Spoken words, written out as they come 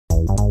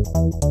Everybody's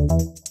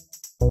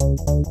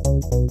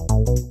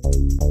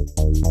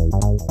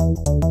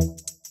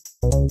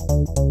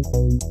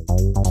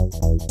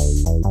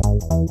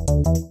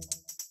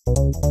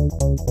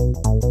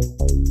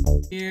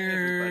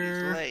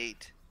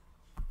late.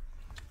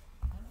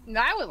 No,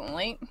 I wasn't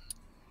late.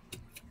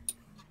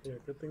 Yeah,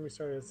 good thing we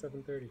started at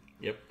 7:30.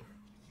 Yep.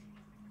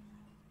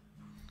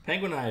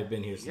 Penguin and I have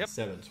been here since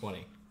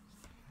 7:20.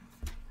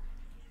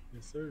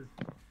 Yes, sir.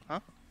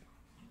 Huh?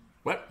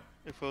 What?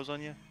 It froze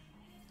on you?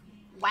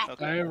 What?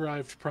 Okay. I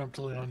arrived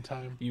promptly on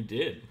time. You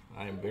did.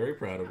 I am very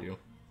proud of you.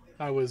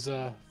 I was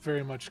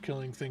very much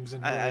killing things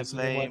in rows,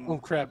 and I'm like, oh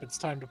crap, it's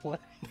time to play.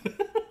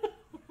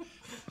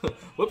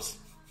 Whoops.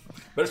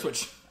 Better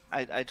switch.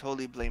 I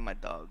totally blame my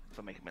dog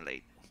for making me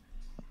late.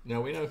 No,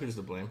 we know who's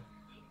to blame.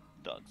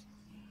 Dogs.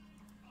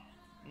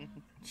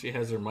 She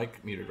has her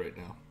mic muted right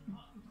now.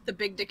 The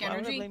big dick Why would I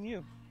energy. blame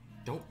you?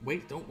 Don't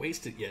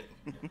waste it yet.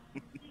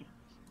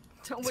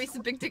 Don't waste the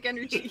big dick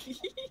energy.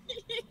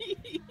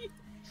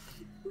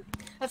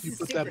 That's You the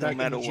put that secret. back No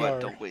matter in the what, jar.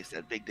 don't waste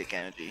that big dick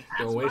energy.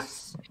 Don't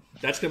waste.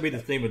 That's gonna be the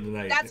theme of the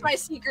night. That's my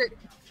secret.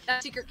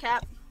 That secret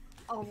cap.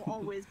 Oh,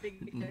 always big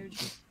dick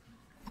energy.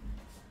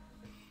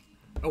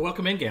 Oh,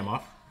 welcome in,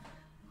 Gamoff.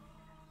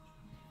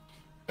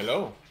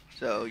 Hello.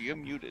 So you're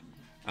muted.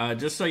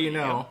 Just so you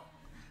know,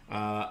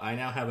 I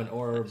now have an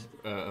aura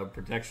of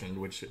protection,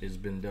 which has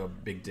been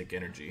dubbed Big Dick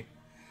Energy.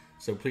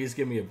 So please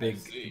give me a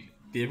big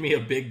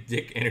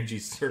dick energy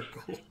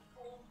circle.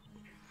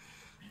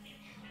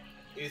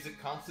 Is it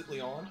constantly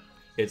on?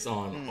 It's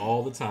on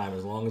all the time,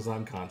 as long as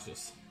I'm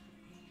conscious.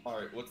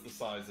 Alright, what's the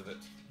size of it?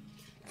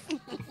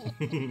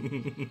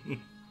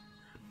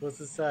 What's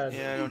the size?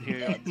 Yeah, I don't hear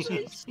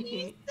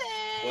you.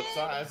 What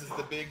size is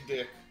the big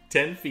dick?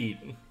 10 feet.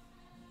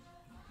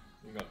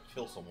 You're gonna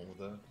kill someone with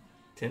that.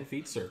 10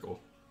 feet circle.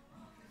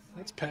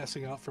 That's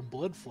passing out from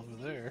blood flow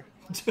there.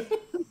 There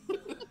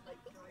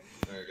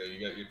you go. You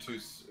got your two.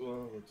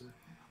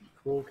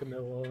 Cool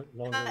Camilla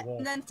longer walk.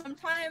 And then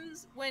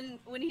sometimes when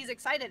he's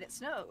excited, it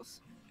snows.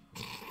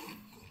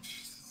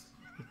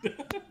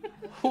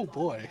 Oh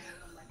boy.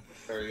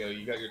 There you go.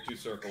 You got your two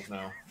circles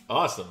now.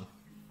 Awesome.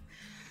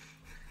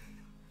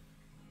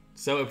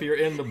 So if you're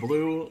in the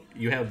blue,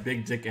 you have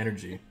big dick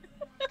energy.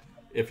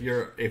 If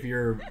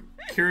you're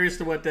curious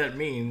to what that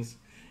means,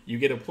 you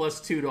get a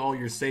 +2 to all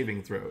your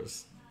saving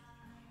throws.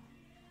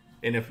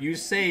 And if you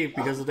save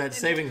because of that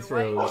saving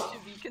throws, You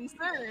should be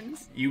concerned.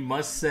 you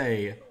must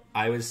say,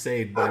 "I was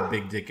saved by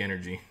big dick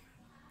energy."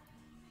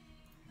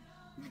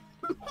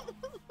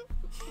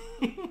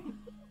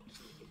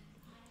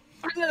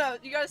 No,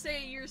 you gotta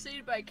say you're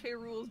saved by K.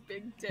 Rule's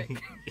big dick.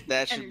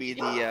 That should be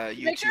the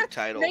YouTube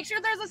title. Make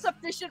sure there's a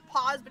sufficient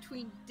pause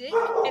between dick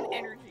and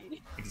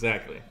energy.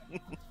 Exactly.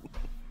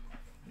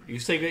 You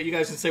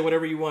guys can say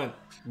whatever you want,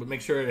 but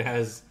make sure it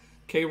has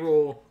K.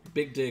 Rule,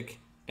 big dick,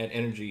 and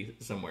energy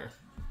somewhere.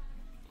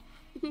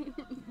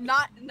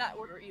 Not in that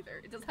order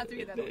either. It doesn't have to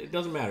be that order. It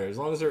doesn't matter as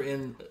long as they're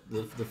in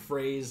the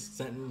phrase,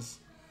 sentence,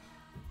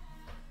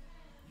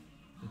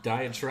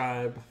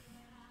 diatribe.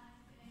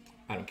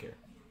 I don't care.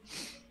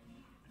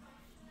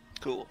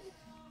 Cool.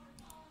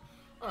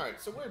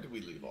 Alright, so where did we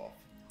leave off?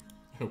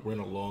 We're in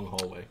a long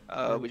hallway.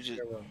 We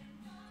just.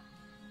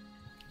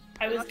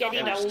 I was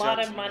getting a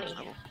lot of money.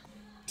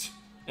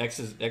 X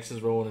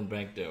is rolling in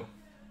bank dough.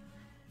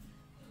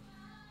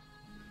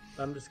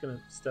 I'm just gonna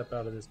step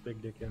out of this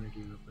big dick energy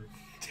real quick.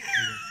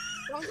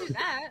 Don't do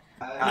that.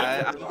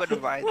 I'm going to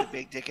ride the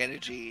big dick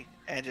energy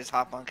and just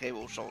hop on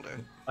Cable's shoulder.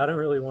 I don't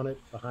really want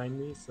it behind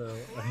me, so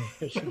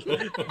I should...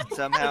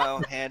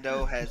 Somehow,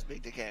 Hando has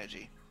big dick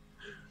energy.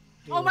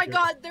 Oh my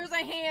god, there's a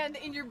hand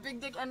in your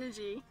big dick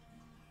energy.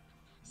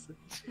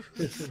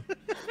 It's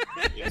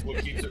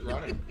what keeps it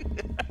running.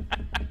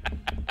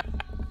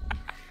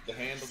 The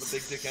hand of the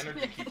big dick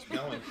energy keeps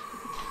going.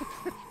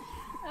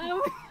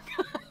 Oh my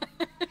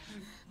god.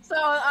 So,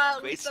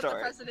 we Great set the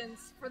start.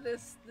 precedence for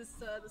this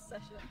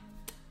session.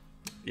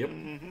 Yep.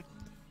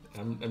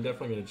 I'm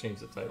definitely going to change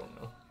the title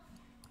now.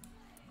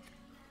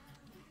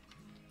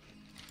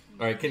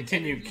 All right,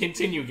 continue,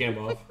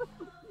 Gambo.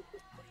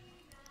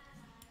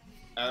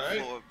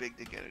 Alright. More big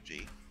dick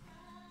energy.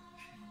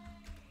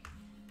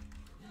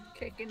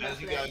 Kicking As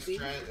up you that guys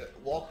beat.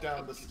 walk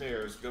down the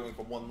stairs, going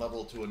from one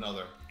level to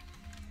another,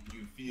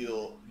 you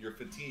feel your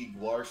fatigue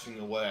washing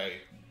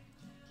away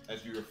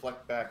as you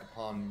reflect back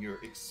upon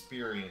your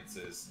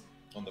experiences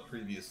on the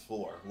previous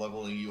floor,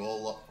 leveling you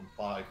all up from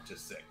 5 to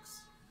 6.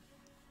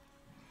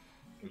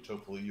 Which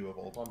hopefully you have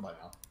all done by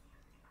now.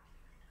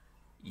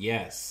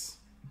 Yes.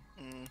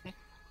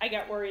 I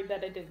got worried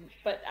that I didn't,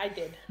 but I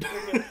did.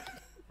 We're good.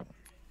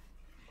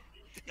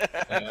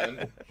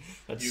 And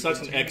That's you such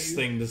an continue- X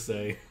thing to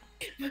say.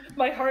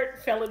 My heart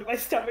fell into my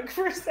stomach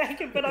for a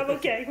second, but I'm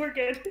okay. We're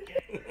good.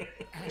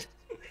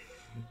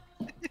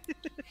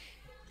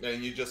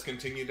 And you just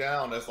continue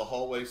down as the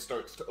hallway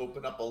starts to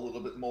open up a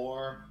little bit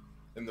more,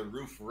 and the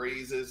roof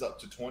raises up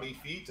to 20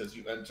 feet as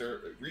you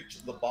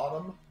reach the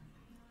bottom,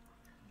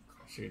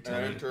 So you and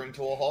tell me, enter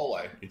into a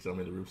hallway. you tell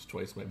me the roof's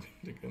twice my big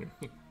dick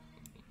energy.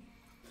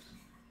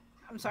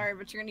 I'm sorry,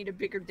 but you're gonna need a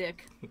bigger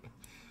dick.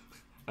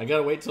 I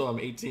gotta wait till I'm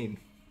 18.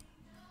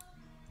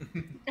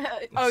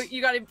 Oh,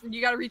 you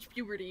gotta reach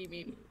puberty. You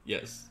mean?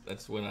 Yes,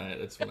 that's when I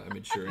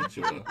mature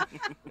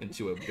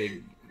into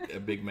a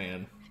big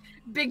man.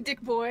 Big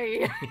dick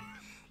boy.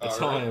 That's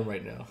how I am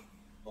right now.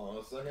 Hold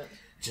on a second.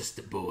 Just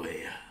a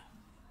boy.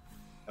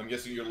 I'm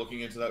guessing you're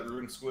looking into that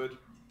ruined squid.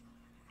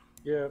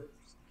 Yeah,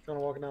 kind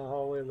of walking down the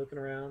hallway, looking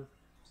around,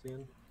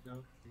 seeing. I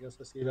guess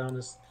I see down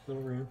this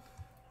little room.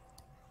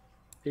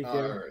 Peek in.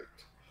 Alright.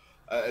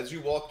 As you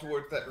walk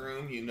towards that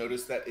room, you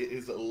notice that it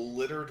is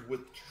littered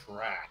with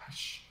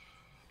trash.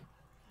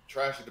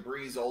 Trash and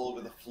debris all over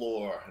the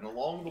floor, and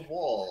along the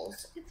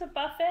walls. It's a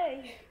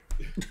buffet.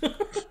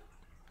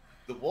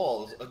 The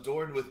walls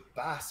adorned with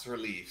bas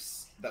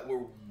reliefs that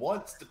were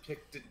once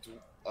depicted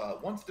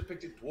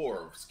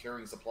dwarves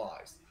carrying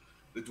supplies.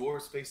 The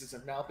dwarves' faces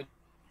have now been.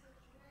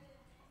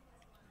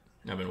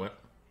 Now been what?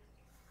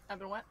 I've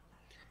been what?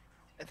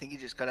 I think he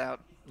just cut out.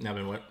 Now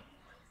been what?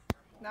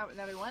 Now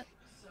been what?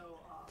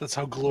 That's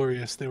how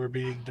glorious they were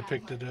being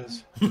depicted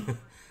as. He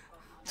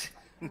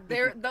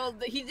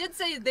did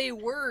say they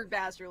were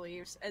bas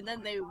reliefs, and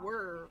then they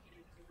were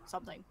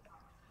something.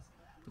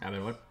 Now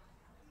been what?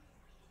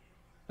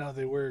 Now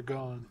they were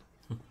gone.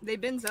 They've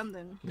been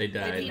something. They They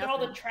died. eat all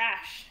the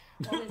trash.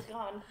 All is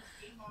gone.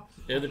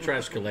 They're the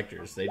trash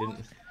collectors. They didn't.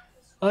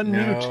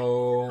 Unmute.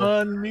 No.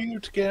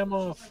 Unmute,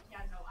 Gamoth.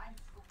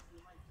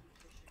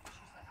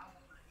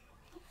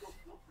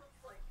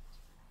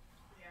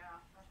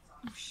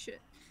 Oh, shit.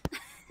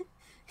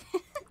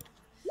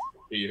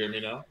 Do you hear me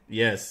now?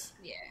 Yes.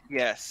 Yeah.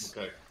 Yes.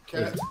 Okay.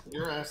 Cat,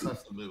 your ass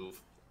has to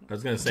move. I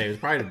was gonna say it's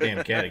probably the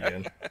damn cat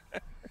again.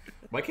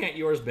 Why can't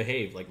yours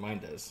behave like mine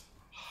does?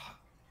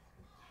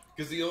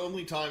 Because the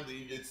only time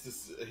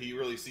that he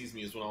really sees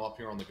me is when I'm up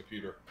here on the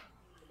computer.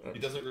 He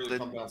doesn't really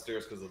come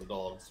downstairs because of the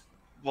dogs.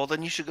 Well,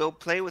 then you should go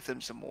play with him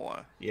some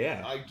more.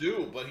 Yeah. I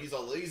do, but he's a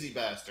lazy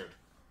bastard.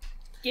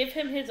 Give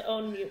him his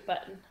own mute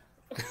button.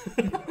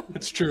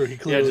 It's true. He Yeah,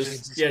 clearly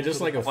just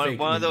like a One fake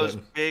of mute those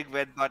button. big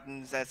red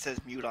buttons that says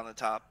mute on the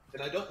top.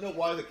 And I don't know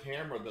why the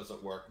camera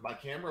doesn't work. My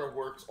camera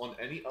works on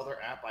any other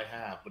app I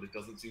have, but it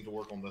doesn't seem to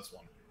work on this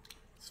one.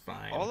 It's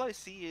fine. All I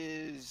see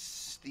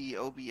is the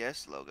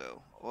OBS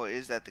logo, or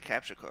is that the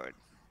capture card?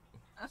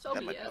 That's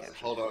That might be OBS. it.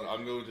 Hold on,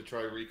 I'm going to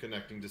try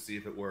reconnecting to see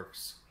if it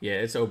works. Yeah,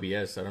 it's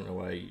OBS. I don't know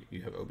why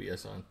you have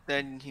OBS on.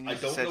 Then he needs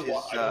to don't set know his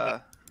why- I don't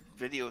have-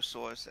 video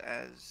source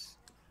as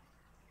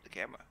the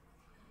camera.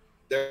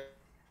 They're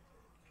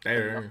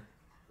There.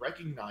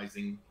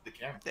 recognizing the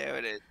camera. There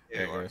it is. There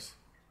There it you are. goes.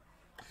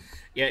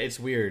 Yeah, it's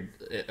weird.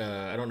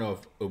 I don't know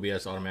if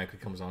OBS automatically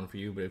comes on for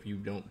you, but if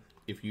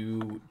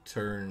you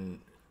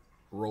turn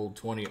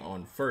Roll20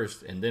 on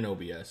first and then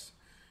OBS,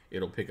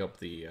 it'll pick up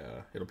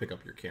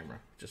your camera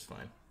just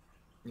fine.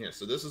 Yeah,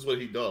 so this is what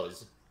he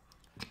does.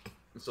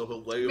 So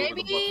he'll lay over the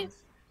Maybe- buttons.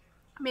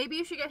 Maybe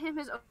you should get him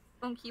his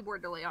own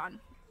keyboard to lay on.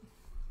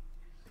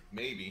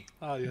 Maybe.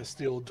 Ah, yes,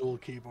 the old dual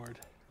keyboard.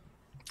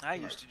 I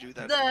used to do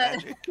that The- for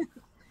Magic.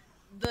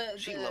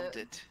 She The loved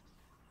it.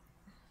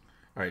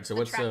 All right, so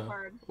The track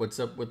card. what's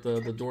up with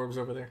the dwarves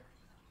over there?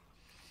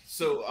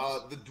 So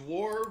the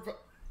dwarf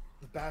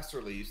bas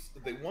reliefs,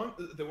 they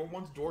were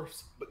once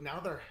dwarfs, but now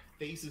their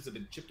faces have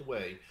been chipped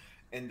away,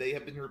 and they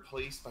have been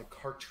replaced by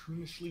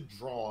cartoonishly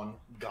drawn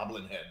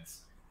goblin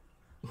heads.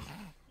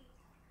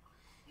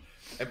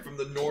 And from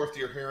the north,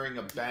 you're hearing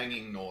a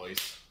banging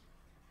noise.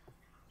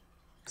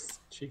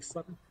 Cheek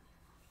slapping?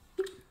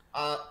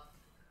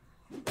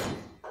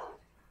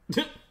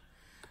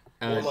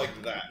 More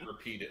like that,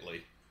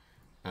 repeatedly.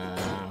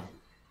 I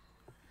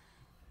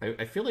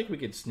feel like we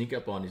could sneak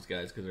up on these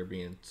guys because they're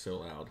being so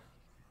loud.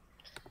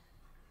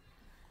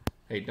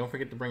 Hey, don't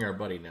forget to bring our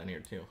buddy down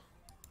here too.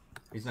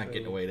 He's not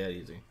getting away that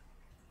easy.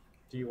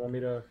 Do you want me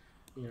to,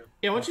 Yeah, why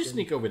don't you walk in?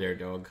 sneak over there,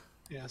 dog?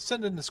 Yeah,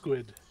 send in the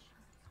squid.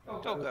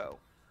 Don't go.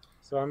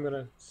 So I'm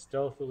gonna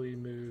stealthily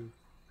move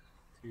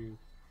to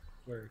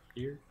where?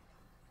 Here?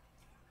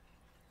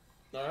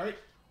 Alright,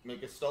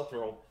 make a stealth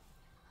roll.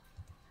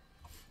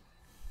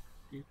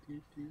 Do,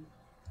 do, do.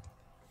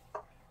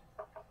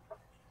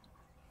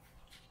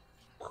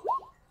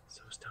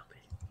 So stealthy.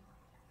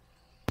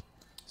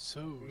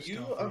 So You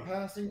stealthy. are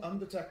passing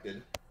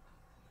undetected.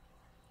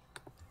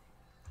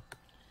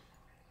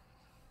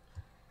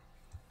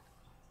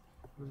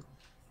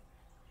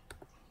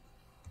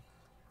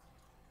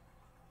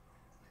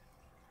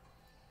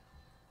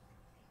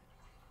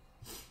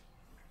 If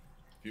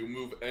you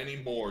move any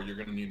more, you're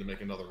going to need to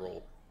make another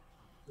roll.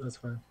 That's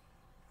fine.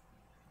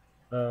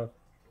 I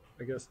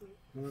guess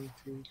 1,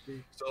 2,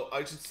 3. So I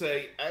should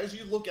say, as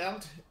you look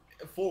out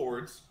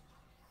forwards,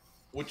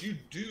 what you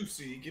do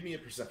see, give me a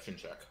perception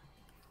check.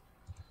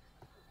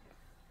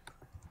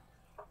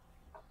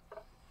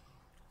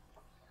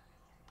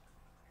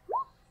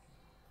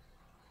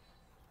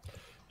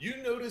 You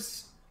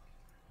notice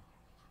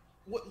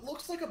what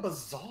looks like a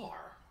bazaar.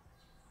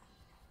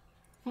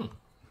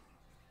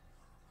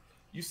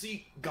 You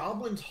see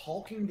goblins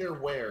hawking their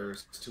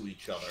wares to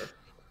each other,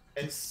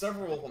 and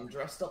several of them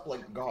dressed up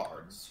like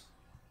guards.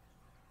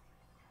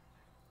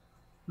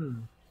 Hmm.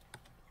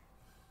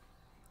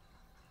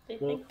 They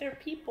Well- think they're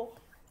people.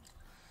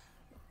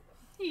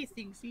 He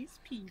thinks he's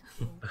people.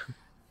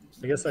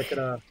 I guess I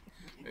could.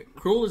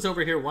 Cruel is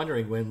over here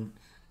wondering when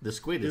the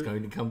squid is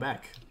going to come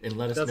back and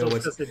let us That's know what I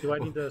was what's. gonna say. Do I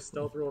need to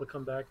stealth roll to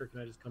come back, or can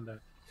I just come back?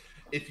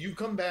 If you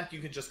come back, you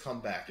can just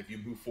come back. If you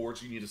move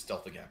forward, you need to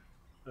stealth again.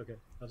 Okay,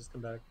 I'll just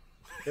come back.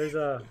 There's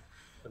a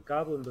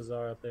goblin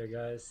bazaar up there,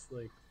 guys.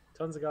 Like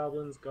tons of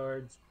goblins,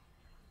 guards,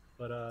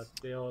 but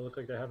they all look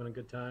like they're having a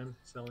good time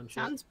selling shit.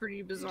 Sounds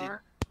pretty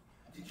bizarre.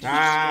 Did you see any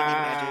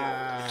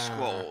magic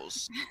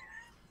scrolls?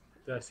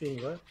 Did I see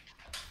any what?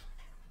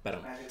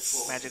 But,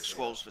 Magic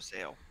scrolls for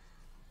sale.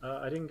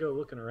 I didn't go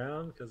looking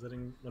around because I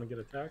didn't want to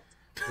get attacked.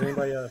 Does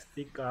anybody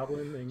speak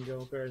goblin and go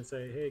up there and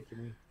say, "Hey, can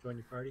we join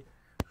your party?"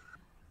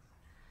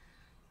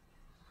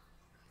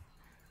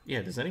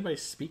 yeah, does anybody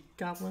speak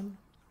Goblin?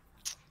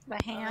 The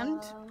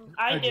hand.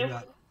 I do.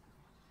 not.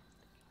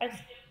 I,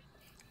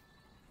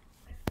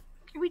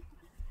 Can we?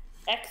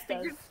 X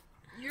does.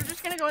 You're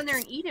just gonna go in there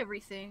and eat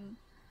everything.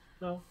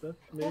 No, that,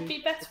 We'll maybe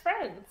be best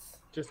friends.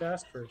 just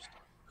ask first.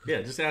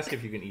 Yeah, just ask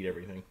if you can eat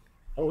everything.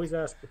 Always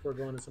ask before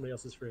going to somebody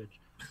else's fridge.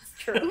 It's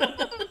true.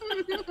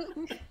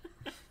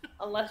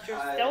 Unless you're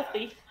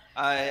stealthy.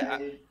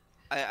 I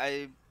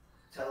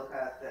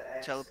telepath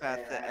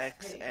the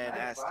X and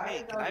ask,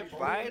 "Hey, can I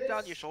ride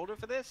on your shoulder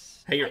for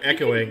this?" Hey, you're You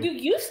echoing.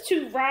 used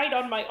to ride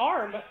on my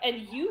arm,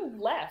 and you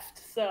left,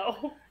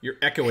 so... You're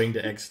echoing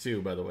to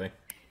X2, by the way.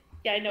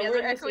 Yeah, I know, Yeah, we're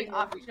they're in the echoing same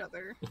off room. each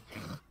other.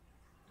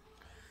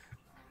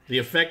 The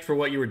effect for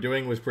what you were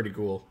doing was pretty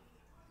cool.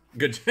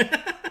 Good.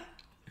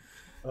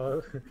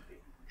 Oh,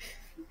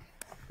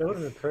 that would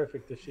have been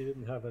perfect if she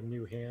didn't have a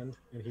new hand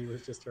and he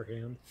was just her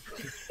hand.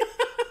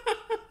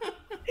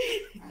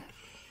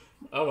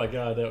 Oh my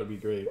god, that would be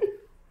great.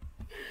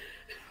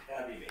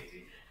 That'd be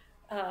amazing.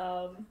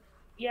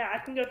 Yeah, I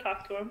can go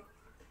talk to him.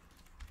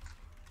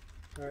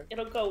 Alright.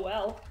 It'll go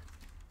well,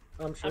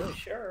 I'm sure. I'm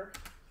sure.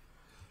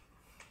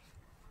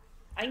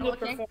 I can Oh, go it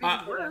can't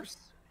perform. be worse.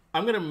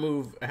 I'm gonna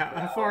move.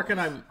 How far can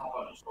I? Hop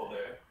on his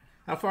shoulder.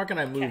 How far can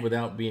I move Okay.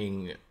 without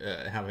being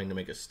having to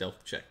make a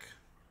stealth check?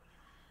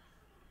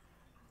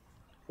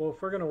 Well,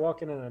 if we're gonna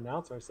walk in and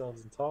announce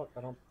ourselves and talk,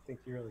 I don't think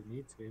you really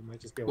need to. You might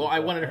just be able Well, to I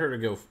walk wanted up. her to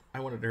go. I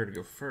wanted her to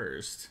go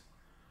first.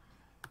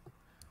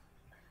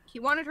 He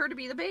wanted her to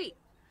be the bait.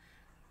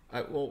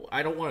 Well,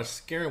 I don't want to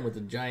scare him with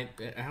the giant.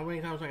 How many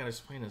times am I gonna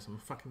explain this? I'm a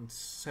fucking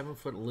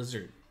 7-foot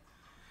lizard.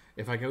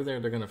 If I go there,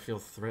 they're gonna feel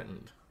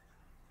threatened.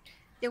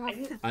 They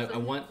won't. I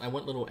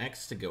want little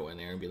X to go in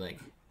there and be like,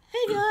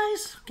 "Hey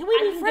guys, can we I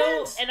be can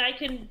friends?" go and I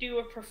can do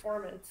a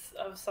performance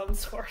of some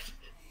sort.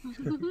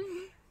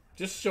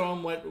 Just show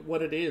them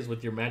what it is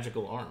with your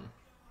magical arm.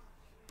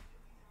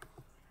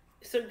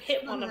 So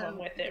hit one of them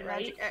with it,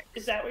 right? Magic X.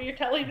 Is that what you're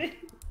telling me?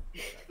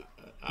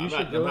 I'm should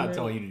not. go I'm in not there.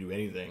 telling you to do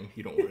anything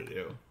you don't want to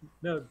do.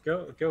 No,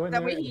 go in That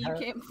there way and you have,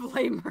 can't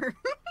blame her.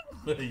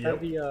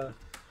 have the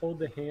hold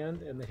the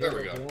hand and the There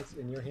hand we of go. dance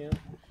in your hand.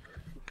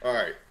 All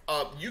right.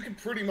 You can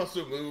pretty much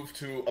move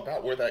to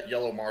about where that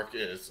yellow mark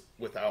is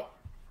without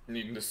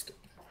needing to.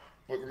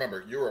 But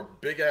remember, you're a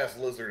big ass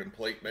lizard in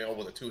plate mail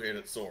with a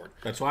two-handed sword.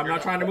 That's why I'm You're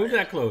not trying to move fast.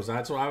 that close.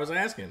 That's what I was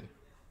asking.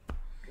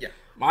 Yeah.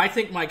 I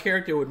think my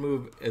character would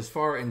move as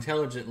far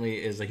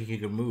intelligently as he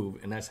could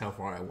move, and that's how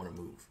far I want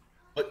to move.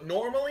 But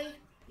normally,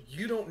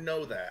 you don't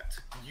know that.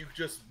 You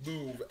just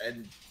move,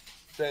 and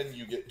then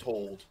you get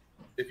told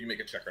if you make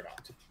a check or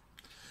not.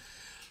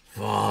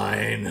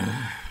 Fine.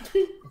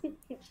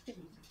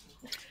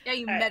 Yeah,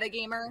 you Alright.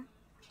 metagamer.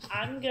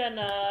 I'm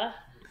gonna.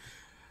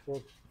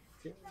 Well,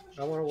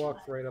 I want to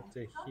walk right up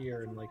to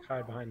here and like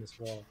hide behind this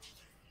wall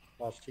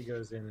while she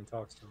goes in and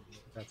talks to him.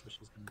 That's what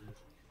she's gonna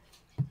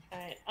do.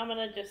 Alright, I'm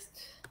gonna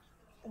just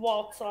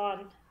waltz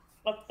on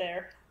up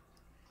there.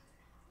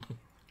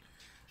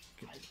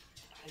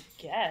 I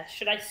guess.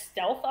 Should I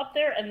stealth up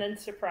there and then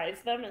surprise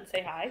them and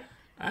say hi?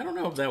 I don't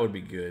know if that would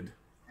be good.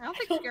 I don't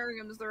think scaring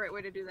him is the right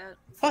way to do that.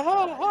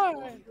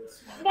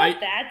 Not I-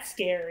 that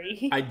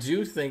scary. I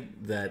do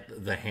think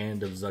that the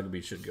hand of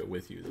Zugby should go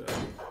with you, though.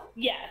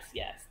 Yes,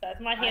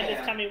 that my hand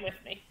is coming with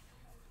me.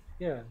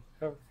 Yeah,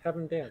 have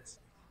him dance.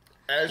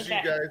 As Okay.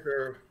 you guys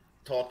are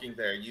talking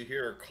there, you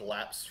hear a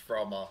collapse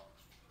from a.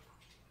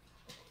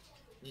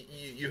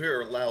 You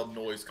hear a loud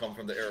noise come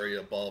from the area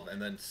above, and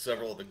then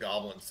several of the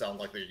goblins sound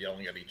like they're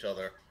yelling at each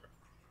other.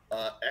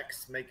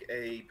 X, make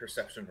a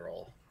perception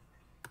roll.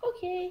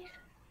 Okay.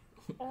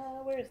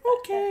 Where's that?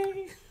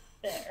 Okay.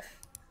 There.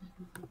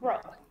 Roll.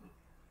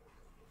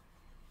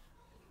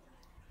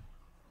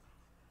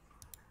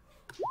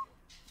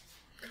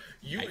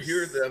 You Nice.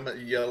 hear them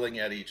yelling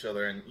at each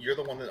other, and you're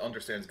the one that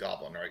understands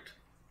Goblin, right?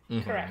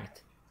 Mhm.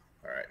 Correct.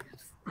 All right.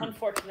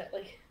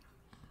 Unfortunately.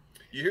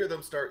 You hear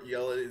them start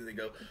yelling, and they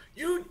go,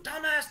 "You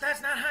dumbass!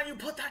 That's not how you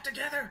put that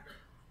together.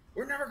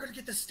 We're never going to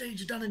get the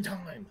stage done in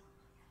time."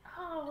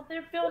 Oh,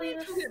 they're building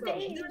a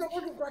stage. You're the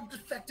one who got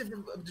defective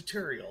of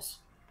materials.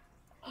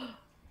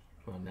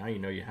 Well, now you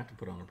know you have to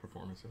put on a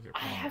performance. As I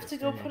have to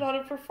go put on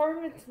a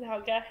performance now,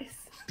 guys.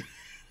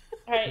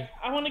 Alright,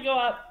 I want to go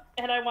up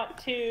and I want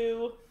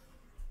to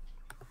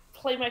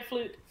play my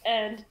flute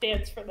and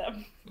dance for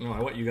them. No,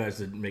 I want you guys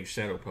to make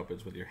shadow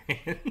puppets with your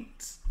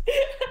hands.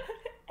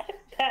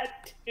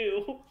 That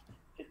too.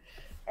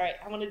 Alright,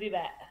 I'm gonna do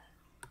that.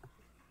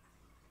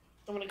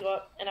 I'm gonna go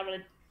up and I'm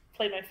gonna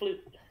play my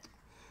flute.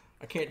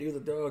 I can't do the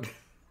dog.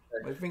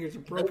 My fingers are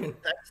broken.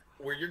 That's,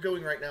 where you're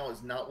going right now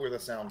is not where the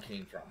sound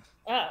came from.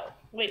 Oh,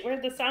 wait, where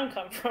did the sound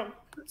come from?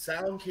 The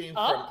sound came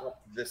Up? from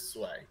up this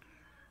way.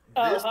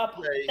 Oh, This up.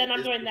 way Then I'm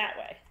is going the that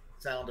way.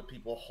 sound of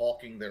people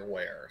hawking their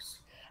wares.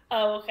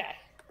 Oh, okay.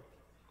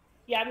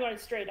 Yeah, I'm going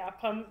straight up.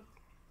 I'm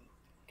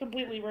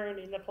completely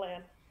ruining the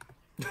plan.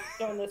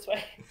 Going this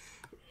way.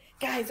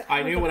 Guys,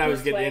 I knew what I was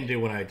this getting way. into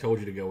when I told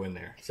you to go in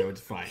there, so it's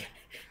fine.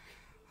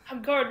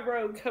 I'm going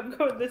rogue. I'm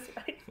going this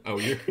way. Oh,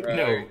 you're Right.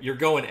 no, you're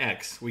going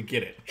X. We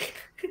get it.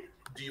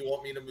 Do you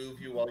want me to move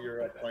you while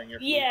you're playing your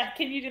flute? Yeah,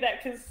 can you do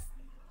that? Because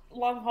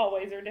long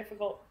hallways are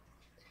difficult.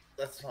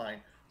 That's fine.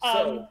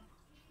 So,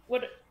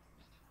 What?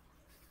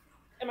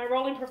 Am I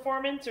rolling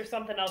performance or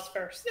something else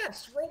first?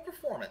 yes, roll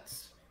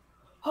performance.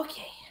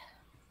 Okay.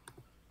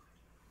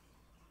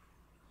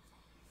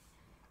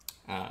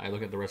 I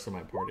look at the rest of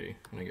my party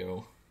and I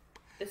go,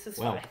 This is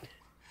well,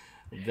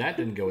 fine. that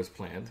didn't go as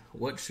planned.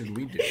 What should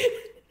we do?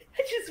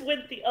 I just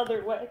went the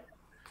other way.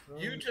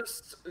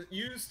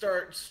 You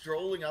start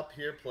strolling up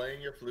here,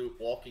 playing your flute,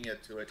 walking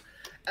into it.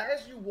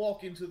 As you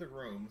walk into the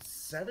room,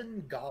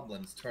 7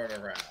 goblins turn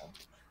around.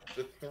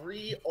 The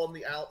 3 on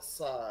the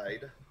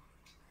outside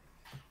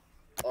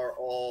are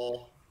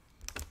all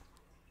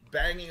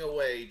banging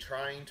away,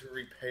 trying to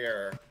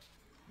repair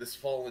this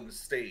fallen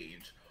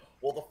stage,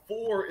 while the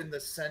 4 in the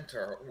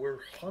center were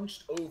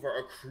hunched over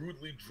a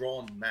crudely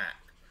drawn map.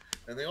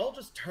 And they all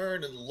just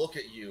turn and look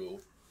at you,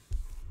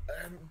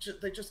 and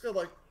they just go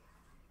like,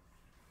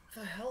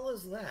 the hell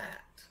is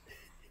that?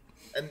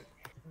 And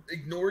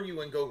ignore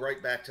you and go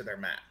right back to their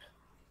map.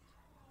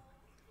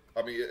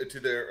 I mean, to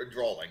their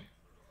drawing.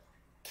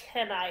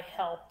 Can I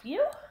help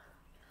you?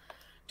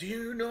 Do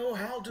you know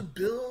how to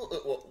build...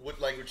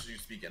 what language do you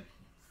speak in?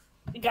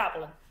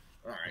 Goblin.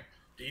 Alright.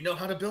 Do you know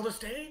how to build a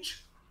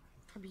stage?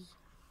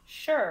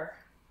 Sure.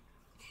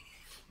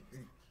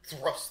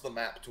 Thrust the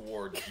map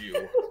towards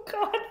you. Oh,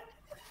 God.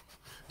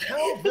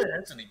 Tell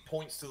this, and he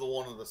points to the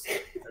one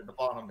at the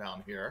bottom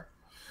down here,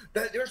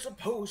 that you're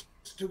supposed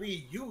to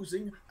be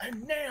using a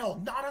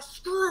nail, not a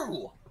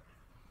screw.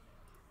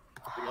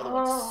 The other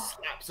one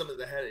slaps him in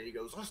the head and he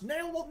goes, this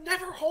nail will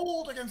never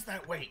hold against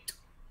that weight.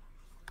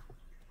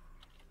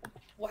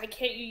 Why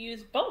can't you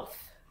use both?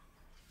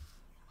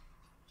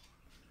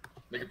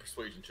 Make a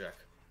persuasion check.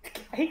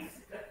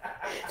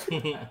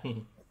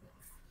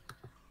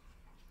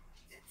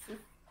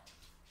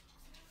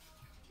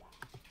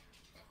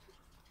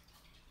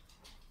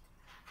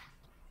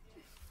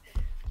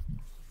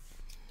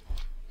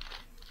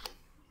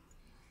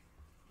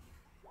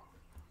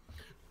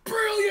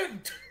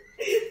 Brilliant!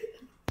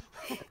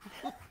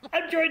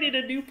 I'm joining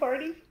a new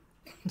party.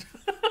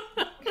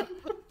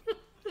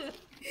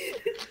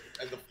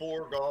 And the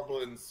 4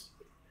 goblins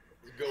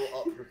go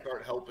up to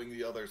start helping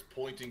the others,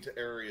 pointing to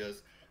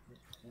areas.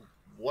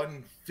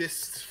 One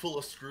fist full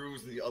of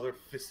screws and the other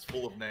fist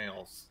full of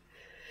nails.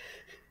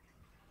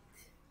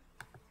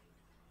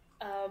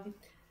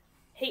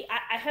 Hey,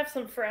 I have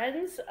some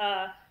friends.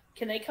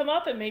 Can they come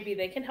up and maybe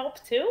they can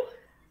help too?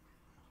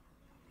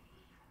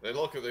 They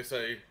look and they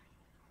say,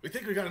 we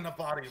think we got enough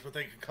bodies, but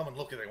they can come and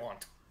look if they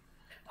want.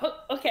 Oh,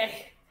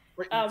 okay.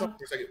 Wait, stop for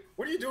a second.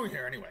 What are you doing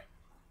here anyway?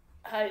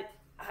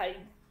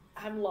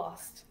 I'm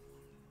lost.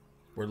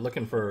 We're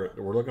looking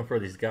for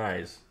these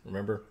guys.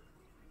 Remember?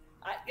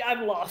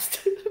 I'm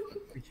lost.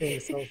 We came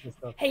to sell some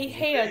stuff. Hey,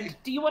 Hand,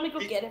 do you want to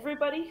go get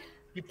everybody?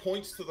 He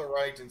points to the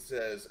right and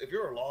says, if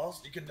you're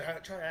lost, you can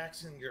try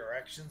asking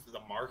directions to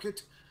the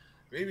market.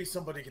 Maybe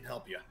somebody can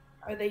help you.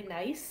 Are they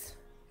nice?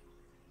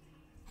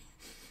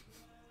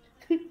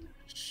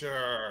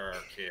 Sure,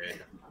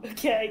 kid.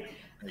 Okay.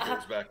 And he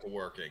goes back to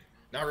working.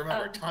 Now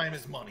remember, time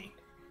is money.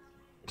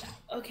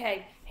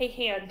 Okay. Hey,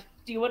 Hand,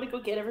 do you want to go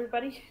get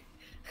everybody?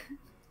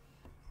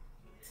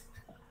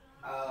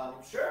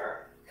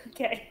 Sure.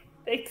 Okay,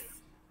 thanks.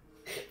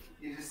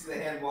 You just see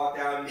the hand walk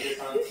down, you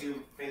just on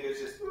 2 fingers,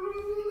 just.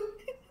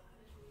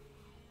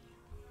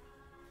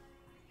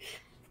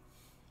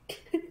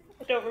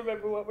 I don't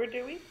remember what we're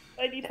doing.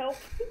 I need help.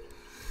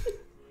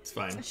 It's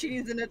fine. She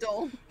needs an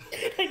adult.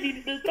 I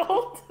need an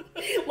adult.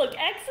 Look,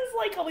 X is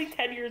like only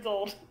 10 years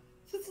old.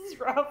 This is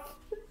rough.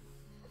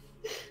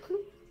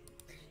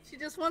 She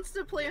just wants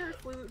to play her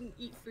flute and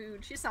eat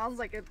food. She sounds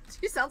like a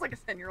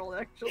 10-year-old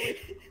actually.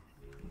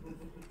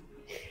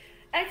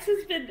 X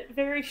has been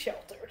very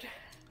sheltered.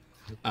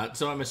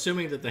 So I'm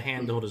assuming that the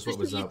hand told us what Does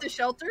was she eat up. the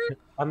shelter?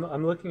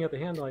 I'm looking at the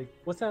hand like,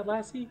 what's that,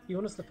 lassie? You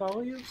want us to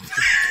follow you?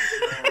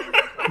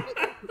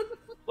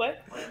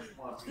 What?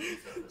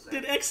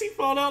 Did Exy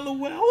fall down the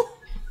well?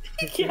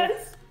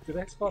 Yes. Did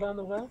X fall down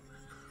the well?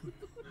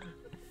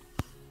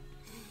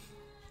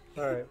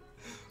 Alright.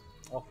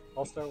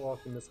 I'll start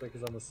walking this way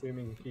because I'm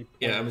assuming you keep...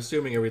 Yeah, I'm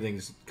assuming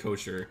everything's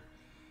kosher.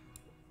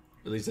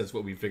 At least that's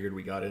what we figured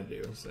we got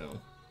into, so...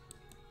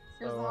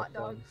 Here's the hot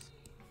dogs.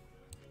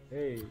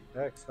 Hey,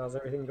 X, how's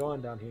everything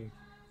going down here?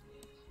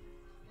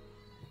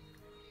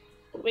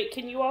 Wait,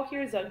 can you all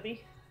hear Zugby?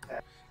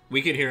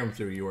 We could hear him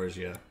through yours,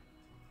 yeah.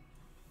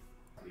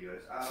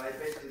 I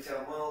basically tell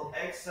him, well,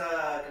 X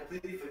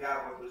completely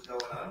forgot what was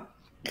going on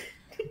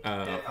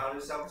and found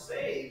herself a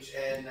stage,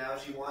 and now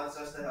she wants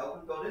us to help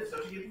him build it so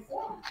she can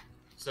perform.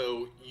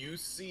 So you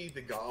see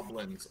the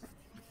goblins.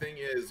 The thing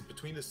is,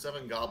 between the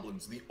 7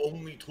 goblins, the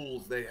only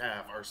tools they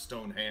have are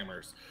stone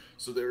hammers.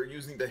 So they're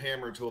using the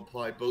hammer to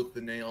apply both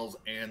the nails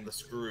and the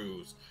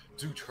screws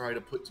to try to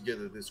put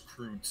together this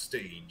crude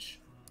stage.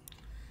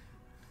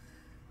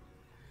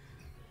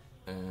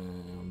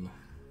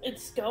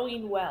 It's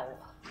going well.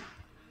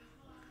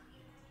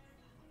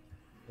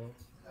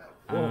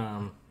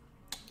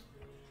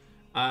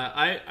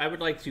 I would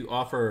like to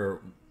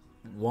offer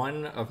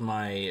one of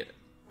my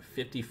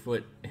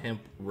 50-foot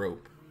hemp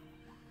rope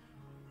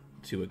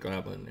to a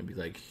goblin and be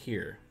like,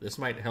 here, this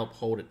might help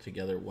hold it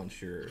together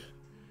once you're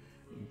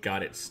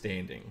got it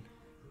standing.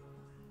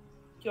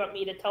 Do you want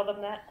me to tell them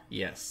that?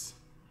 Yes.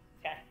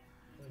 Okay.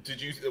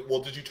 Did you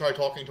try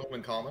talking to him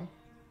in common?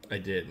 I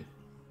did.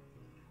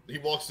 He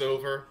walks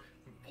over,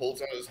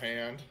 pulls out his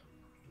hand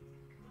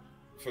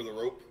for the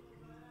rope.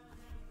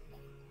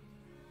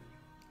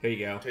 Here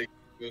you go.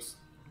 Goes,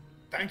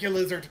 thank you,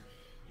 lizard,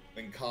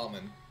 in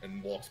common,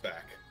 and walks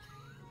back.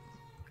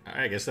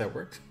 I guess that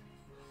worked.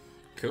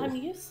 Cool. I'm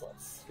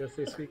useless. Guess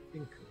they speak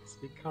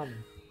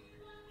common.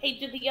 Hey,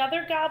 did the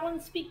other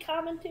goblins speak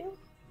common too?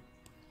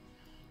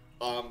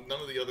 None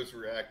of the others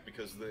react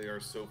because they are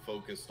so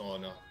focused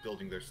on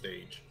building their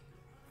stage.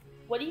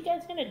 What are you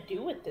guys gonna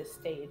do with this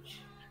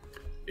stage?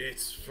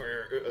 It's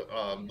for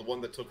the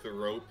one that took the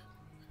rope.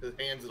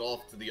 Hands it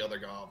off to the other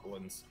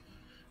goblins,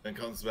 then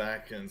comes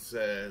back and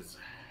says,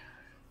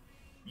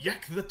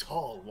 Yek the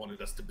Tall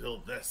wanted us to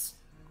build this.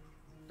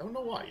 Don't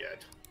know why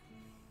yet.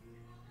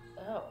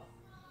 Oh.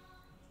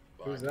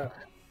 Who's that?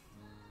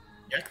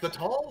 Yek the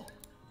Tall?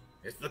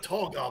 It's the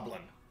Tall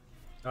Goblin.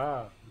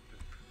 Ah.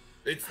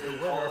 It's the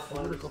way our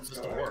political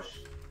system works.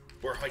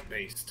 We're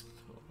height-based.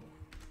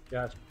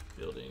 Gotcha.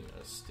 Building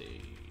a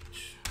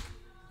stage.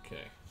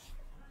 Okay.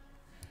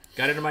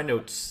 Got it in my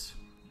notes.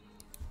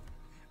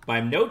 By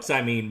notes,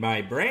 I mean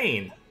my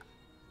brain.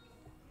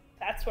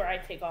 That's where I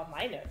take all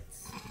my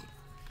notes.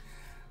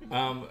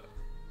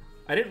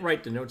 I didn't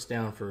write the notes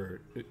down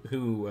for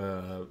who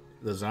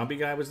the zombie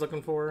guy was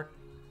looking for.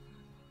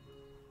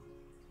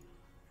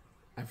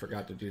 I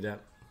forgot to do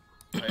that.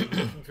 I'm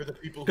looking for the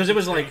people Because who it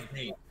was betrayed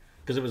me.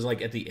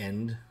 at the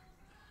end.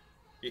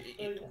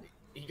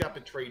 He got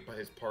betrayed by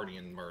his party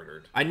and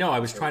murdered. I know. I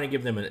was trying to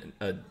give them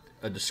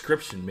a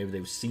description. Maybe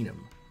they've seen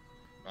him.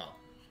 Oh.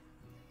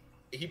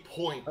 He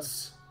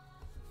points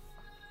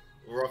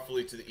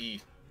roughly to the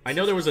east. I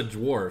know there was a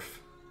dwarf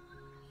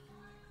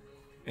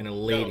and a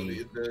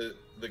lady. No,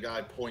 the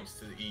guy points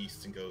to the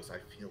east and goes, I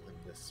feel him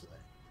this way.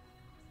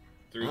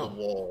 Through the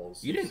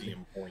walls, you see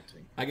him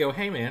pointing. I go,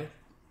 hey man,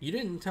 you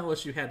didn't tell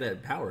us you had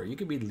that power. You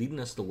could be leading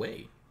us the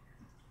way.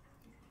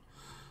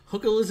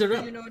 Hook a lizard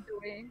up. You know the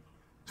way.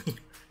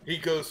 He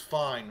goes,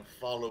 fine,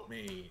 follow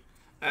me.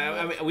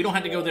 I mean, we don't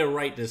have to go there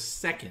right this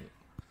second.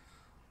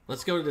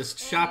 Let's go to this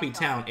shoppy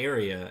town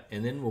area,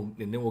 and then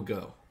we'll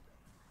go.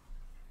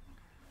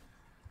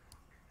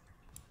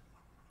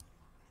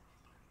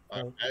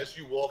 As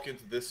you walk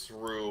into this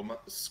room,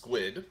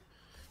 Squid,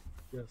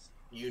 Yes.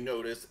 you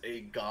notice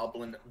a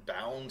goblin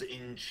bound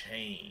in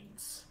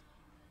chains.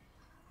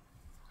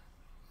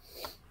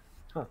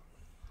 Huh.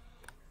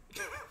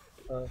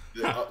 I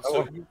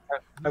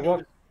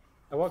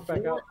walk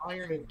back out.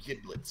 Iron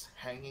giblets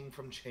hanging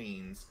from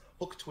chains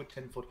hooked to a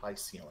 10-foot high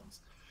ceilings.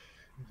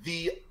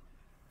 The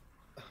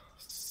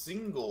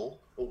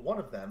one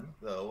of them,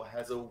 though,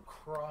 has a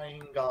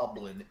crying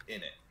goblin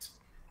in it.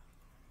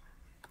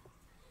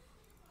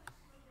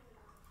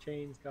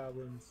 Chains,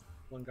 goblins,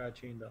 one guy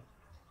chained up.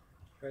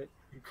 Right?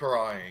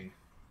 Crying.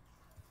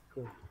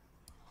 Cool.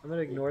 I'm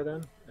gonna ignore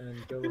them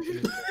and go look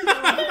at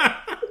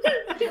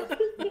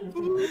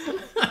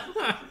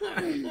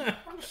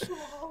I'm so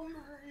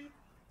hungry.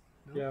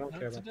 Yeah, I don't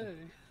care Not about today.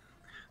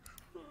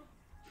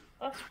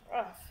 That's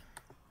rough.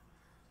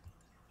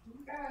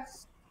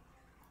 Yes.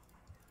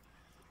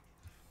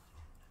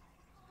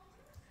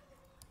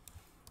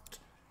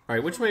 All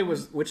right, which way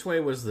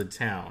was the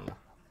town?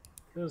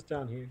 It was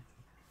down here.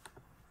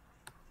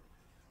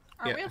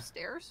 Aren't Yeah. we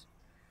upstairs?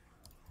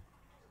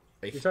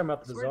 You're talking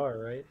about the bazaar,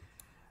 right?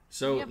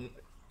 So, Yep.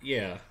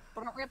 yeah.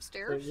 But aren't we So,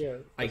 upstairs? yeah,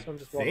 I that's why I'm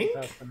just walking think?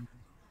 past them.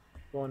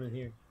 Going in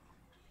here.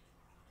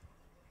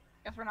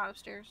 Guess we're not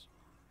upstairs.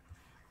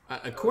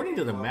 According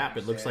to the map,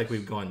 it looks like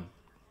we've gone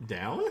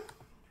down.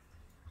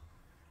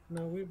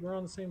 No, we're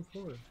on the same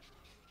floor.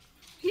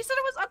 He said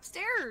it was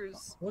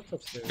upstairs. What's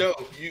upstairs? No,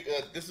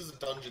 this is a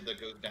dungeon that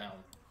goes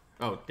down.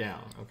 Oh,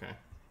 down. Okay.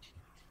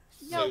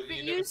 No, So but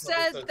you notice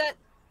said that-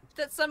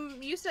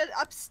 you said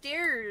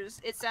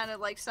upstairs. It sounded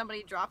like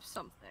somebody dropped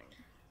something.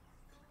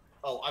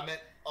 Oh, I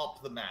meant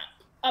up the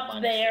map. Up My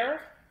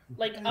there?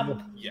 Like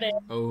up Yeah. there?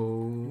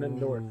 Oh. And then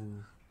north.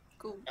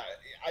 Cool.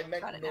 I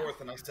meant Got it now. north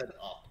and I said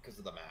up because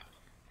of the map.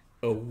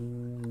 Oh.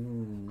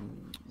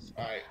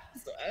 Alright,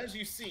 so as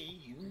you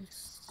see,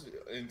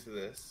 into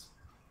this.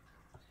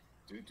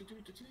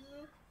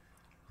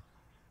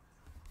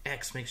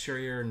 X, make sure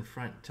you're in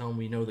front. Tell him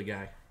we know the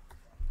guy.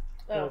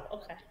 Oh,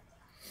 okay.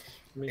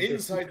 I mean,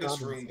 Inside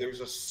this room,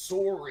 there's a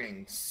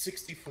soaring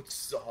 60-foot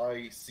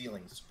high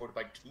ceiling supported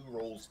by 2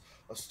 rows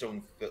of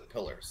stone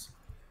pillars.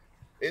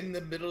 In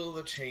the middle of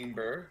the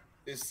chamber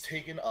is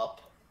taken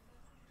up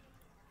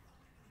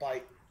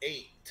by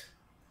 8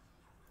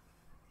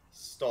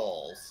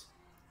 stalls.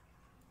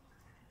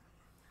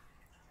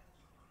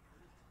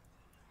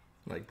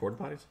 Like porta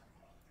potties?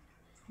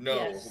 No,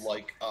 Yes.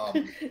 like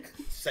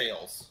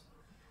sails.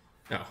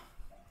 Oh.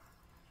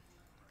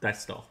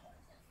 That's stall.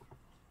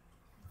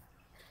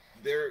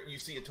 There, you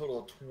see a total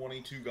of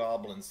 22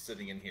 goblins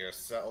sitting in here,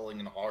 selling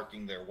and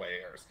hawking their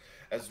wares,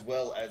 as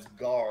well as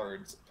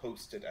guards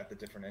posted at the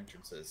different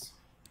entrances.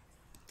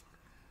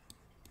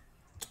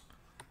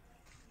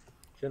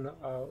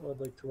 I'd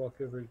like to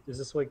walk over. Is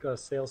this like a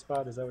sale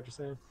spot? Is that what you're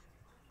saying?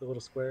 The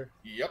little square?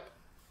 Yep.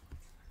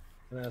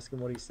 Can I ask him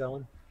what he's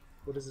selling?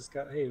 What is this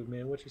guy? Hey,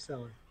 man, what you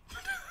selling?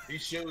 He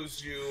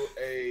shows you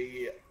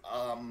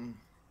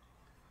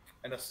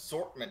an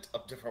assortment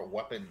of different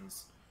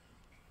weapons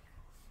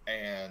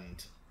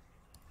and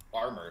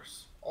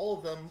armors. All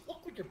of them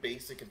look like your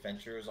basic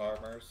adventurer's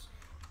armors,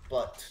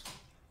 but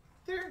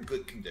they're in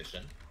good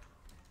condition.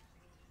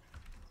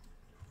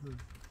 Does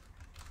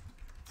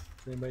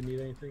anybody need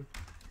anything?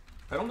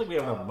 I don't think we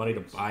have enough money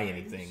to buy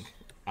anything,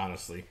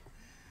 honestly.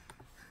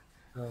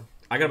 Oh.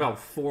 I got about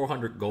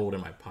 400 gold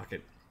in my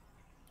pocket.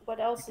 What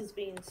else is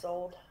being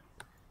sold?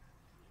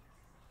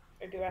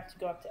 Or do I have to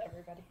go up to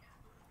everybody?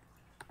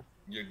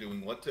 You're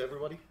doing what to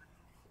everybody?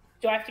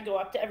 Do I have to go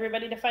up to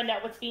everybody to find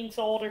out what's being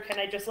sold, or can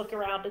I just look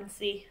around and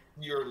see?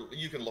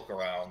 You can look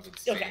around and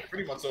see. Okay.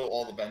 Pretty much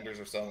all the vendors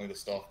are selling the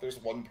stuff. There's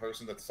one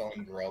person that's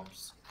selling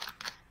grubs.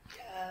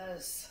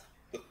 Yes.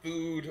 The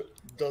food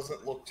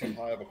doesn't look too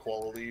high of a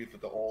quality that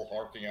they're all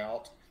harking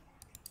out.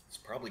 It's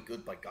probably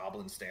good by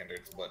goblin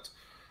standards, but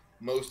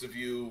most of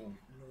you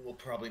will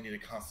probably need a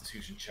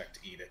constitution check to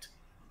eat it.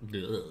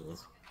 Ugh.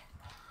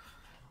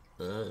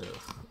 Ugh.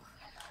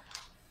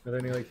 Are there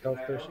any like health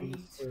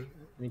potions or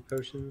any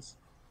potions?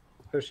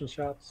 Potion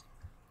shops?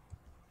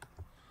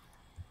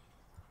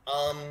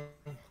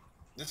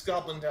 This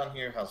goblin down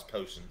here has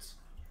potions.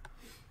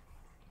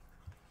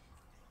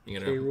 You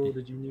know, K-Rool,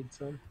 did you need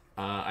some?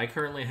 I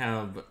currently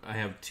have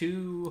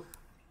 2.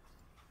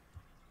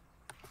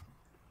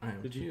 I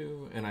have Did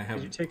 2, and I have.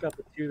 Did you take out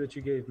the 2 that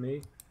you gave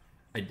me?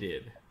 I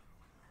did.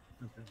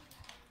 Okay.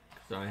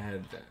 So I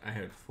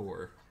had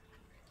 4.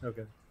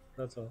 Okay.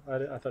 That's all.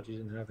 I thought you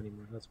didn't have any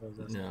more. That's why I was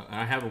asking. No,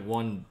 I have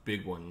one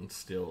big one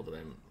still that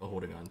I'm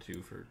holding on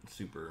to for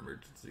super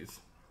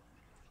emergencies.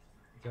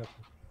 Gotcha.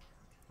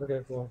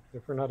 Okay, well,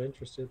 if we're not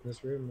interested in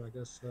this room, I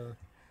guess.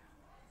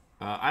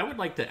 I would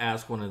like to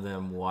ask one of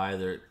them why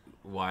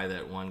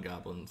that one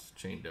goblin's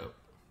chained up.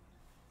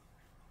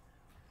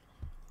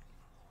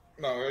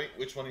 All right,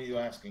 which one are you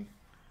asking?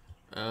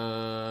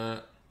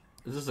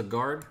 Is this a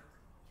guard?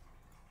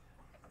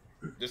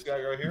 This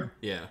guy right here?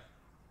 Yeah.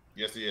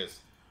 Yes, he is.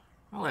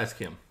 I'll ask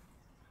him.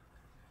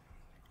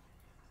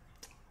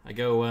 I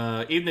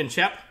go, evening,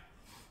 chap.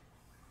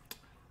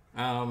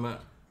 Do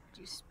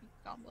you speak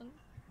goblin?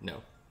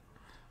 No,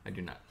 I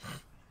do not.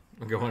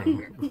 We're going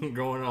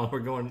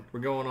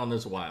on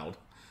this wild.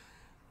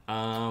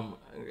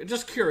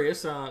 Just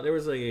curious. There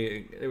was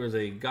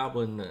a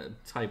goblin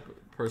type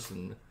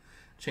person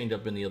chained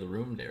up in the other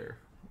room. There,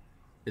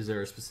 is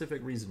there a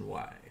specific reason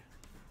why?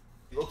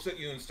 He looks at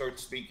you and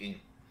starts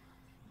speaking.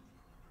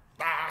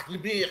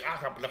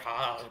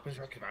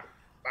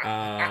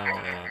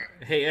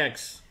 Hey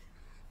X,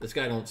 this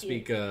guy don't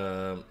speak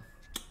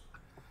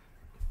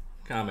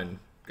common.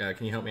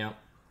 Can you help me out?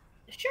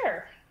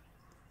 Sure.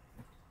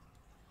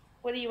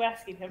 What are you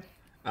asking him?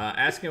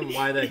 Ask him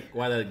why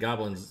that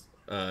goblin's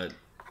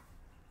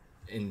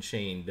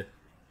enchained.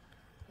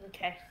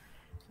 Okay.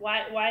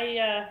 Why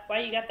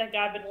you got that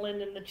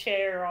goblin in the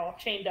chair all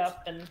chained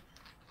up and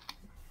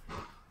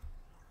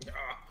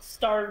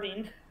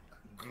starving?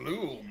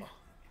 Gloom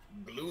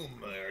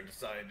there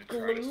decided to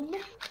try. Gloom?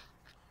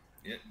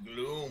 Yeah,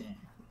 gloom.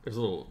 There's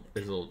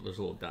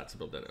little dots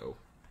above that O.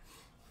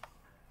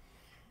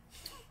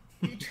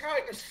 He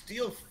tried to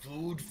steal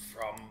food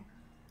from.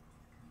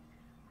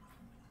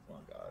 Oh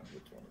God,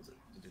 which one is it?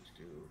 Did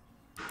you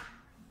do?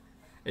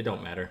 It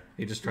don't matter.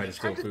 He just tried to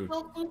steal food.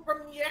 Steal food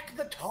from Yak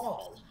the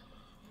Tall.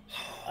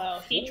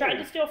 Oh, he tried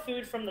to steal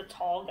food from the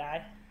tall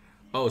guy.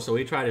 Oh, so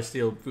he tried to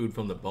steal food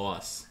from the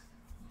boss.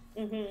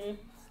 Mm-hmm.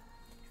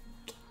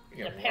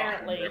 Yeah,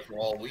 apparently, there for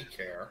all we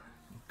care.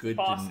 Good.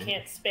 Boss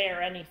can't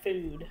spare any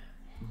food.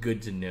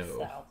 Good to know.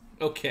 So.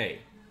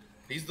 Okay.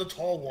 He's the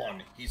tall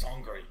one. He's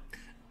hungry.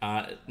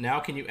 Now,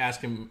 can you ask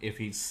him if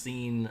he's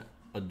seen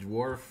a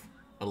dwarf,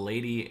 a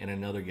lady, and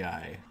another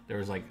guy? It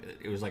was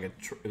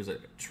a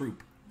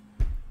troop.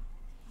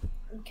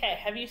 Okay,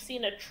 have you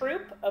seen a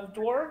troop of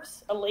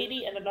dwarves, a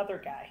lady, and another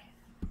guy?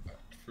 A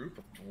troop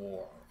of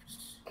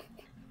dwarves.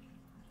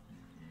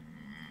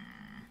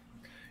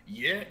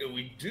 Yeah,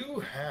 we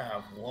do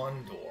have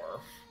one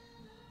dwarf.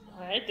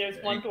 Alright,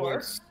 there's one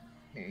dwarf.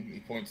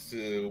 He points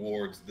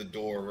towards the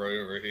door right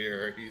over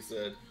here. He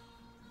said,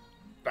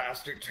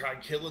 "Bastard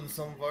tried killing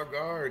some of our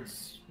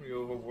guards. We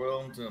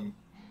overwhelmed him."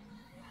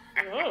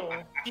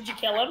 Oh, did you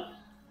kill him?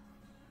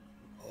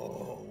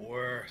 Oh,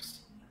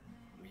 worse.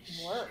 We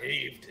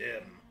shaved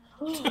him.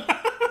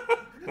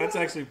 That's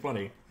actually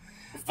funny.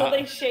 So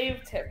they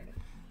shaved him.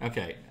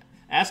 Okay.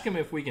 Ask him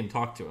if we can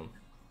talk to him.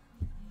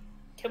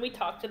 Can we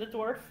talk to the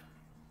dwarf?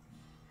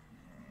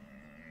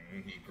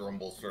 He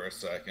grumbles for a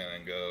second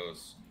and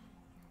goes,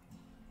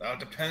 "That'll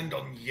depend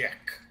on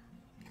Yek."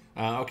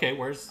 Okay,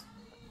 where's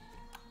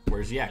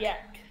Yak?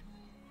 Yak.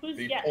 Who's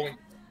He Yak?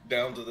 points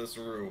down to this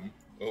room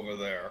over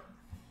there.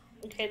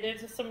 Okay,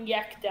 there's some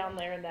Yak down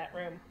there in that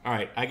room. All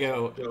right, I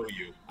go. Show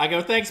you. I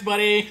go. Thanks,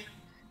 buddy.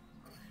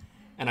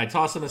 And I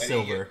toss him a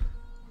silver.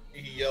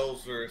 He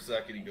yells for a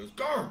second. He goes,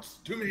 "Guards,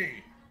 to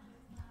me!"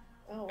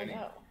 Oh, And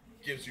no.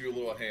 he gives you a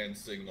little hand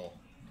signal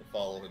to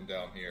follow him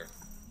down here.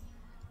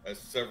 As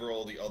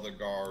several of the other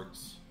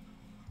guards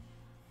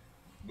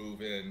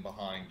move in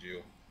behind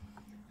you.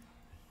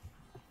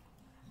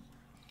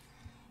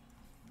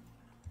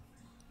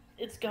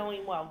 It's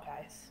going well,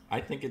 guys.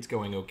 I think it's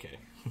going okay.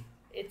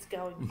 It's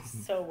going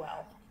so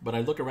well. But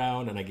I look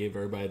around and I give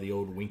everybody the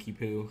old winky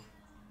poo.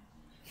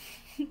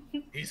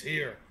 "He's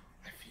here.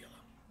 I feel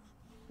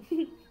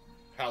him."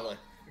 Halleck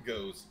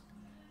goes,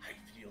 "I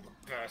feel the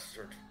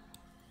bastard.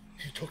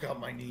 He took out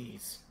my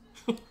knees."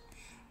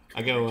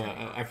 I go.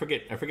 I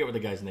forget what the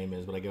guy's name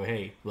is, but I go,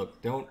 "Hey,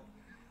 look, don't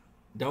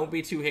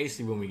be too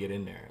hasty when we get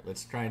in there.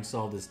 Let's try and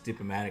solve this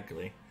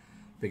diplomatically,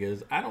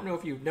 because I don't know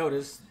if you've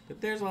noticed that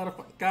there's a lot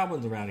of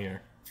goblins around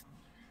here."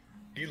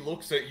 He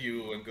looks at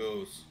you and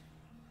goes,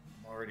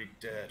 "I'm already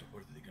dead.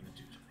 What are they going to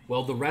do to me?"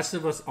 Well, the rest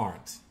of us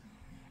aren't,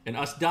 and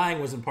us dying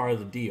wasn't part of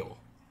the deal.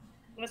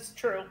 That's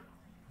true.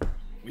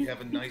 We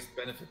have a nice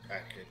benefit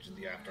package in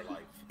the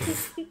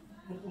afterlife.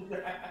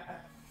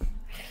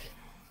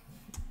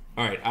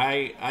 All right,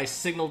 I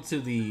signaled to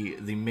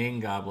the main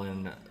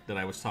goblin that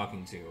I was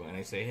talking to, and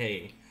I say,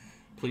 "Hey,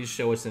 please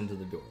show us into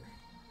the door."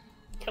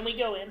 Can we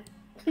go in?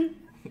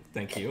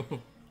 Thank you.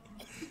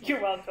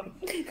 You're welcome.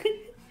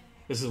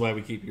 This is why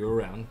we keep you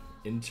around,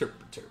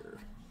 interpreter.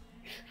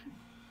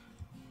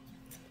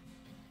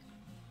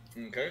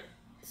 Okay,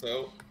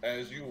 so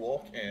as you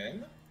walk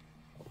in,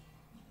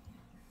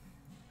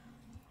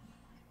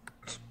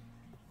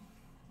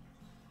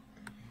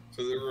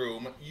 to the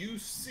room, you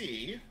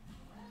see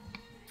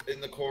in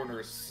the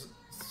corners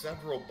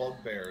several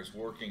bugbears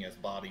working as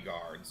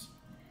bodyguards.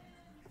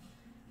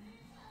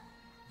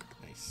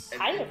 Nice.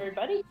 Hi,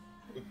 everybody.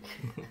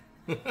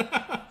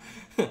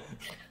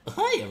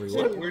 Hi,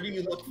 everyone. So where do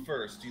you look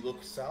first? Do you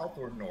look south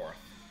or north?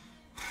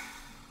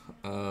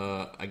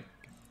 I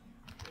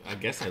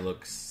guess I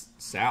look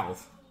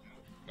south.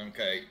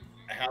 Okay,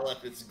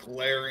 Haleth is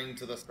glaring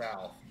to the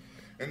south.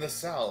 In the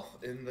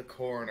south, in the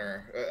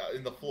corner,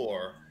 in the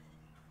floor,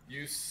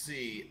 you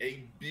see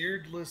a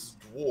beardless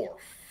dwarf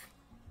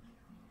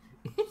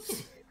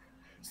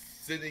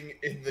sitting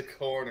in the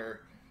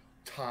corner,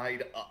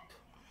 tied up.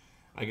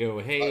 I go,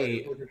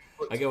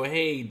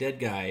 hey, dead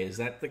guy, is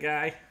that the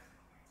guy?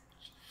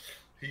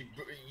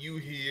 You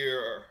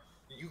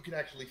can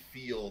actually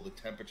feel the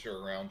temperature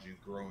around you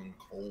growing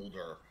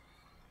colder,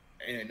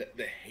 and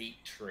the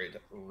hatred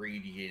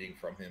radiating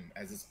from him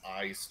as his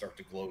eyes start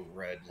to glow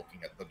red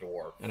looking at the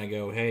door. And I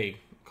go, hey,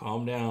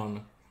 calm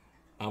down.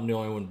 I'm the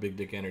only one with big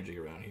dick energy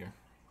around here.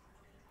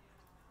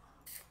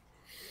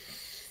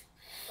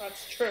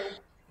 That's true.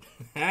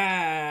 All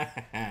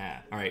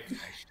right.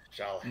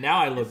 Now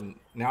I look.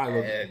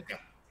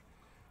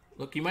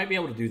 Look, you might be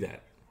able to do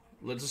that.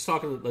 Let's just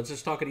talk at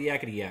the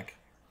yakety yak.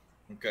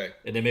 Okay.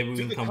 And then maybe we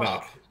can come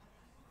back.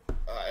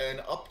 And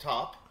up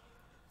top,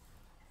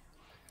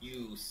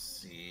 you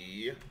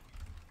see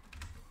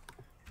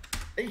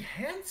a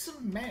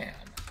handsome man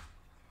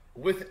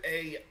with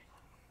a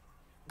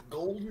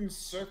golden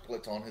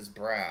circlet on his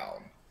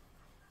brow,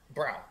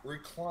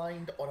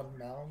 reclined on a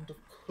mound of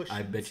cushions.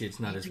 I bet you it's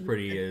not as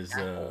pretty as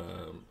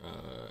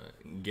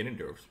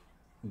Ganondorf's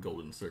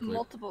golden circlet.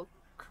 Multiple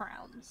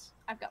crowns.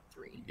 I've got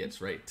 3.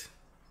 That's right.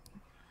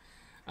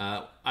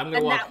 And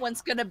that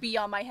one's gonna be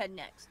on my head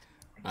next.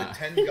 The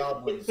 10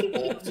 goblins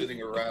all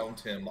sitting around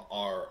him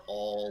are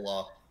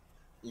all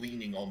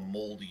leaning on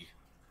moldy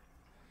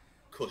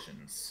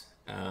cushions.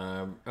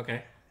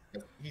 Okay.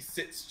 He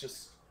sits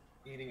just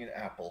eating an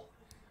apple.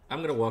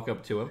 I'm gonna walk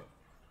up to him.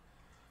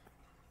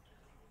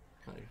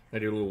 I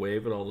do a little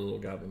wave at all the little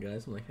goblin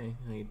guys. I'm like, hey,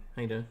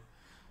 how you doing?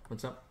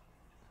 What's up?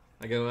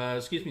 I go,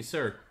 excuse me,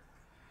 sir.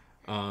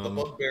 The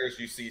bugbears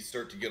you see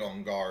start to get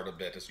on guard a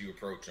bit as you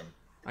approach them.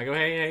 I go,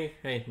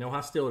 hey, no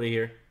hostility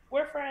here.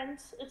 We're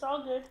friends. It's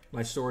all good.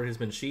 My sword has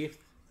been sheathed.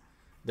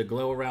 The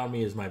glow around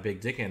me is my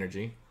big dick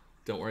energy.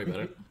 Don't worry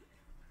about it.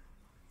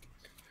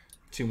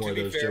 2 more of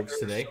those jokes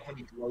today. There's so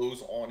many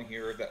glows on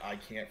here that I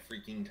can't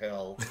freaking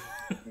tell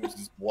this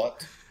is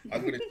what.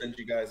 I'm going to send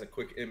you guys a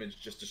quick image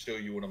just to show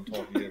you what I'm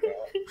talking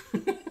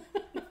about.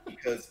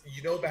 Because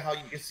you know about how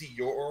you can see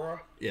your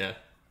aura? Yeah.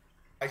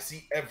 I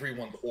see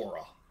everyone's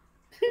aura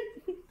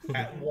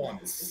at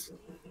once.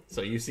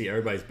 So you see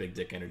everybody's big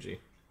dick energy.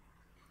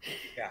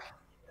 Yeah.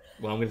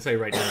 Well, I'm going to tell you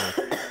right now,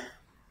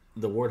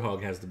 the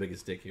warthog has the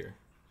biggest dick here.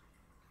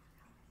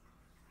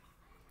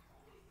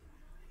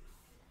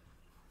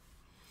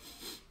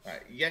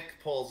 Alright, Yek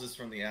pauses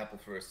from the apple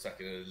for a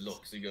second and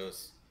looks. He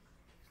goes,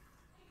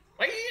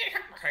 I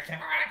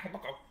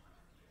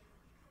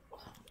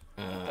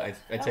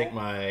take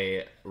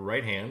my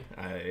right hand.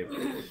 I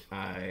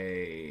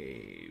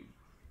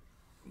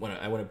want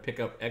to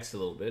pick up X a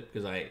little bit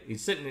because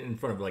he's sitting in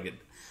front of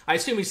I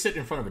assume he's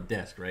sitting in front of a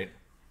desk, right?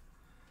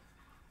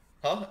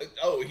 huh?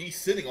 Oh, he's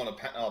sitting on a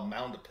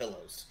mound of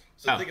pillows.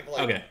 So think of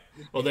okay.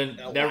 Well then,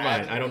 never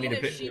mind. I don't need to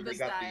pick. We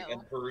got the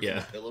emperors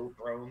and pillow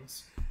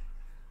thrones.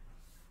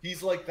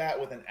 He's like that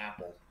with an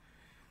apple.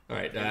 All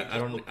right, I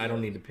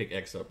don't need to pick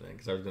X up then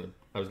because I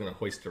was gonna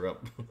hoist her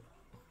up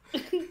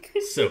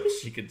so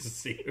she could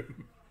see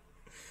him.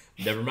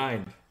 Never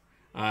mind.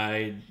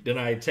 I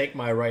take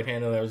my right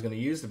hand that I was gonna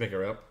use to pick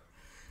her up,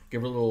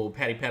 give her a little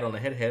patty pat on the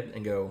head,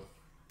 and go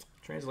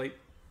translate.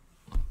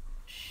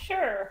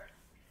 Sure.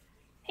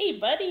 Hey,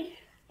 buddy,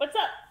 what's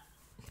up?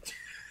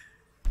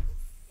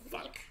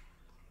 Fuck.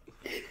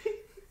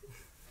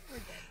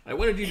 I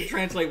wanted you to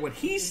translate what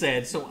he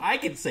said so I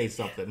could say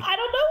something. I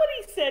don't know what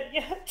he said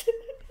yet.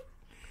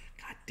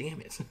 God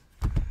damn it.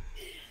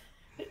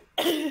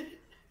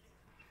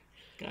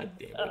 God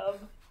damn it.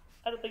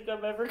 I don't think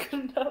I'm ever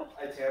gonna know.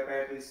 I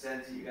telepathically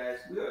said to you guys,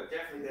 we are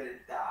definitely gonna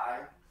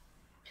die.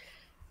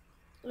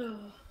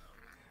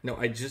 No,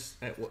 I just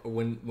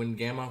when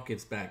Gamok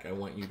gets back, I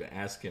want you to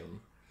ask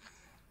him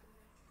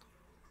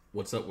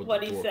what's up with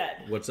what the dwarf. He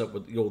said. What's up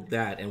with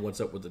that, and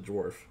what's up with the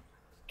dwarf.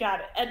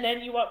 Got it. And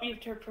then you want me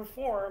to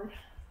perform.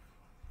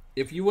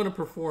 If you want to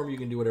perform, you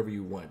can do whatever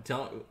you want.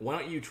 Why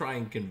don't you try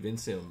and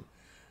convince him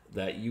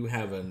that you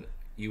can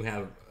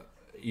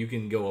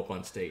go up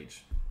on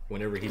stage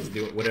whenever he's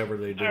doing whatever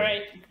they're doing. All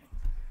right,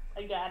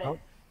 I got it.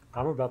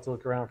 I'm about to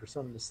look around for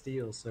something to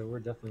steal, so we're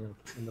definitely gonna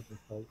end up in a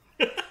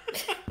fight.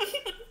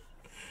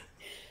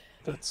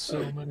 That's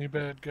so many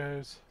bad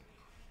guys.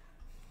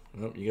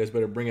 Well, you guys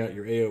better bring out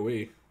your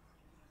AoE.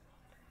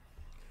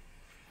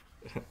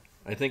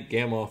 I think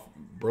Gamoth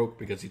broke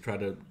because he tried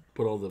to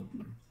put all the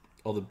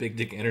big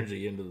dick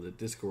energy into the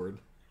Discord.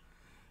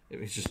 It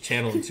was just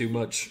channeling too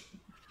much.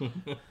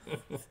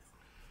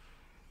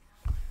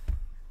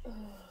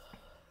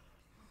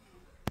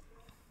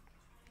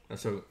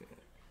 So,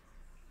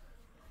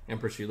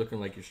 Empress, you're looking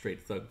like you're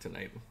straight thug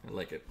tonight. I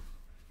like it.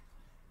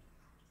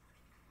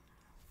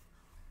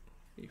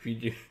 If you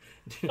do,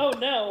 oh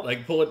no!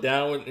 Like pull it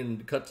down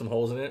and cut some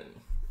holes in it.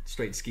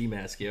 Straight ski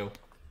mask, yo.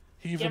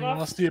 He even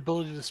lost the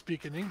ability to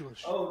speak in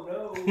English. Oh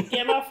no!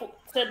 Gamoth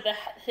said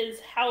that his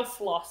house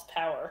lost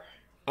power.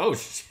 Oh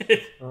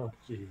shit! Oh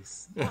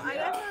jeez. Well, I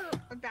know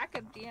a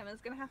backup DM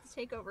is gonna have to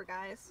take over,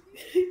 guys.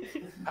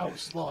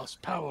 House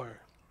lost power.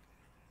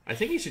 I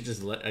think he should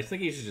just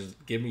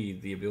give me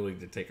the ability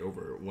to take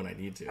over when I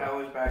need to.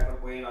 Power's back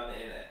up waiting on the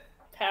internet.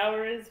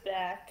 Power is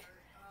back.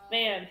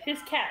 Man, his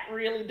cat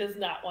really does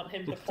not want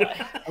him to play.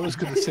 I was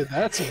going to say,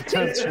 that's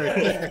intense right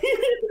there.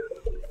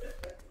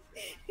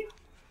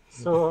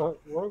 So,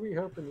 what are we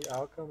hoping the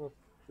outcome of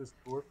this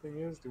dwarf thing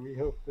is? Do we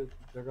hope that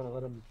they're going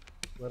to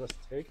let us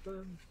take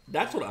them?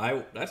 That's what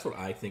I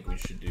think we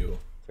should do.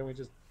 Can we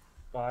just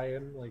buy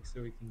him,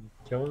 so we can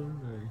kill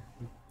him?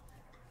 Or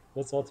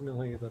what's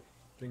ultimately the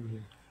thing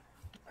here?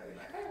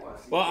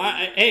 Well,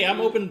 I'm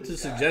open to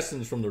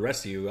suggestions from the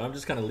rest of you. I'm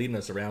just kind of leading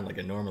us around like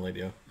I normally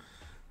do.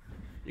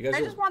 You guys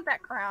I just want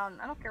that crown.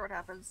 I don't care what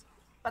happens.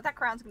 But that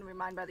crown's going to be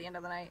mine by the end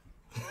of the night.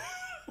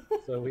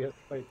 So we have to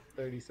fight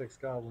 36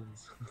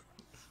 goblins.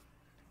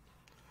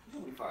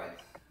 We'll be fine.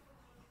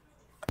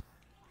 I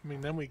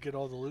mean, then we get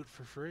all the loot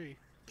for free.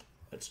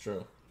 That's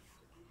true.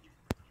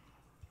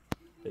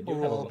 They do Or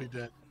have we'll all be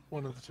dead.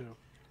 One of the two.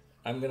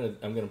 I'm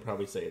gonna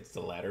probably say it's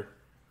the latter.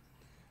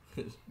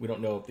 We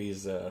don't know if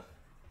these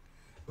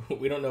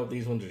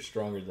ones are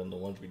stronger than the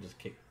ones we just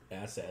kicked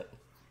ass at.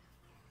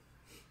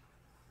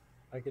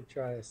 I could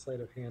try a sleight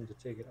of hand to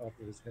take it off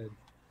of his head.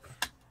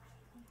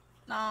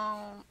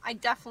 No, I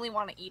definitely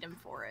want to eat him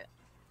for it.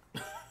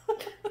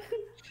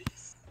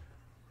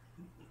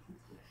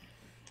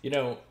 You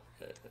know,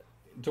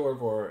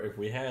 Torvor, if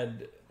we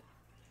had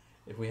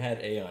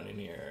Aeon in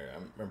here,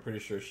 I'm pretty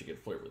sure she could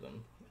flirt with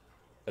him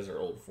as her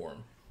old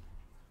form.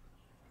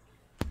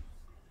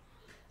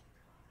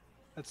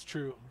 That's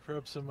true.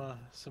 Rub some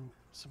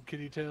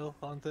kitty tail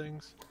on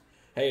things.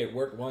 Hey, it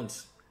worked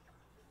once.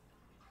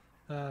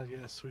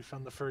 Yes, we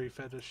found the furry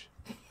fetish.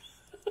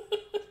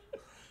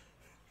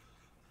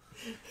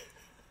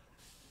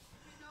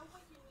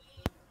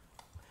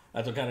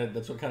 That's what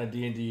kind of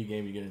D&D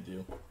game you're gonna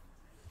do.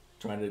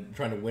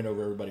 Trying to win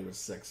over everybody with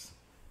sex.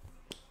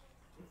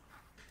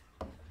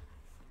 I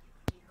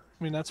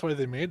mean, that's why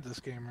they made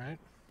this game, right?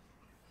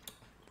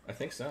 I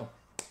think so.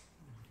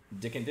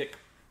 Dick and Dick.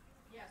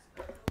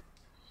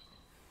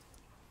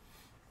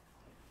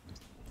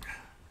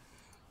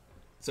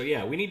 So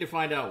yeah, we need to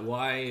find out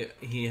why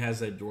he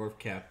has a dwarf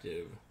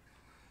captive.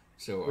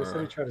 So They said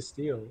he tried to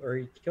steal, or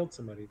he killed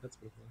somebody. That's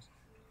what it was.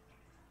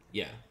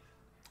 Yeah.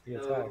 He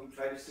No, attacked. he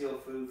tried to steal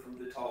food from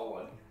the tall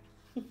one.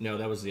 No,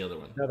 that was the other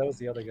one. No, that was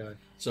the other guy.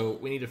 So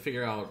we need to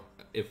figure out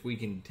if we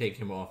can take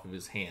him off of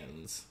his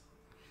hands,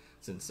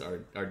 since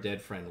our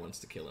dead friend wants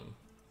to kill him.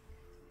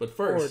 But Or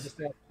first,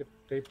 just ask if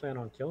they plan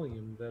on killing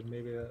him, then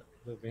maybe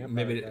the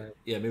vampire guy.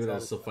 maybe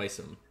that'll suffice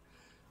him.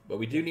 But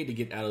we do need to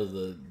get out of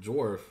the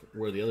dwarf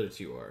where the other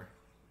two are.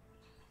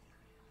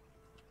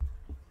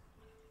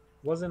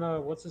 Wasn't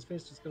what's his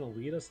face just gonna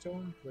lead us to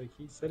him? Like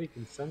he said he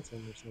can sense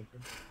him or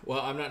something. Well,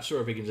 I'm not sure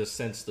if he can just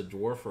sense the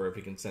dwarf or if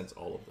he can sense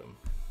all of them.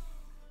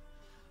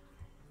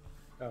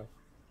 Oh.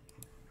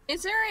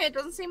 Is there? It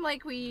doesn't seem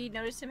like we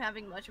noticed him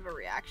having much of a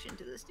reaction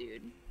to this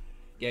dude.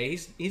 Yeah,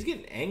 he's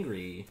getting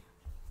angry,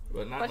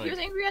 but not. But like... he was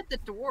angry at the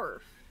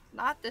dwarf,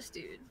 not this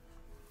dude.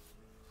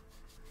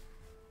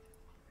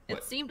 It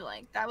What? seemed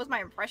like that was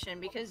my impression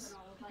because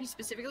he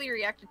specifically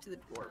reacted to the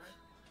dwarf.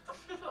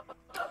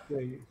 Yeah,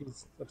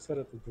 he's upset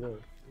at the dwarf.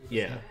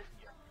 Yeah.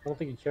 I don't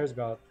think he cares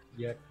about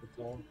Yek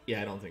at all.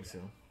 Yeah, I don't think so.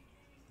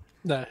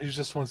 Nah, he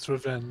just wants to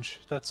avenge.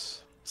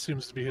 That's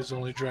seems to be his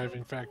only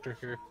driving factor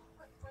here.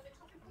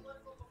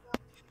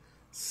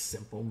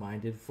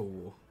 Simple-minded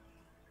fool.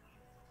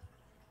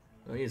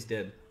 Oh, he is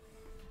dead.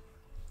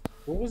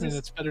 What was And this?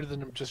 it's better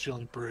than him just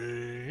yelling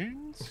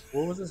brains.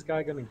 What was this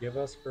guy gonna give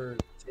us for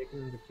taking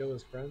him to kill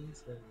his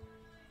friends?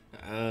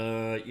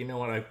 Like, You know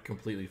what? I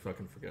completely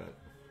fucking forgot.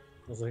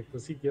 I was like,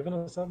 was he giving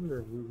us something,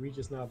 or were we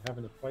just not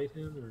having to fight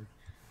him? Or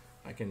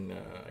I can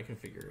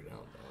figure it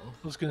out though.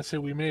 I was gonna say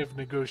we may have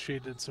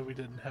negotiated so we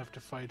didn't have to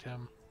fight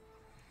him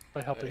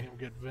by helping him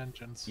get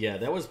vengeance. Yeah,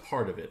 that was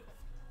part of it.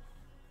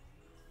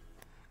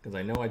 Because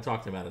I know I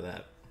talked him out of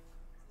that.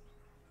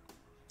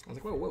 I was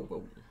like, whoa, whoa,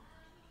 whoa.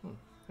 Oh,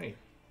 hey.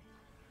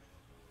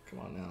 Come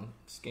on now,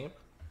 scamp.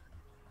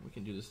 We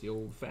can do this the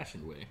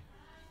old-fashioned way.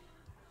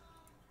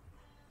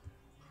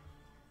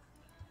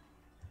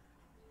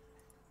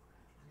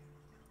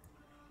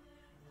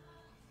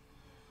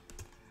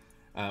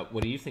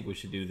 What do you think we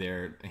should do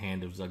there,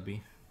 Hand of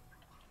Zugby?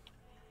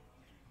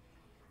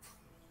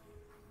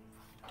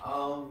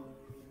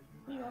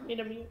 You want me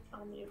to mute?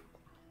 I'll mute.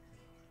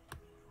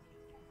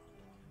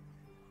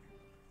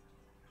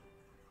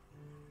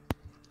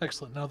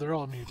 Excellent. Now they're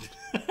all muted.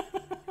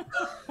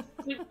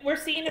 We're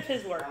seeing if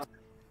his works.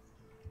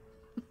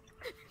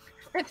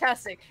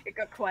 Fantastic. It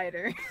got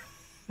quieter.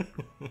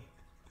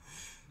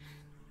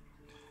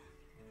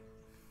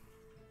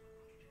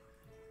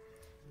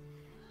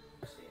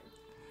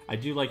 I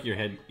do like your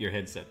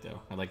headset though.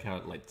 I like how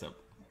it lights up.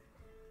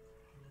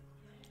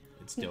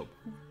 It's dope.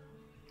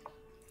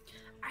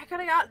 I could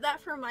have got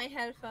that for my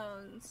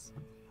headphones,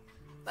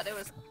 but it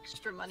was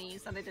extra money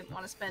that I didn't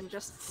want to spend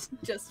just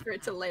for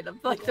it to light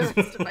up like the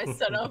rest of my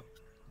setup.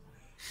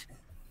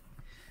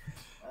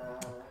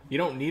 You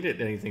don't need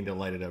anything to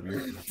light it up.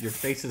 Your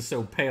face is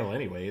so pale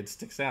anyway; it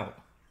sticks out.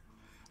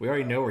 We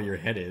already know where your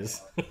head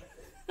is.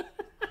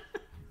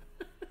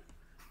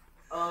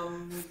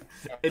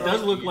 It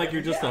does look like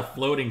you're just a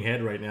floating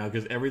head right now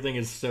because everything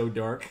is so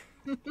dark.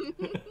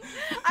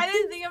 I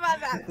didn't think about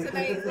that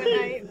tonight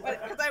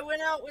because I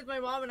went out with my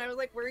mom and I was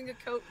like wearing a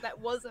coat that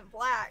wasn't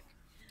black,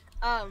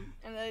 and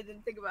I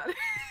didn't think about it.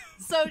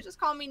 So just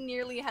call me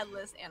nearly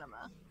headless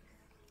Anima.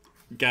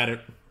 Got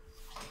it.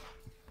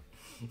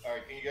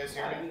 Alright, can you guys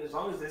hear me? As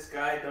long as this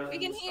guy We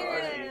doesn't can hear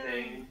start him.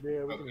 anything,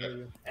 yeah, we can hear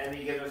you. and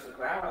he gives us the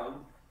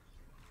crown,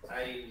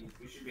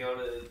 we should be able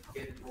to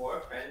get the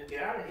dwarf and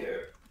get out of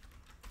here.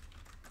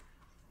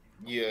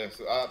 Yeah,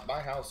 so, my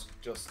house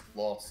just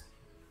lost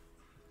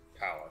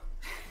power.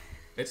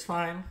 It's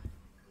fine.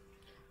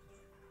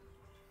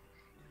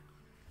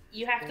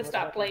 You have to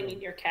stop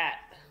blaming your cat.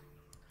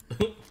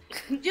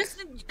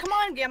 Just come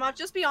on, Gamma.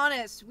 Just be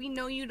honest. We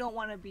know you don't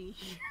want to be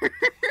here.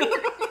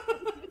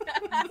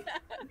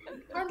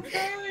 I'm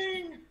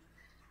trying!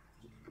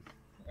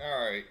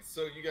 Alright,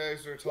 so you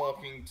guys are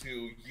talking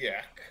to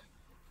Yak.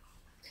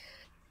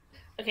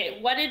 Okay,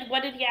 what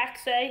did Yak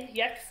say?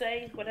 Yak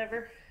say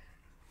whatever.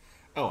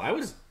 Oh, I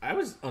was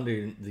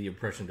under the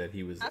impression that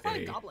he was I thought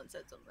a goblin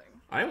said something.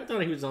 I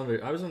thought he was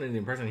under. I was under the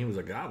impression he was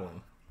a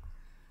goblin.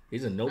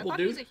 He's a I noble thought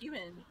dude. he's a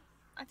human.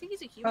 I think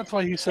he's a human. That's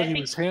why he said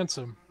he was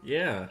handsome.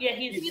 Yeah. Yeah,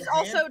 He's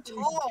also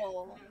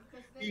tall.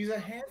 He's a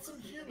handsome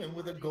human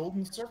with a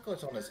golden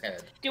circlet on his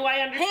head. Do I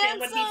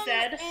understand Handsome what he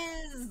said?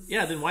 is.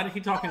 Yeah. Then why did he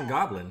talk in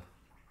goblin?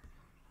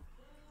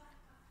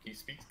 He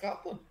speaks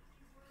goblin.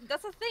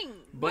 That's a thing.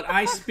 But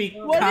I speak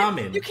What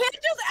common. you can't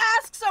just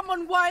ask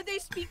someone why they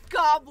speak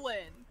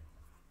goblin.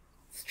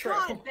 It's true.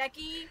 Come on,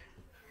 Becky.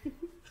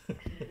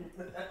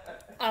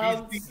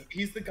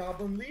 He's the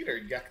goblin leader,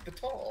 Yak the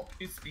Tall.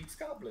 He speaks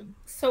goblin.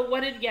 So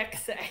what did Yak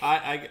say?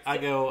 I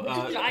go.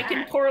 I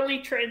can poorly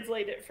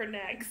translate it for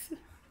Nags.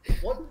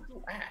 What did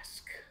you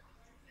ask?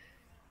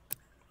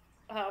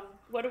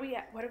 What are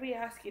we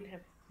asking him?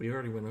 We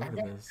already went I over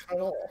got this. cut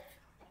off.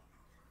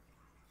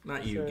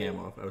 Not you, So-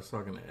 Gamoth. I was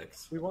talking to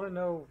X. We want to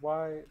know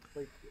why,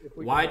 like, if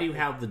we. Why can- do you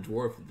have the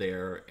dwarf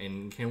there,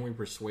 and can we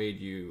persuade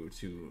you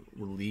to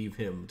relieve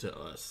him to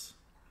us?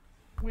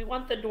 We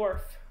want the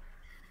dwarf.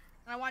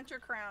 I want your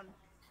crown.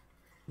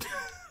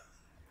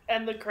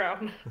 And the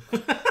crown.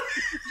 Give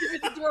me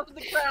the dwarf with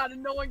the crown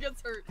and no one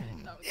gets hurt.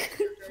 No,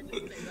 I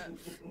didn't say that.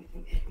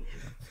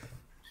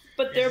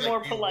 But they're He's more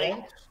like, "You polite.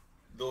 want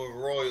the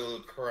royal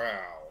crown."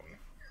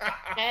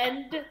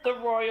 And the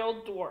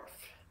royal dwarf.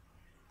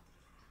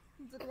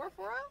 Is it dwarf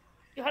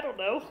royal? I don't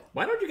know.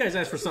 Why don't you guys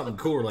ask for something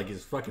cooler like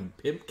his fucking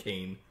pimp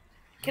cane?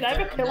 Can I have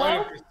a I'm pillow?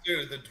 not interested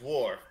in the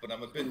dwarf, but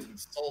I'm a bit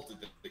insulted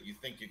that you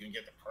think you can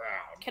get the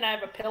crown. Can I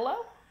have a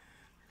pillow?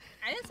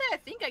 I didn't say I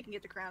think I can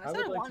get the crown. I I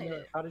said I would like to wanted know,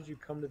 it. how did you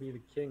come to be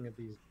the king of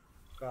these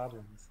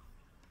goblins?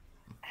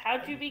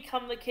 How'd you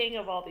become the king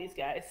of all these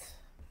guys?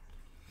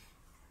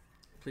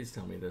 Please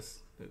tell me this.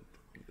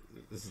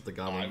 This is the I'm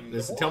goblin.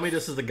 the Tell me boss.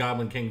 this is the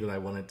goblin king that I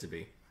want it to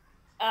be.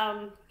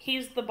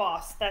 He's the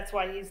boss. That's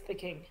why he's the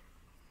king.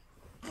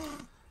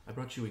 I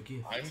brought you a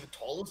gift. I'm the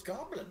tallest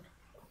goblin.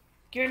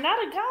 You're not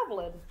a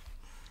goblin.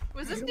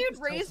 Was this You dude don't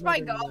tell raised someone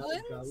by they're not a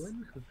goblins?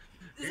 goblin?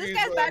 Is this He's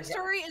guy's like-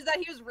 backstory is that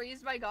he was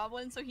raised by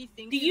goblins, so he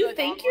thinks Do he's you a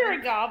think goblin? you're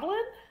a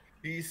goblin?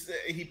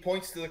 He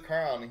points to the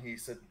crown and he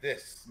said,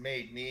 "This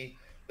made me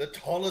the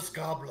tallest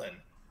goblin."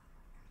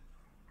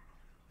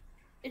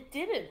 It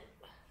didn't.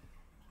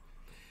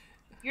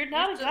 You're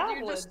not a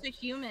goblin. You're just a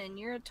human.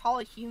 You're a tall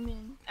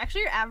human.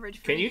 Actually, you're average.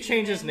 For Can a you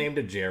change his human.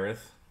 name to Jareth?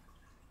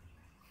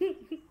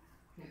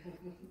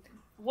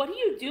 What do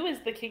you do as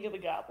the king of the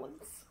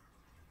goblins?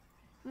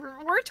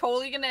 We're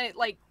totally gonna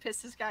like piss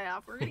this guy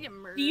off. We're gonna get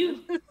murdered. Do you?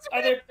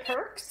 Are there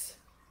perks?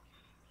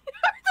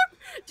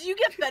 Do you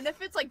get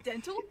benefits like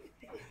dental?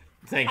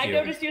 Thank I you.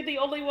 noticed you're the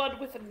only one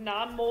with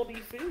non-moldy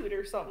food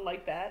or something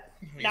like that.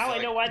 He's Now I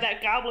like- know why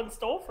that goblin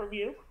stole from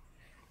you.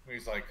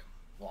 He's like,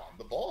 "Well, I'm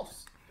the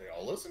boss. They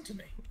all listen to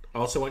me." I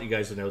also want you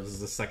guys to know this is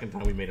the second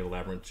time we made a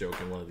labyrinth joke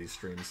in one of these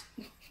streams.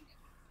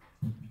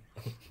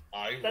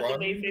 I That's run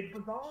amazing. the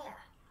bazaar.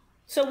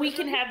 So we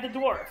can have the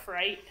dwarf,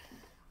 right?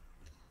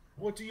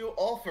 What do you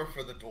offer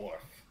for the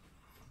dwarf?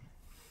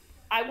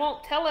 I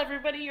won't tell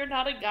everybody you're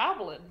not a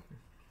goblin.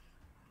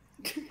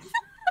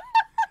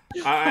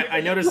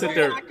 I noticed that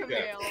they're.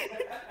 Blackmail.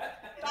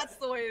 That's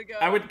the way to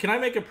go. Can I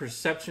make a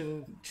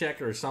perception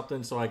check or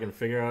something so I can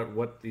figure out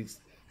what these,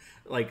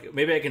 like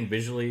maybe I can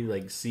visually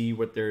like see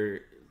what's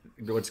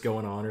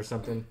going on or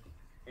something.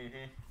 Mm-hmm.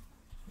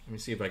 Let me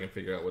see if I can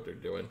figure out what they're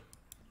doing.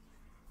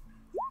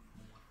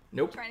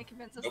 Nope. Trying to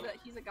convince us Nope. that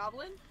he's a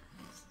goblin.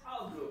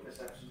 I'll do a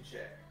perception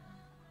check.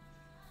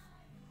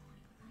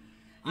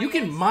 You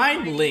can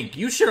mind link.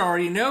 You should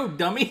already know,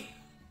 dummy.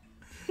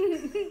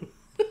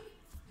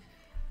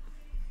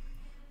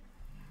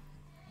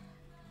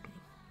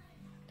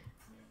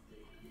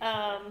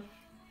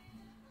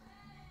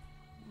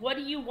 What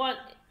do you want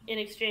in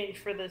exchange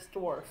for this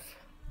dwarf?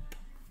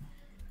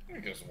 I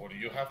guess, what do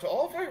you have to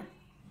offer?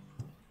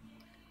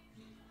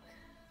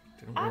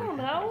 I don't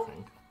have know.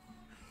 anything.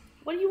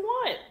 What do you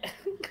want?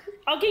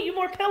 I'll get you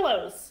more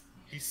pillows.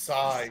 He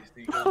sighs.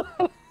 He goes,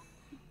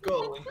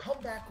 "Go and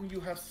come back when you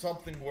have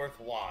something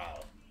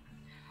worthwhile."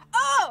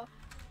 Oh,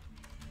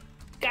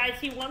 Guys,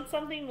 he wants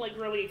something like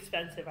really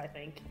expensive, I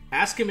think.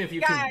 Ask him if you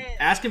Guys. can.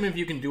 Ask him if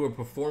you can do a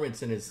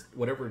performance in his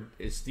whatever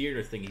his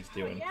theater thing he's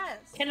doing. yes.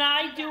 Can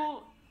I do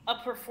a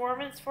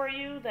performance for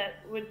you that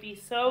would be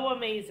so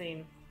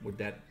amazing Would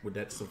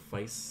that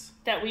suffice?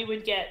 that we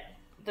would get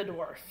the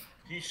dwarf?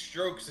 He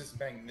strokes his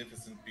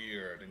magnificent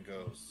beard and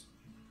goes,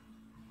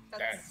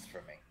 "Dance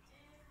for me."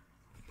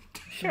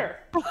 Sure.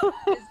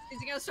 Is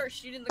he gonna start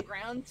shooting the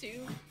ground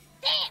too?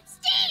 Dance,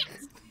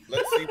 dance!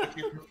 Let's see what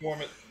you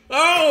perform it.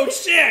 Oh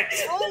shit!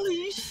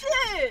 Holy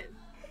shit!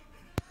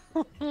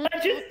 I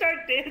just start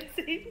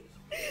dancing.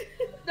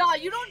 Nah,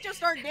 you don't just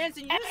start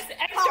dancing. You X, just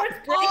X pop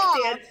starts off.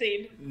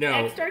 breakdancing.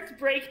 No. X starts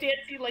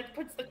breakdancing, like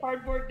puts the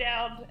cardboard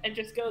down and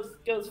just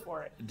goes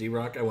for it.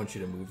 D-Rock, I want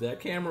you to move that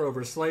camera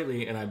over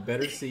slightly, and I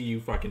better see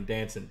you fucking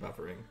dancing,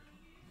 buffering.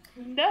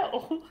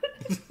 No.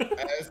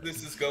 As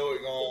this is going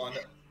on,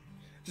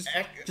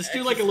 Just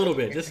do like a little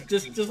bit. Just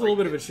a little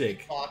bit of a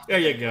shake. There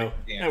you go.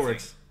 That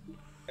works.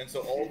 And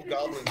so all the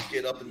goblins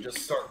get up and just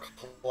start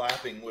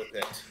clapping with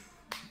it.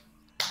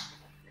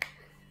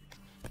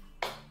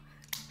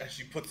 As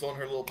she puts on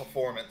her little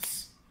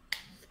performance.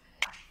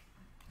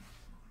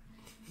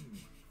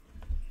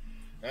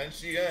 And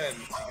she ends.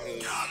 She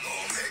goes,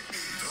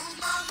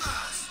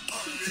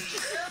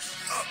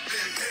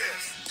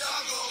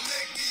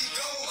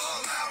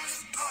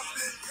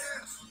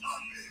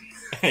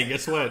 Hey,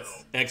 guess what?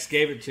 X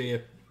gave it to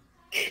you.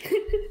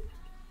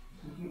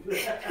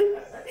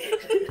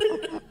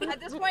 At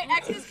this point,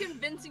 X is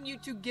convincing you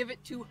to give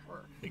it to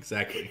her.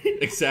 Exactly.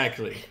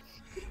 Exactly.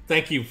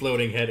 Thank you,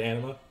 floating head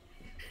anima.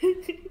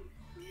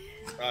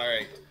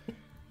 alright.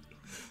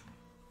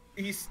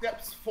 He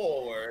steps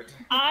forward.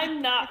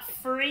 I'm not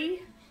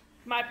free.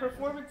 My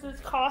performances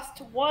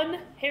cost one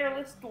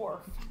hairless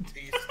dwarf.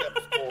 He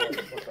steps forward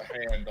and puts a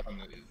hand on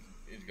it.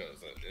 He goes,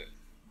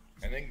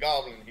 and in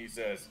Goblin he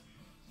says,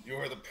 "You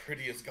are the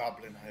prettiest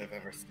goblin I have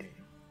ever seen."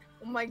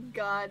 Oh my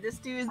god, this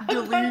dude is I'm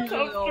not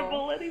delusional.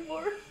 comfortable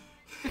anymore.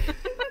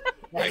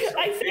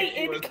 I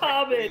say in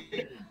common.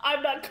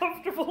 I'm not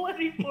comfortable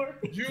anymore.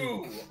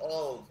 You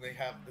all may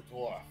have the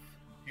dwarf.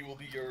 He will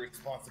be your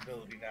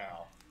responsibility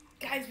now.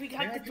 Guys, we got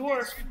May I the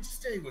dwarf. convince you to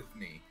stay with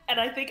me. And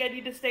I think I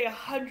need to stay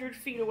 100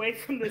 feet away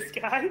from this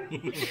guy.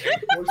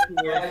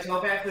 Yeah, so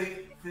I'll back to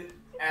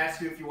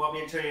ask you if you want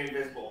me to turn you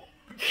invisible.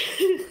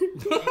 He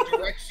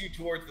directs you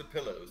towards the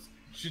pillows.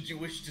 Should you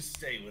wish to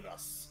stay with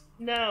us?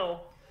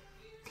 No.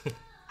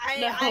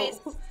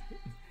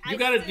 You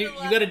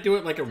gotta do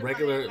it like a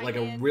regular, like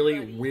a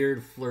really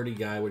weird, flirty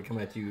guy would come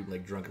at you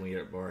like drunkenly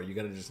at a bar. You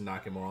gotta just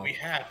knock him off We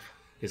have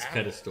his apples.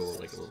 pedestal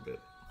like a little bit.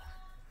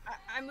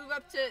 I move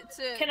up to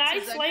Can I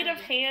to sleight Zugby.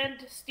 of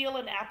hand steal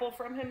an apple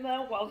from him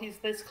though, while he's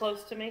this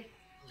close to me?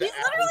 The He's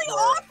literally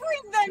apples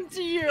offering them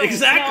to you.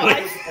 Exactly.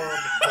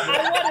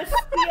 I want to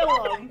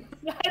steal them.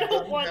 I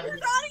don't want. You're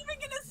not even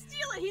gonna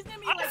steal it. He's gonna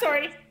be I'm like,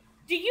 sorry.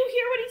 Do you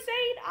hear what he's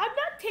saying? I'm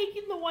not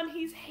taking the one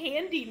he's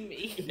handing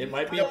me. It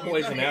might be a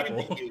poison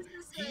apple.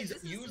 He's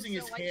using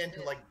his hand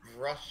to like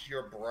brush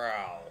your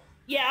brow.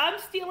 Yeah, I'm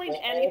stealing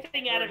while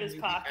anything out of his offering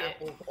you the pocket.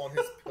 apples on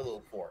his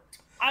pillow fort.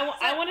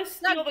 I want to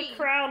steal the Zugby.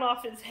 crown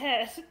off his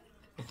head.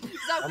 I'm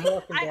Zugby,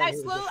 walking down I here to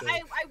slowly,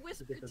 get the- I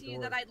whisper get the to you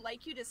door. that I'd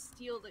like you to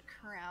steal the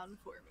crown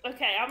for me.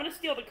 Okay, I'm gonna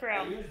steal the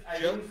crown.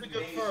 Just to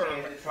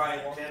confirm, to try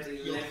and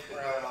gently lift the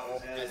crown off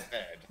off his his head.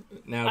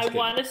 head. Now I it's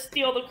want getting, to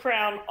steal the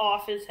crown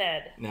off his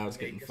head. now it's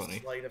getting Make a funny.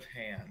 sleight of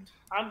hand.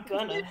 I'm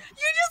gonna.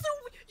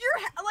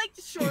 You're like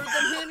shorter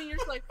than him, and you're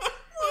just like,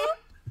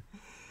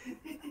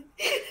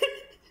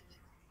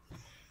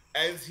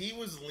 As he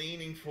was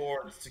leaning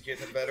forwards to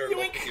get a better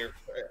look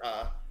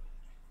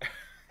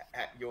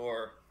at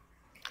your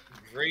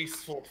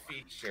graceful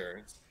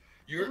features,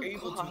 you're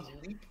able God.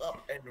 to leap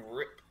up and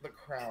rip the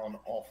crown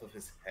off of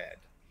his head.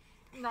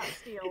 not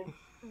steal,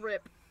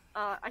 rip.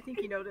 I think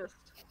he noticed.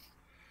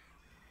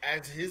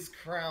 As his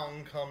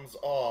crown comes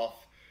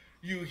off,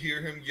 you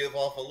hear him give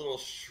off a little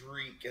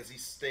shriek as he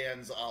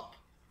stands up,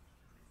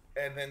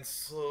 and then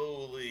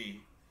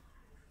slowly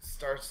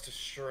starts to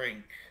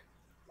shrink,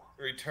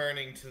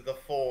 returning to the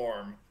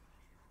form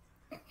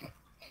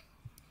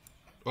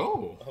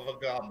Oh, of a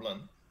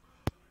goblin.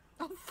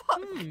 Oh fuck!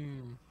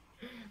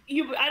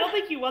 I don't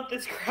think you want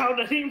this crown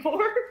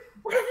anymore.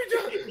 What have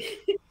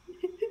you done?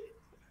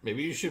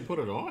 maybe you should put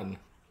it on.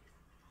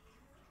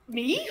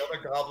 Me? The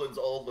other goblins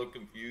all look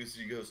confused.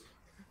 He goes,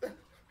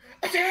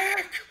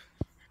 "Attack!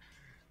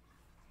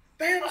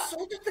 They have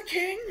assaulted the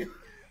king!"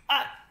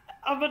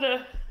 I'm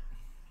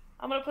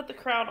gonna put the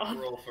crown on.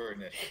 Roll for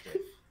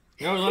initiative.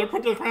 No, let her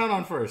put the crown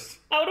on first.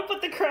 I want to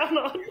put the crown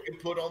on. You can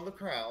put on the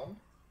crown.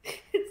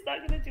 It's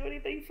not gonna do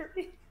anything for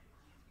me.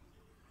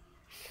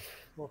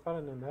 Well, if I'd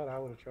have known that, I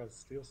would have tried to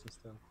steal some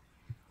stuff.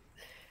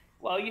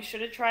 Well, you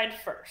should have tried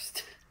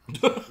first.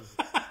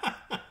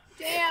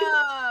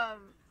 Damn!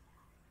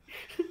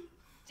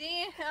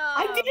 Damn!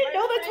 I didn't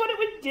know that's what it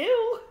would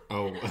do.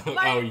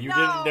 Oh, you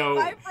didn't know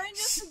my friend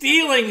just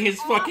stealing his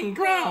awful. fucking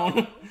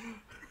crown.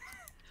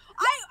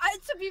 I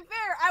to be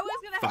fair, I was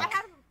gonna. Fuck. I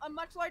had a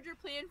much larger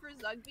plan for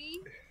Zugby.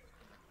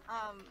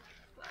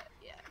 But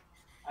yeah.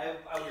 I was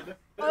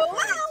Oh,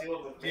 trying to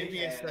deal with Give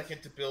me a Mage hands.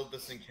 second to build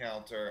this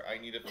encounter. I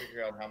need to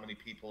figure out how many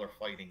people are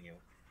fighting you.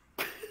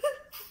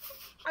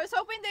 I was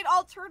hoping they'd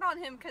all turn on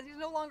him because he's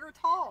no longer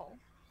tall.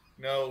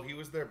 No, he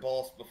was their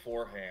boss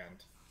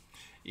beforehand.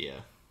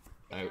 Yeah,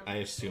 I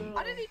assume.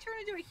 How did he turn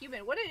into a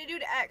human? What did he do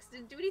to X?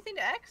 Did it do anything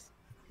to X?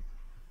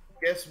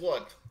 Guess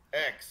what?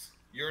 X,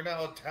 you're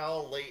now a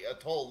tall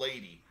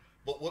lady.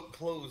 But what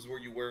clothes were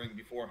you wearing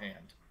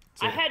beforehand?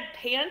 I had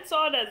pants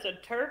on as a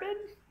turban.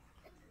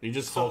 You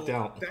just hulked So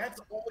out. that's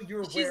all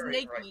you're She's wearing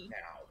naked. right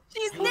now.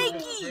 She's You were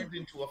naked! turned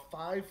into a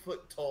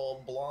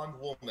 5-foot-tall blonde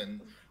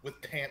woman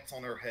with pants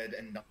on her head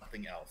and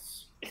nothing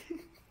else.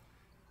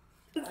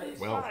 This is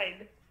Well.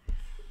 fine.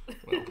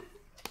 Well,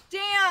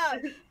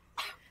 Damn!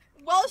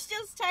 Welsh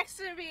just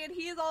texted me and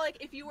he's all like,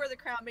 if you wear the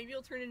crown, maybe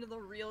you'll turn into the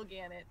real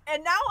Gannon.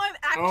 And now I'm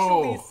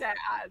actually Oh. sad.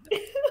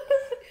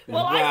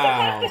 Well,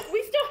 wow,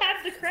 we still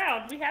have the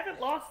crown. We haven't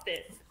lost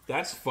it.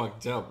 that's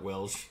fucked up,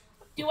 Welsh.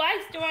 Do I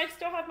still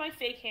have my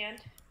fake hand?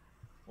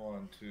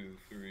 1, 2,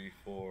 3,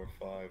 4,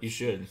 5, You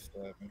should. 6,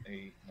 7,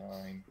 8,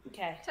 9.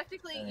 Okay,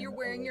 Technically, 10, you're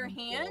wearing your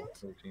 11, hand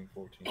 12, 13,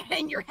 14,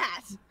 and your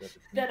hat. 17,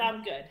 then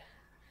I'm good.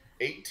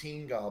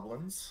 18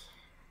 goblins.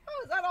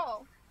 Oh, is that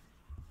all?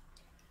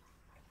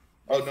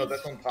 Oh no,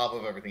 that's on top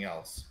of everything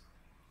else.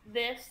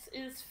 This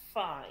is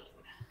fine.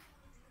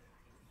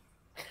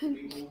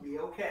 We will be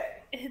okay.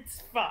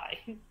 It's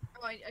fine.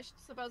 Oh, I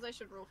suppose I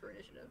should roll for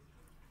initiative.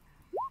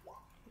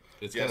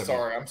 It's Yeah, gotta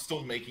sorry, I'm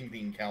still making the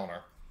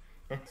encounter.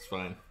 It's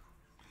fine.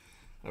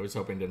 I was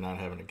hoping to not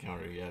have an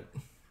encounter yet.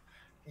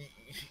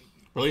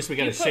 Or at least we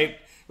got a shape.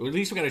 At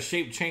least we got a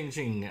shape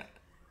changing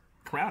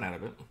crown out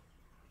of it.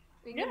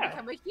 We can Yeah.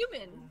 become a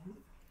human.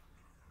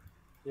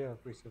 Yeah,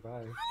 if we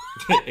survive.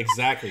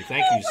 Exactly.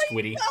 Thank you,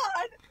 Squiddy.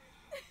 God!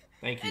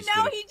 Thank you, And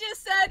now Squiddy. he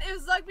just said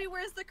if Zugby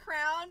wears the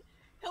crown,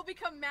 he'll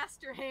become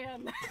Master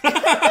Hand.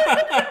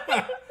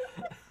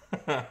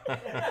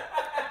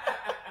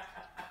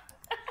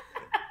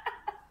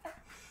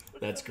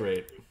 That's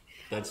great.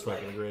 That's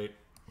fucking great.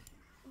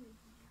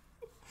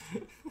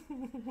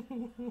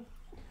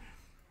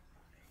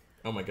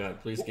 Oh my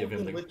god, please give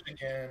him the... Lich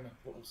again.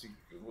 What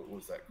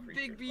was that creature?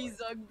 Big B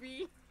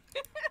Zugby.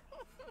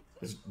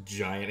 His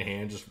giant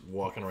hand just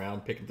walking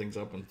around, picking things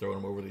up and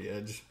throwing them over the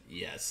edge.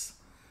 Yes.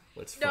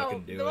 Let's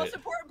fucking do it. The most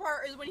important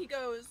part is when he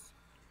goes...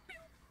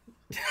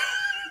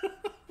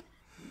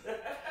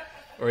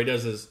 Or he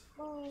does this...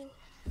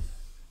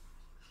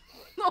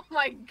 Oh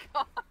my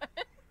god.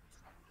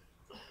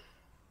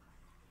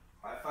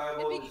 My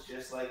fireball is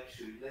just like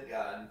shooting a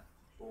gun.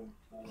 Boom,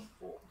 boom,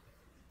 boom.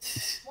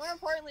 More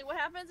importantly, what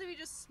happens if you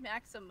just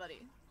smack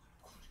somebody?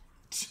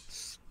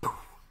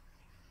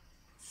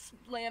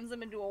 Slams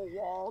them into a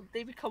wall.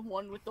 They become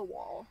one with the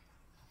wall.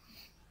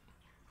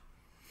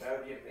 That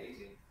would be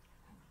amazing.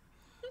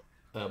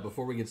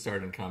 Before we get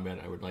started in combat,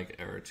 I would like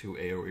our 2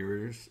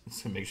 AoEers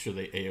to make sure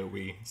they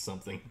AoE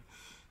something.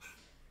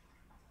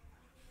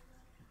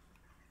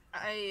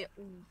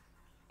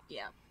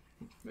 Yeah.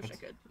 Wish I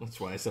could. That's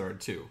why I said our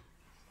 2.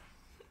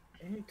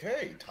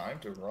 Okay, time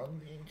to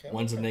run the encounter.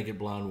 One's a naked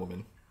blonde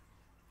woman.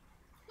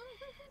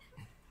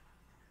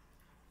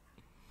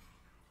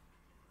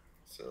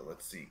 So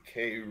let's see.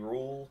 K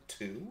roll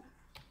 2.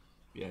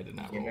 Yeah, I did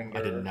not roll.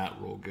 I did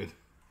not roll good.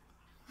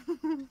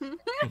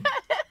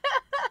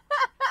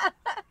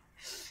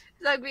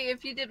 Zugby,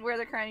 if you did wear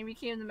the crown and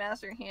became the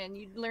master hand,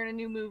 you'd learn a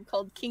new move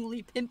called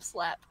Kingly Pimp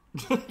Slap.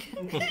 I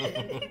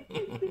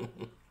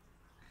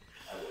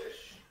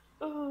wish.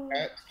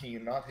 Cat, can you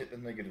not hit the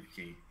negative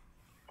key?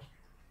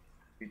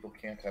 People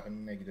can't have a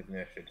negative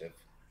initiative.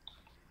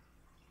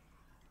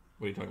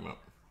 What are you talking about?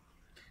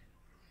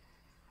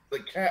 The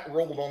cat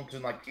rolled onto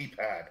my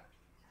keypad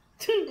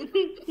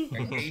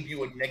and gave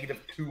you a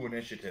 -2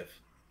 initiative.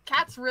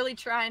 Cat's really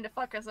trying to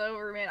fuck us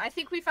over, man. I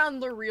think we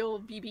found the real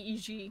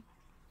BBEG.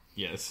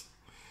 Yes.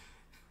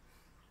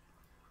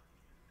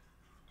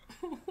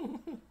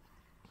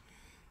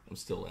 I'm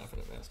still laughing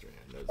at Master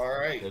Hand. All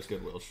right. That's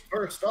good, Welsh.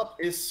 First up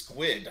is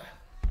Squid.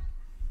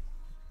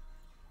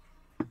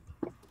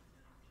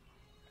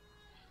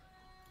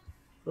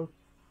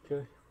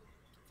 Okay.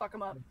 Fuck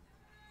him up.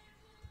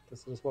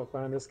 Let's just walk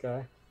behind this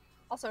guy.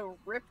 Also,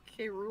 rip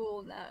K. Rule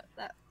in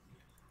that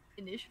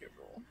initiative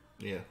roll.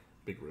 Yeah,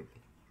 big rip.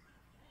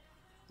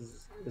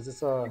 Is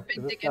this Your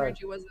big dick guy,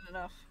 energy wasn't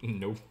enough.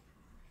 Nope.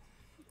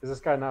 is this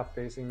guy not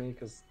facing me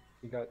because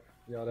he got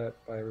yelled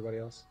at by everybody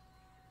else?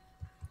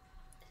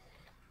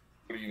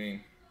 What do you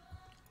mean?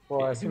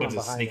 Well, I He assume went I'm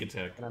to behind sneak him.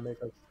 attack. Can I make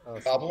a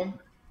Goblin?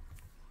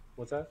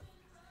 What's that?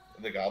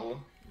 The goblin?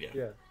 Yeah.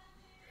 Yeah.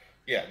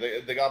 Yeah,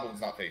 the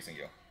goblin's not facing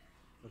you.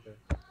 Okay.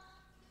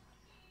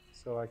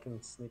 So I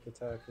can sneak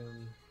attack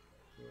him.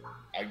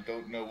 Yeah. I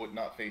don't know what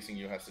not facing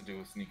you has to do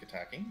with sneak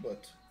attacking,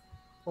 but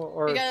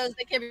Or Because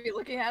they can't be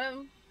looking at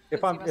him.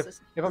 if because he I'm must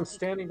have- if I'm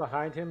standing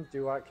behind him,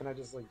 can I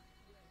just like?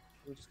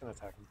 I'm just gonna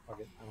attack him. Fuck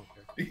it. I don't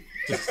care.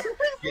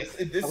 yes,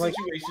 in this I'm like,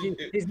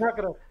 situation, he's not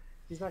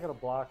gonna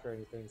block or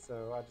anything.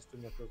 So I just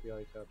didn't know if it would be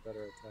like a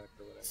better attack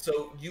or whatever.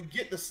 so you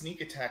get the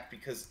sneak attack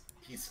because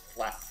he's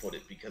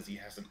flat-footed because he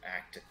hasn't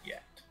acted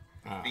yet.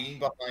 Ah. Being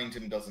behind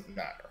him doesn't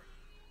matter.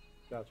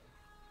 Gotcha.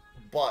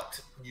 But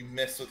you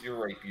miss with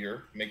your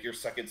rapier. Make your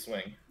second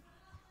swing.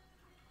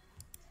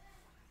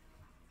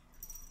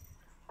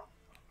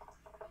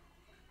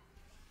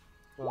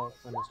 Well,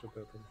 I missed with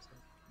open. So.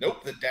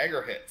 Nope, the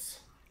dagger hits.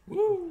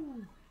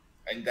 Woo!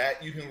 And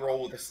that you can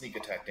roll with a sneak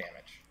attack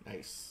damage.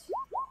 Nice.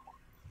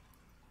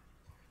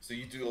 So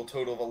you do a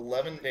total of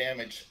 11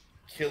 damage,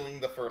 killing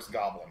the first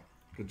goblin.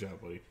 Good job,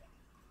 buddy.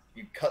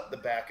 You cut the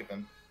back of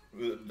him,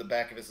 the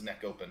back of his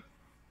neck open.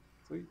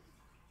 Sweet.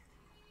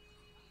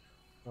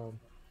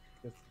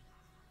 Yes.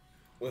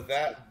 With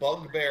that,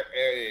 Bugbear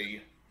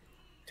A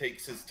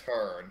takes his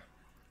turn.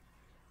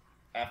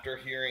 After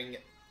hearing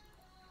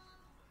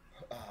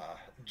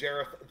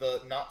Jareth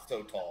the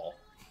Not-So-Tall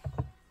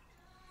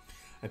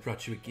I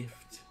brought you a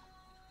gift.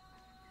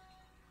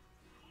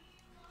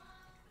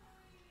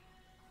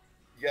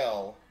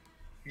 yell,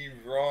 he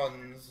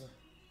runs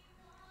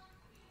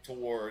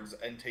towards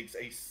and takes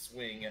a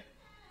swing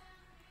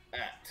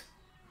at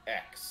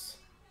X.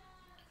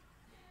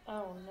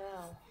 Oh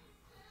no.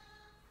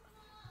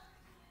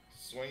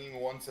 Swinging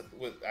once at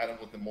him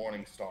with the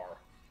Morning Star.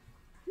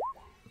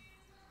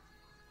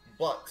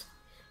 But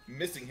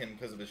missing him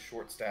because of his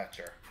short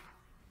stature.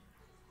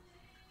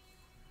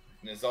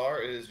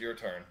 Nizar, it is your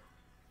turn.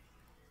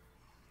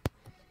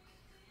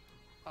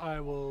 I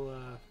will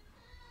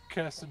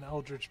cast an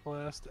Eldritch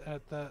Blast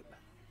at that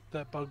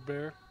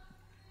bugbear.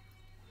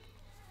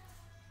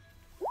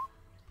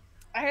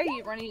 I hear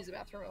you running to use the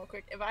bathroom real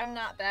quick. If I'm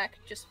not back,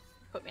 just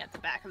put me at the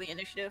back of the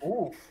initiative.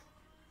 Oof.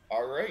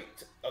 All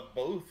right,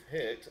 both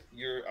hit.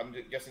 I'm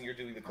guessing you're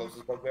doing the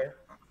closest bugbear.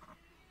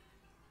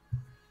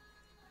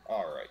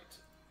 All right,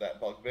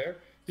 that bugbear.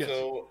 Yes.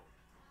 So,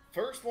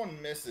 first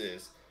one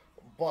misses,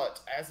 but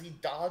as he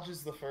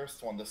dodges the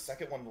first one, the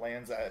second one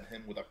lands at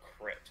him with a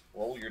crit.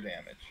 Roll your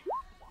damage,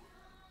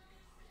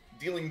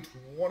 dealing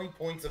 20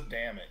 points of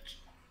damage.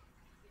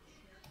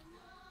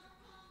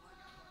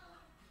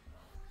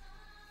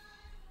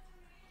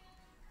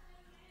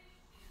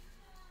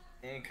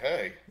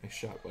 Okay. Nice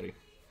shot, buddy.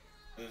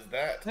 Is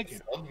that Thank you.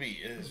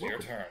 Slugby? It is your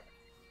turn.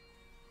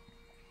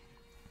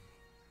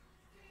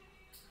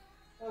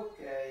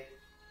 Okay.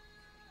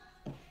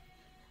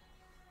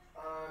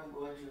 I'm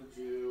going to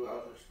do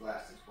Eldritch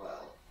Blast as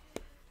well.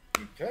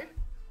 Okay.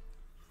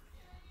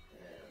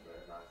 And I'm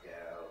going to knock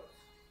out.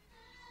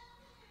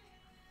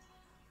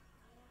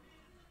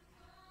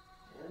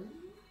 And...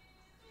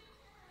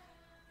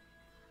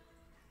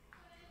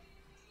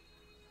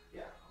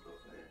 yeah, I'll go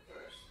for him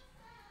first.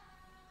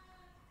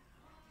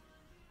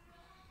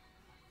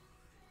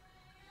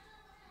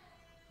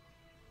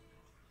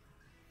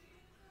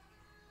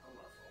 I'll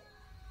muscle.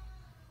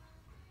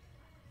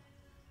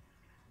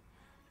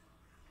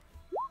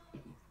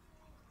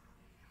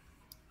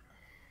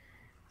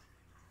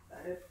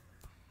 That it?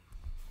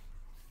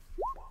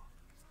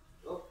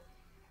 Oh,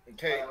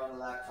 Okay. I'm on the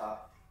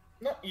laptop.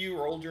 No, you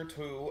rolled your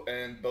 2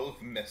 and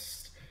both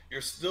missed.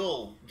 You're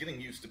still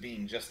getting used to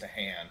being just a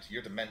hand.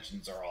 Your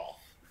dimensions are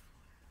off.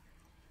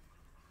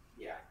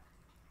 Yeah.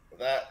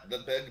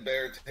 The big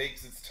bear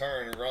takes its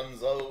turn,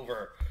 runs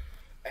over,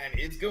 and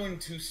it's going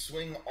to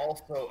swing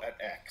also at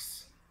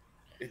X.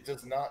 It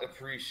does not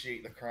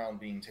appreciate the crown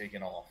being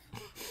taken off.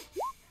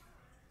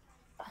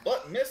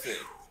 But misses.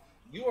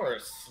 You are a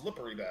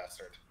slippery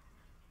bastard.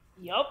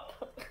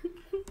 Yup.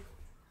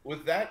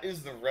 With that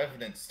is the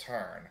Revenant's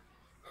turn,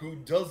 who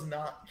does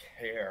not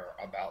care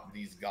about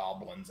these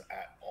goblins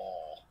at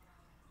all.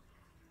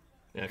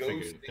 Yeah, I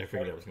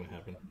figured that was going to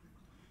happen.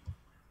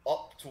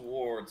 Up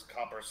towards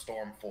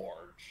Copperstorm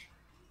Forge.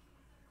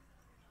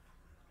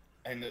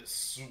 And it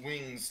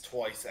swings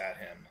twice at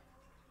him.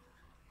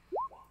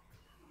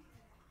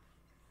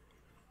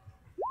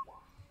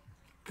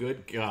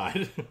 Good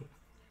God.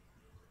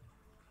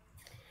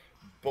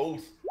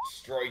 Both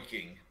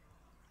striking.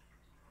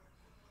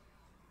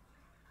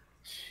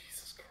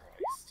 Jesus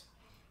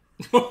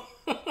Christ.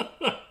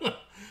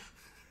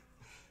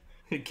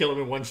 He killed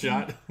him in one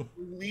shot.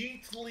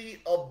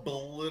 Completely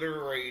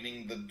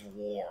obliterating the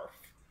dwarf.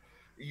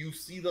 You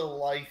see the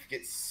life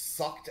get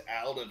sucked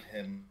out of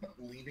him,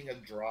 leaving a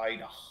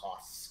dried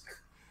husk.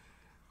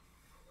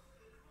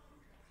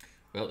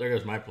 Well, there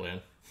goes my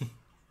plan.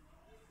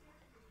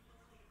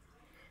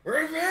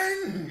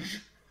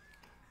 Revenge!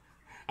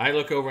 I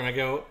look over and I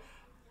go,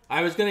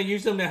 I was going to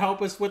use them to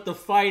help us with the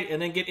fight and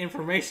then get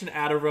information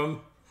out of them.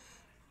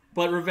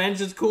 But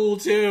revenge is cool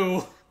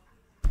too.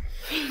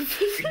 He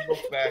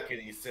looks back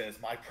and he says,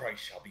 my price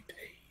shall be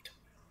paid.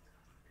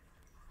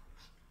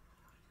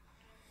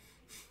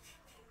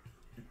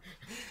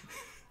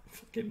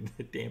 Fucking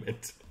damn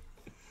it.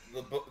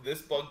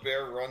 This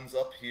bugbear runs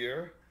up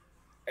here,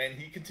 and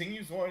he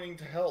continues wanting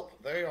to help.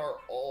 They are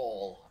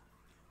all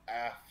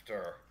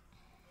after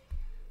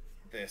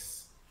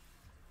this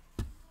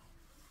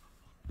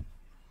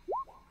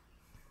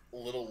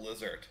little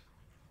lizard.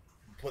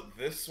 But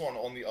this one,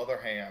 on the other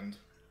hand,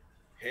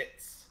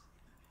 hits.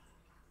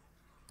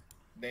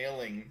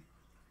 Nailing.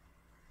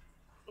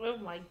 Oh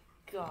my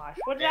gosh.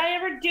 What did I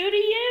ever do to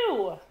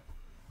you?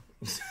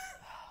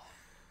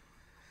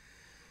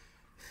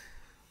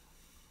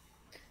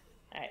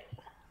 Alright.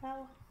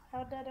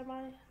 How dead am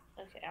I?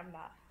 Okay, I'm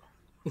not.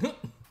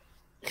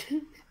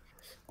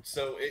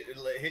 So it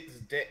hits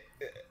dick.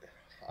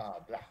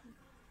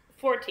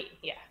 14,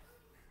 yeah.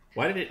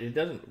 Why did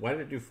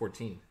it do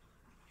 14?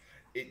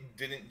 It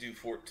didn't do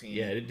 14.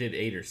 Yeah, it did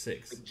 8 or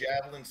 6. The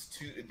javelin's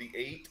 2. The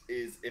 8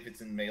 is if it's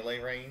in melee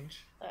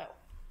range. Oh.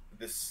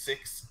 The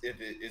 6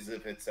 if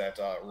it's at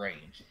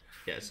range.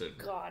 Yeah, so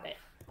Got it.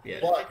 yeah,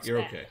 But- you're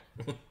okay.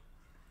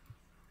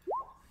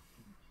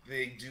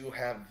 They do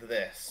have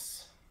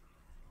this.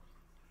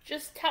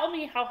 Just tell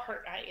me how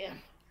hurt I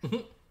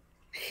am.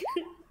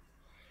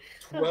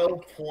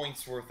 12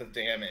 points worth of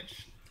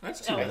damage.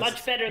 That's too Oh, bad.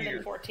 much better Spear.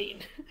 than 14.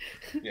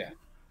 Yeah.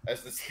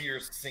 As the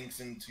spear sinks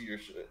into your...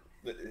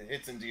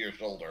 hits into your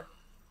shoulder.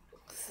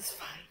 This is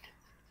fine.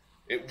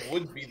 It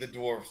would be the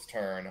dwarf's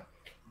turn,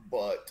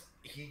 but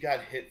he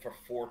got hit for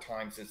 4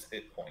 times his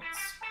hit points.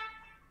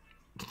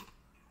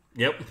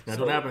 Yep, that's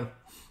what happened.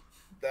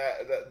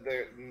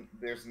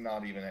 There's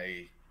not even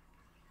a...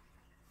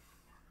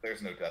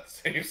 There's no death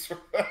saves for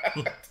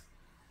that.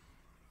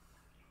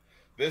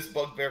 This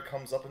bugbear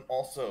comes up and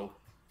also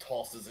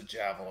tosses a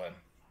javelin.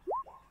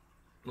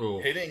 Ooh.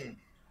 Hitting...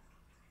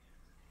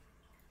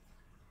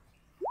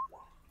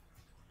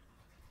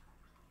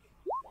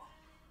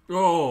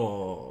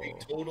 Oh.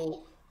 a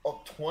total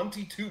of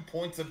 22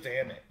 points of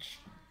damage.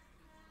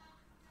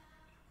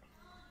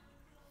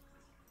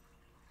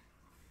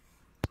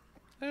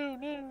 Oh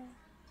no.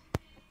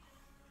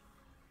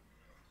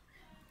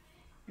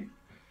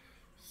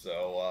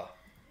 So,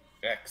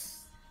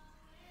 X.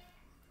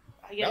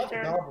 I Now get the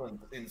a turn.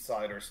 goblins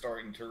inside are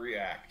starting to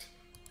react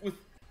with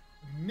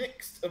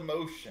mixed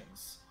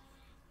emotions.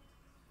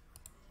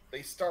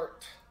 They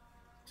start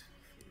 2,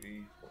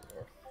 3,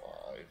 4,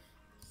 5,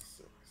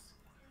 6.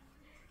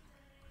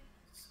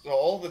 So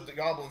all the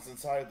goblins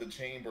inside the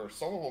chamber,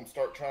 some of them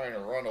start trying to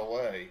run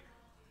away.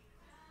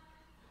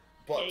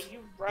 But Yeah, you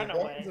run the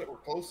away. ones that were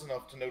close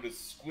enough to notice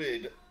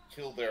Squid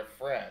kill their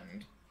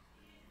friend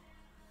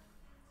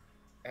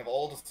have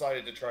all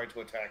decided to try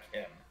to attack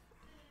him.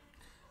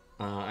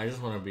 I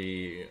just want to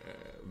be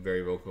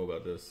very vocal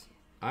about this.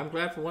 I'm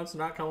glad for once to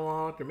not come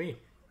along after me.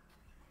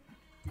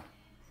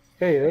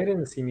 Hey, they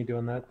didn't see me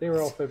doing that. They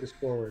were all focused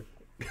forward.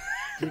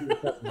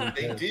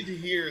 They did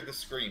hear the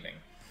screaming.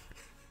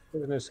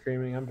 There was no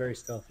screaming. I'm very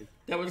stealthy.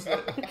 That was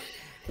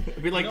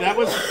it'd be like that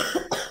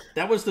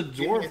was the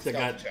dwarf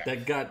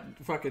that got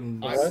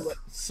fucking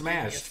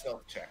smashed.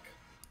 Stealth check.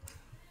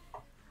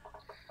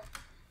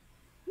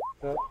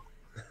 Oh.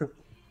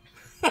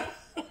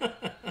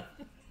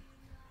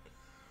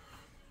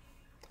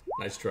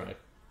 Nice try.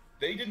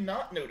 They did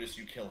not notice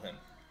you kill him.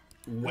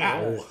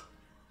 Wow.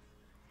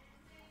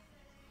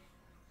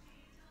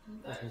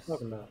 That's what I'm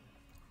talking about.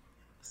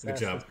 Good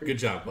job. Good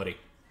job, buddy.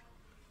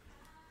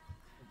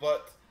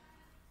 But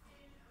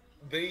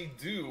they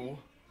did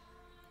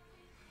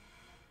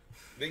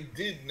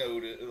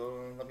notice.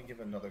 Let me give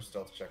another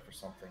stealth check for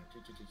something.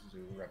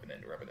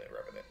 Revenant.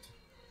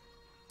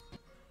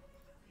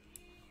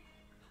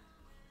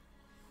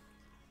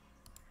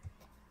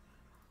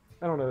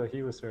 I don't know that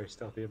he was very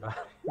stealthy about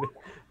it.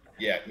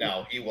 Yeah,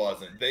 no, he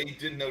wasn't. They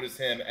did notice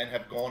him and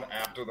have gone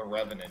after the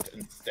Revenant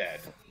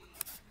instead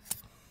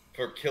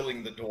for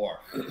killing the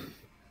dwarf.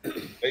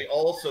 They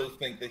also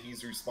think that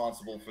he's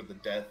responsible for the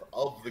death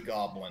of the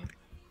goblin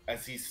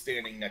as he's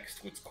standing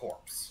next to its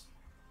corpse.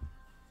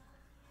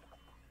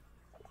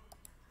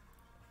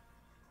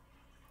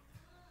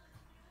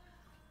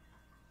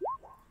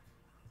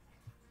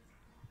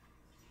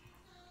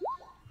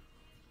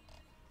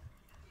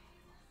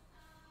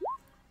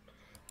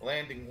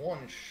 Landing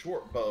one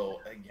short bow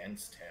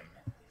against him.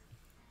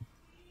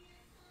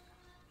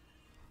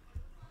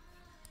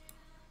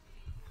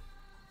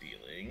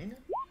 Dealing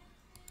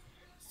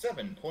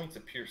 7 points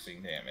of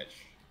piercing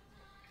damage.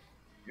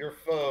 Your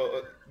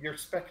foe, your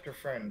specter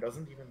friend,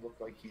 doesn't even look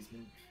like he's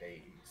been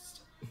phased.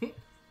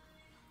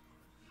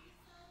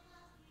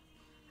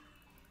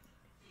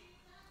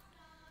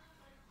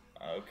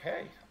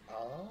 Okay.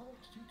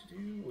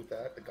 With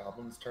that, the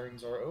goblin's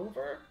turns are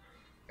over,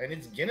 and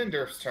it's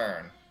Ginnendorf's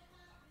turn.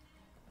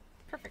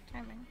 Perfect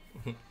timing.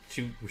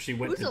 She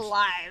went. Who's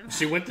alive?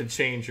 She went to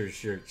change her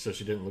shirt so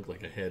she didn't look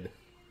like a head.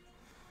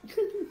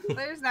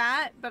 There's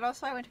that, but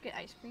also I went to get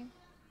ice cream.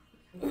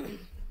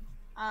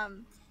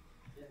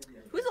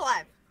 Who's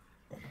alive?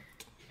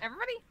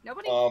 Everybody?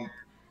 Nobody?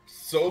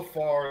 So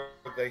far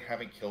they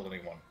haven't killed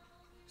anyone.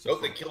 So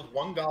they killed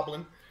one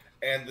goblin,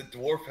 and the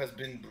dwarf has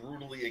been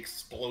brutally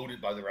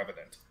exploded by the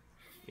Revenant.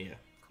 Yeah.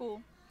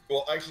 Cool.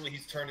 Well, actually,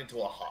 he's turned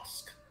into a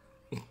husk.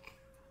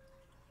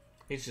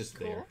 He's just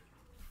there.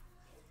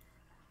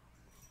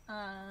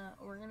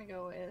 We're gonna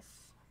go with...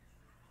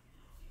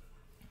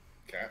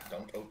 Cat,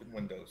 don't open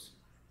windows.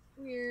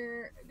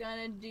 We're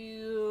gonna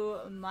do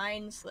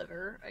Mind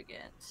Sliver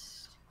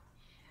against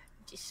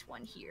this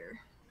one here.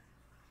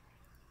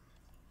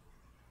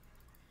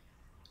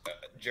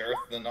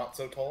 Jareth the not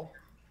so tall?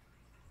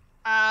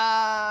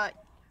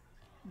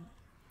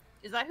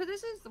 Is that who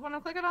this is? The one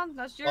I'm clicking on?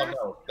 That's Oh yours?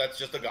 no, that's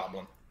just a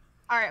goblin.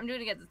 Alright, I'm doing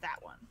it against that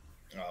one.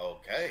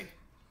 Okay.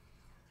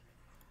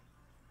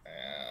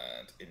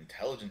 And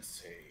intelligence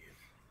save.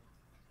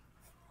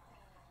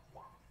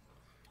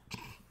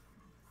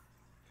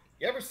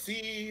 You ever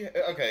see...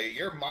 Okay,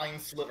 your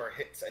mind sliver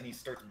hits and he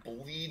starts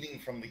bleeding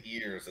from the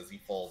ears as he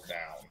falls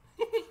down.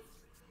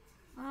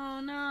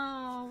 Oh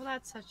no,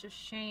 that's such a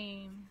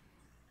shame.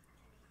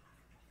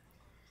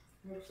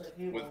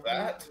 With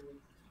that,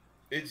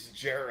 it's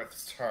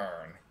Jareth's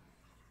turn.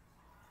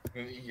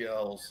 And he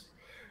yells,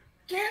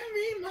 "Get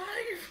me,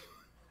 knife!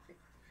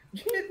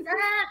 Get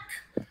back!"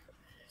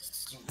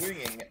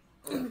 Swinging.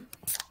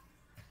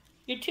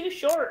 You're too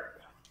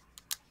short.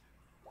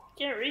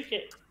 Can't reach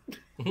it.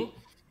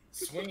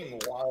 Swinging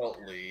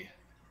wildly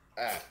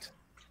at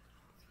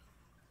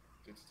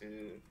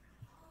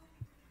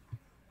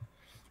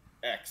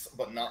X,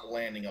 but not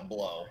landing a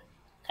blow.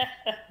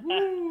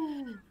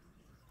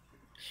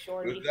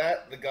 Shorty. With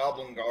that, the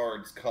goblin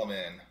guards come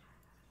in.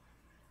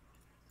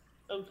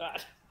 Oh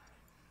god.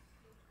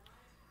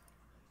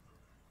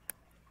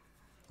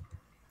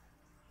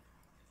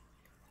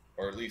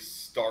 Or at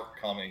least start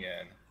coming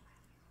in.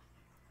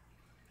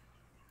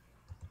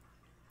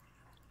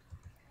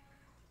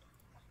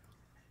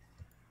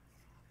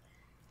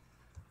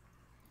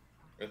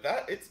 With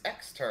that, it's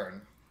X's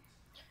turn.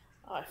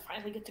 Oh, I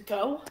finally get to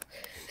go.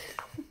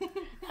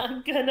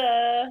 I'm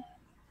gonna...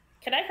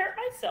 Can I hurt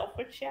myself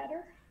with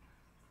Shatter?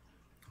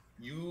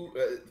 You,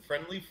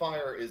 friendly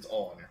fire is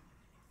on.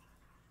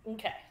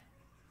 Okay.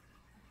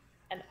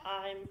 And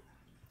I'm...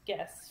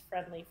 Guess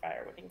friendly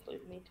fire would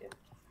include me too.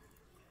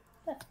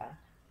 That's fine.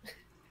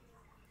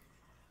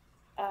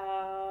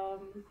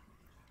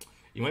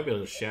 You might be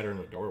able to shatter in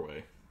the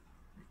doorway.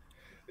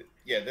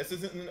 Yeah, this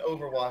isn't an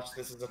Overwatch,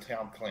 this is a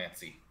Tom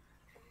Clancy.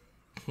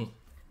 Okay,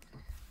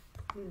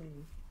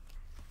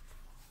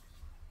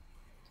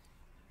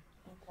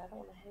 I don't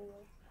want to hang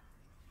with.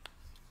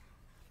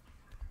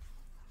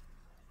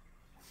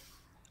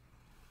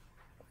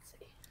 Let's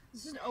see.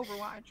 This is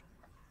Overwatch.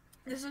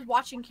 This is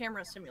watching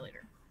camera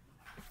simulator.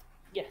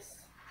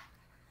 Yes.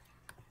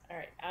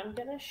 Alright, I'm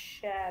gonna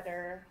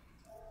shatter.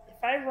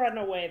 If I run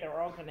away,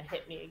 they're all gonna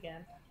hit me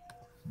again.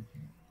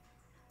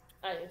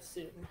 I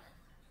assume.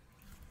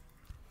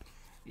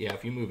 Yeah,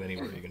 if you move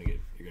anywhere, you're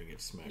gonna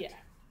get smacked. Yeah.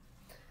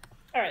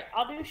 Alright,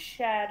 I'll do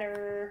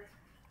shatter.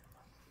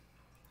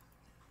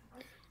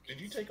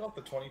 Did you take off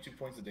the 22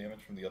 points of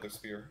damage from the other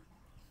spear?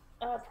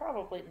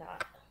 Probably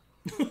not.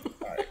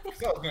 Alright,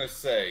 because I was going to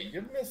say,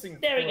 you're missing...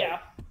 There we go.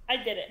 I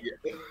did it.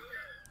 Yeah.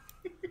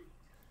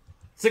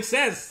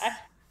 Success!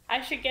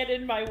 I should get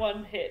in my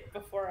one hit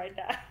before I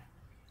die.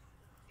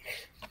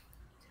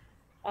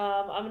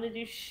 I'm going to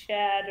do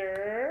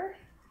shatter.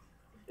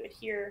 Do it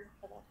here.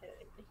 I don't hit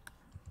anything.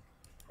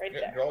 Right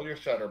there. Draw your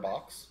shatter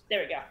box.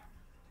 There we go.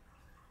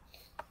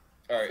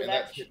 Alright, So and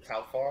that hits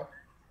how far?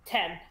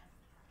 10.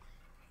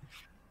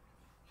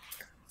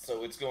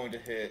 So it's going to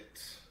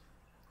hit...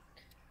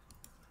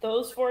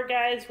 Those 4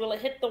 guys, will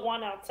it hit the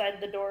one outside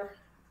the door?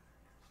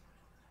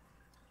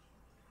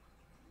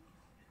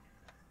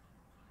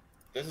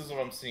 This is what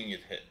I'm seeing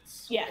it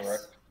hits. Yes.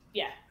 Correct?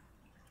 Yeah.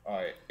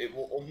 Alright, it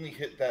will only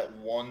hit that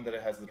one that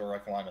it has the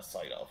direct line of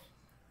sight of.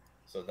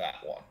 So that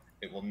one.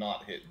 It will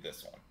not hit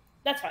this one.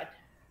 That's fine.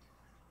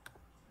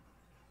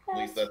 At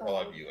least that's how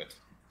I view it.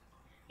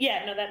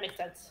 Yeah, no, that makes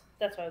sense.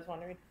 That's what I was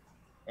wondering.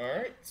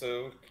 Alright,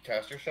 so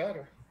cast your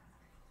shatter.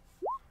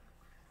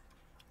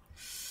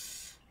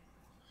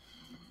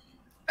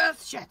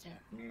 Earth shatter.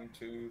 1,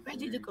 2,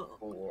 Ready 3, to go.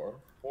 4.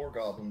 4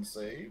 goblin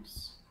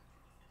saves.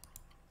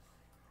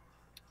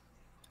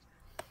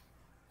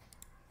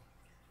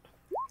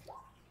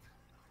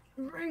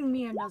 Bring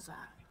me another.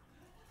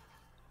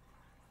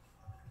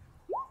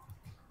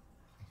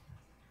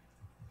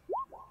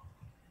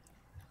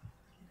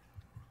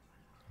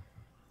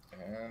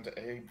 And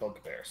a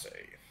bugbear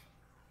save.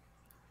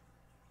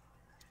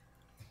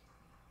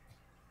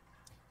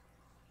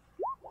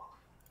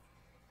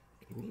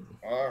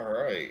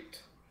 Alright.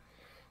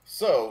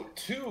 So,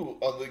 2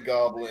 of the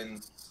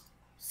goblins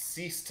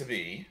cease to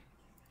be.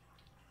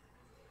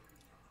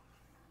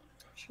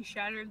 She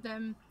shattered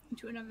them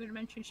into another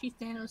dimension. She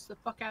Thanos the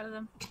fuck out of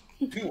them.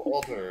 2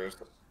 others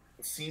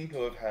seem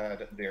to have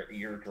had their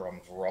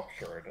eardrums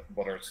ruptured,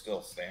 but are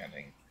still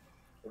standing.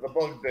 The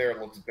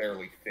bugbear looks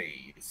barely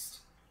phased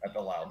at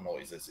the loud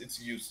noises. It's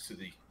used to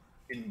the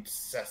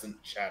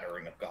incessant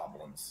chattering of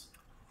goblins.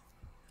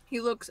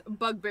 He looks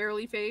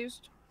bugbearly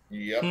phased.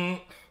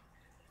 Yep.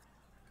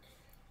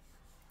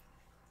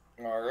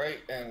 Alright,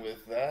 and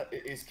with that,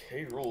 it is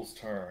K. Rool's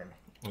turn.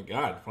 Oh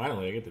god,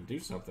 finally I get to do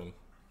something.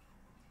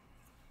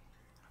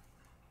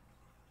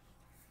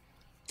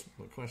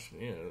 The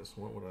question is,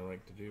 what would I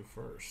like to do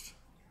first?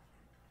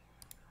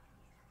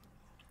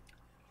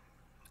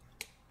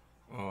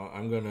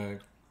 I'm gonna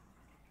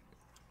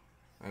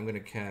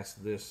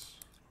cast this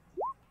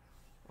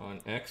on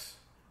X.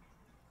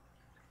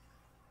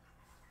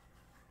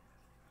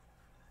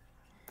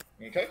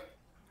 Okay.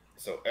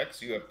 So,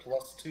 X, you have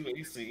 +2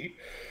 AC.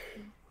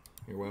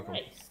 You're welcome.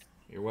 Nice.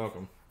 You're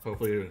welcome.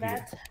 Hopefully,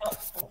 That's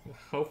helpful.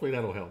 hopefully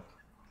that'll help.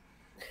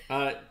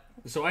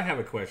 So I have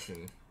a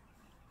question.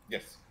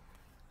 Yes.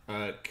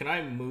 Can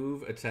I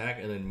move, attack,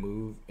 and then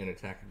move and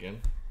attack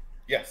again?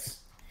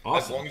 Yes.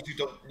 Awesome. As long as you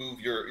don't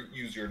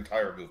use your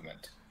entire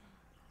movement.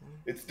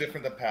 It's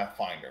different than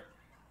Pathfinder.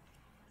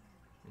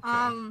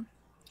 Okay.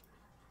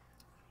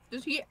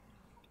 Does he...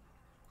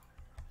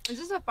 Is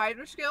this a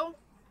fighter skill?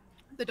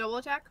 The double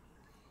attack?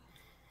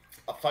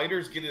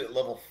 Fighters get it at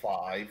level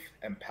 5,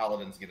 and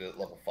paladins get it at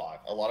level 5.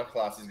 A lot of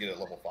classes get it at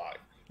level 5.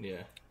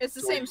 Yeah. It's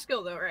the same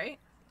skill though, right?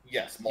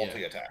 Yes,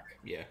 multi-attack.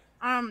 Yeah.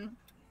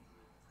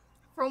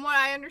 From what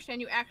I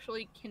understand, you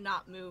actually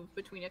cannot move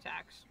between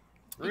attacks.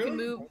 You Really? can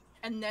move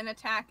and then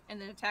attack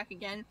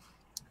again,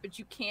 but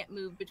you can't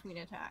move between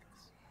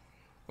attacks.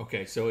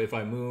 Okay, so if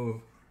I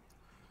move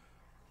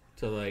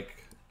to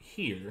like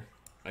here,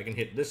 I can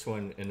hit this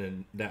one and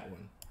then that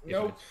one.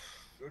 Nope.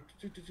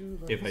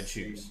 If I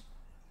choose.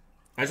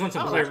 I just want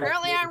some Oh, player.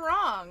 apparently I'm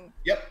wrong.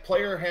 Yep,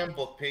 player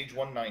handbook, page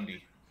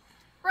 190.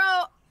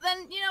 Bro,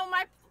 then, you know,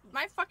 my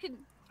fucking...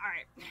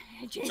 Alright,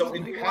 James, So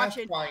in if you're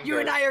watching, Pathfinder- you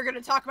and I are going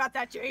to talk about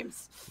that,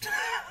 James.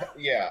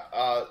 Yeah,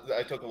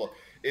 I took a look.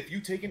 If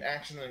you take an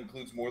action that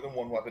includes more than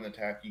one weapon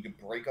attack, you can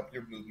break up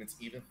your movements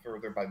even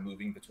further by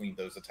moving between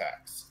those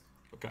attacks.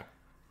 Okay.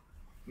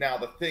 Now,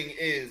 the thing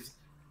is,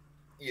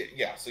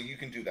 yeah, so you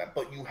can do that,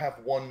 but you have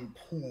one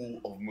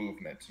pool of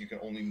movement. You can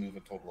only move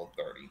a total of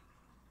 30.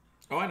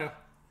 Oh, I know.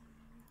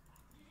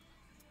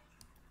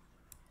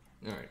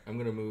 Alright, I'm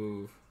going to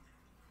move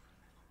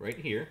right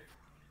here.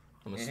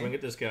 I'm going to swing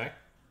at this guy.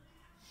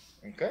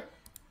 Okay.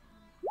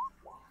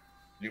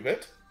 You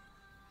hit.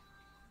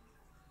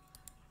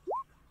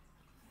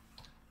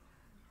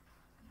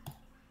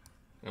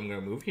 I'm going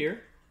to move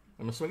here.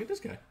 I'm going to swing at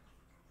this guy.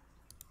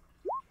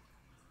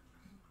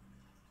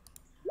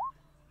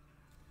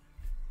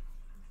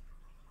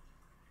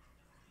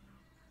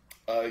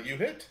 You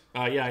hit.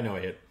 Yeah, I know I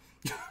hit.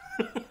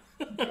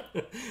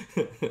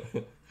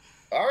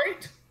 All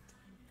right.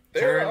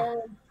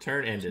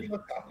 Turn ended.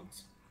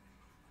 Goblins.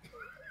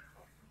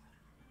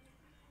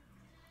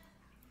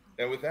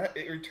 And with that,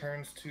 it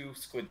returns to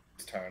Squid's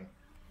turn.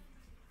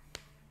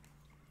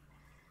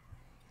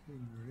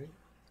 Alright.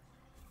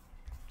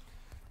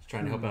 Just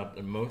trying to help out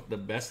the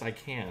best I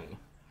can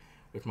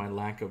with my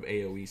lack of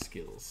AoE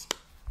skills.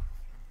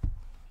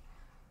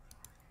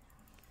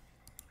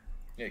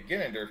 Yeah,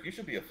 Ganondorf, you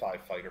should be a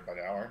 5 fighter by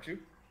now, aren't you?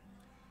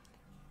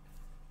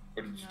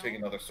 Or did you take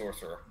another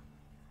sorcerer?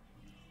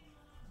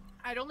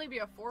 I'd only be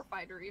a 4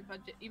 fighter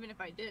even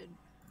if I did.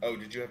 Oh,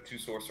 did you have 2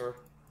 sorcerer?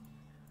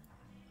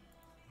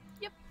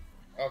 Yep.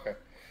 Okay.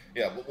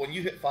 Yeah, but when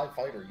you hit 5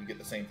 fighter, you get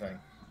the same thing.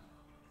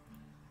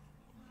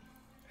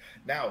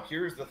 Now,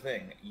 here's the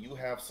thing. You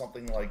have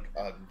something like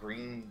a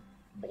green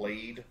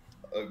blade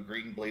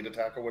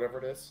attack or whatever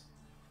it is.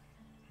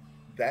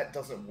 That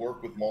doesn't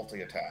work with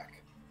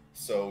multi-attack.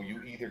 So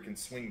you either can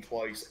swing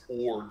twice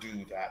or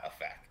do that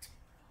effect.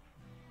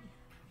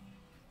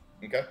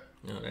 Okay?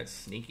 No, that's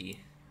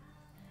sneaky.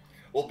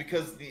 Well,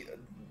 because the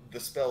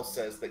spell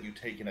says that you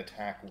take an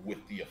attack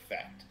with the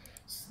effect,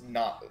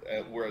 not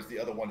whereas the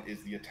other one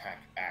is the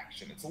attack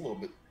action. It's a little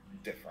bit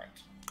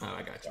different. Oh,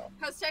 I got you.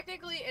 Because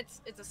technically,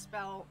 it's a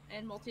spell,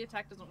 and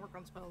multi-attack doesn't work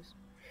on spells.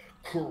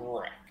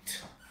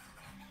 Correct.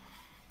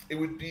 It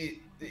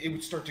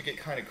would start to get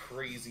kind of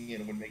crazy,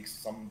 and it would make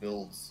some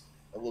builds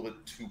a little bit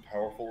too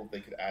powerful if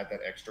they could add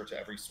that extra to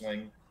every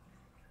swing.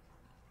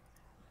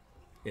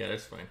 Yeah,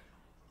 that's fine.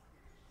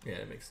 Yeah,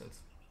 that makes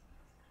sense.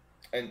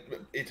 And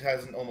it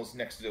has an almost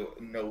next to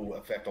no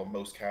effect on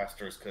most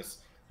casters because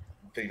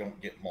they don't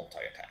get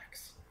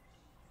multi-attacks.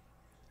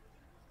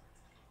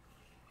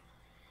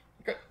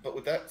 Okay, but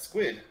with that,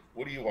 Squid,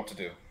 what do you want to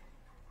do?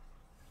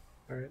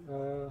 Alright,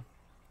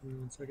 give me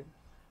 1 second.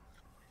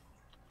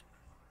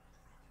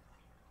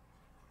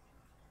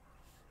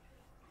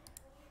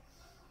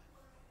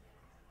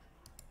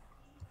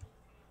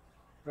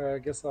 Alright, I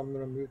guess I'm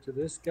gonna move to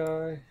this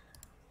guy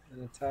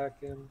and attack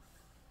him.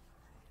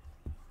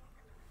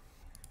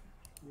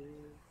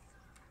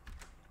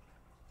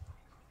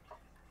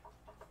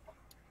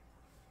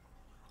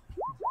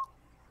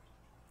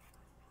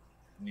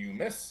 You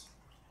miss.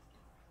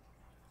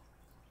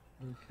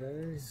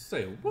 Okay.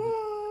 Say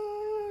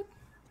what?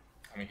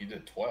 I mean, he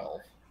did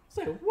 12.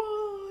 Say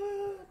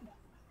what?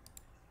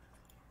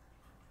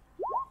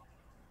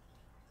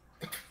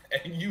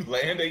 And you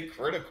land a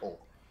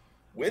critical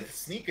with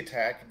sneak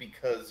attack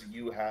because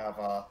you have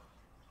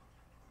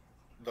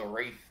the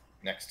Wraith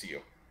next to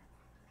you.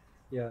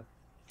 Yeah.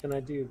 Can I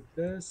do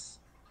this?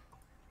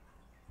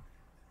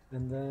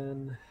 And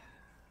then...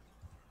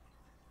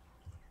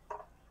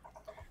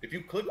 If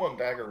you click on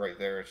dagger right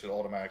there, it should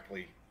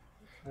automatically...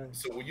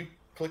 So when you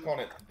click on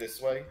it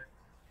this way...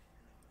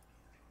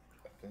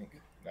 I think...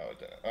 No, it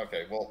didn't.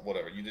 Okay, well,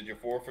 whatever. You did your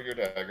 4 for your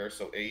dagger,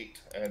 so 8,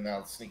 and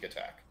now sneak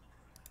attack.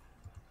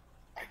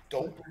 I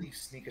don't believe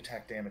sneak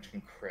attack damage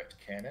can crit,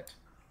 can it?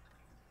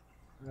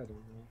 I don't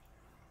know.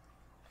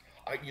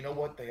 You know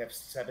what? They have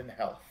 7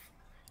 health.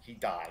 He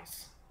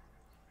dies.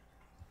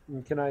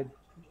 Can I...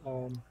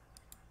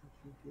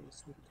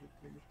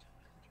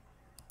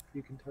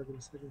 You can target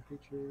a second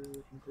creature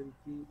within 30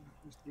 feet, and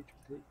the first creature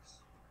takes...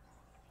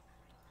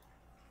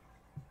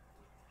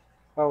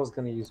 I was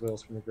going to use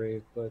Whales from the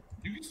Grave, but...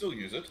 You can still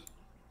use it.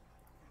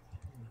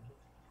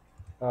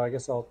 I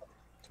guess I'll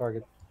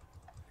target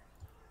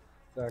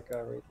that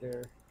guy right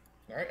there.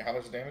 Alright, how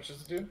much damage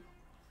does it do?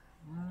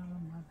 I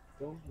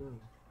don't know.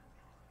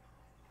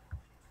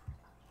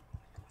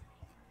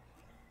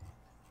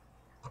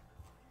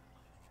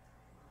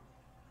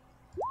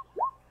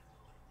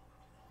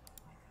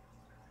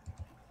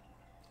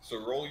 So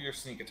roll your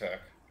sneak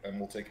attack, and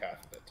we'll take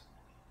half of it.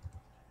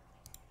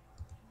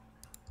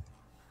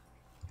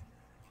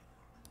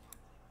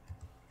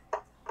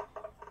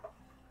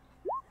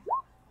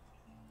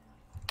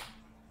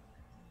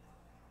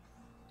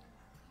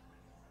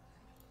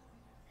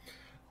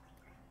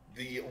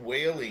 The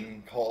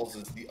wailing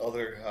causes the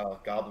other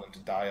goblin to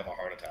die of a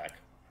heart attack.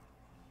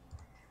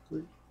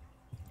 Sweet.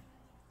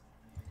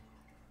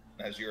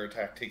 As your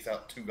attack takes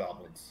out 2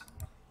 goblins.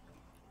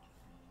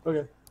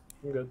 Okay,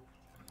 I'm good.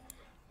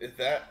 With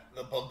that,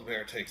 the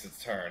bugbear takes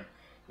its turn.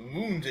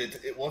 Wounded,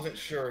 it wasn't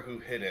sure who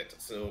hit it,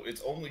 so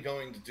it's only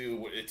going to do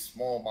what its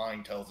small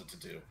mind tells it to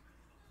do.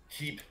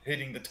 Keep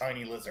hitting the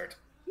tiny lizard.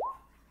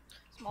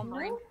 Small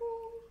brain.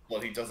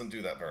 Well, he doesn't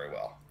do that very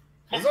well.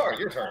 Lazar,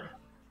 your turn.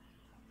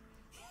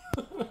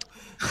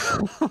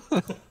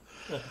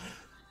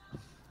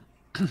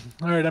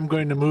 Alright, I'm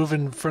going to move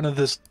in front of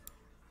this.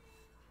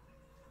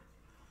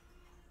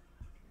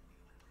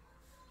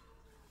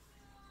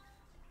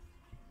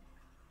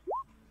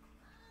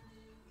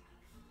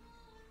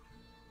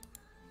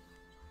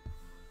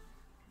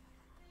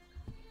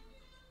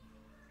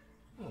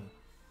 Oh.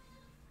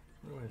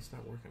 Why it's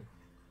not working?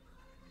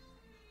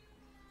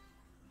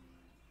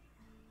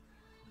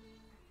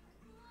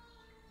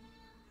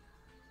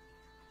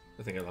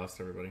 I think I lost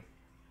everybody.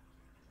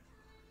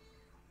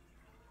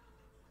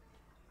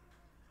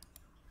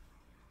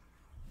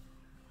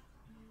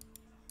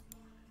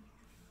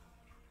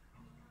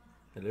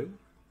 Hello?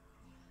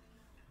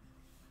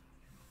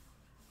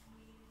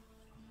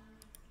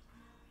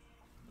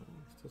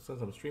 Oh, So it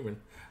says I'm streaming.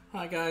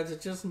 Hi guys,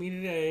 it's just me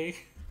today.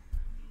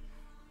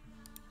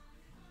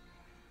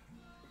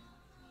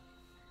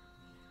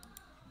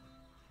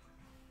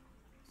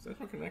 Is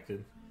that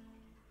connected?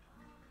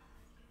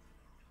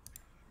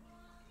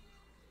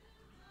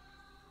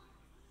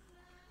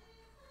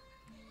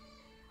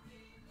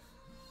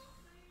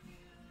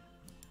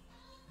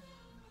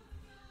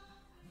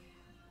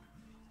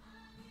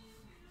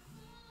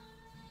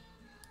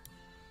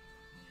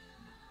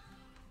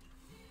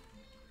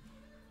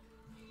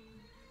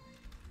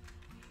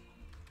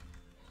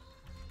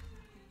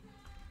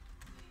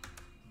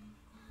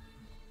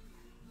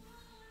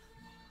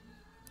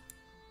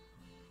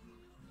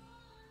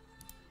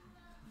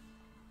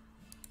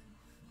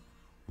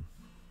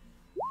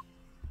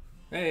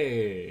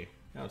 Hey,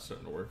 now it's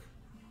starting to work.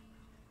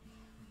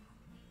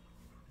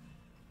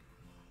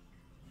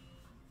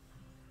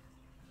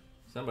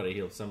 Somebody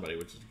healed somebody,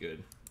 which is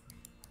good.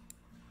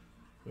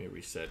 Let me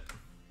reset.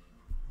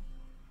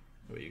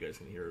 That way you guys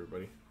can hear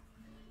everybody.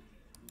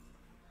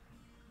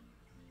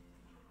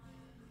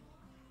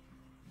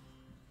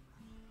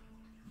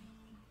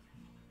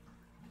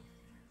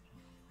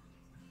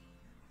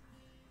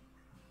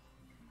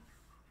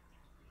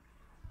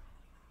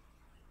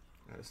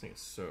 God, this thing is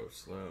so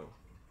slow.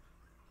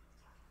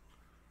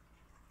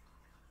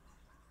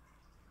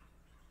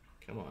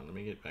 Come on, let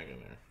me get back in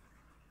there.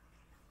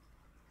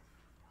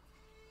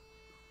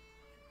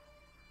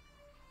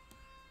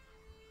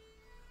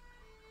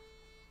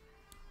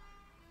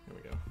 There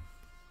we go.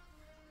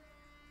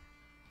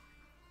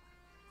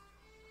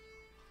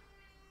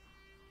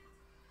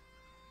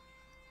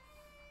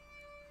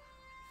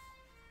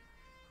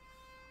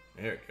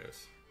 There it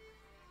goes.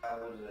 That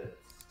was a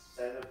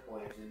center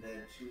point and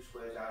then 2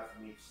 squares out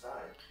from each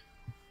side.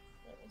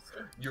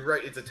 You're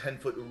right, it's a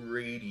 10-foot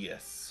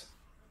radius.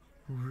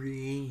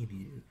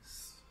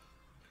 Radius.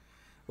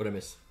 What'd I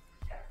miss?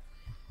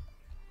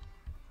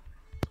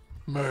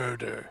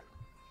 Murder.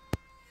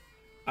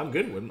 I'm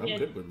good with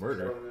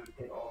murder. So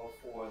we get all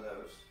 4 of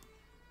those.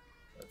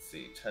 Let's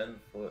see,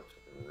 10-foot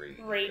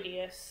radius.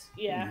 Radius,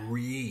 yeah.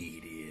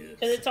 Radius.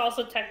 Because it's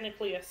also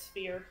technically a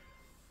sphere.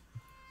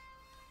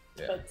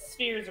 Yeah. But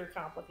spheres are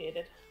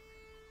complicated.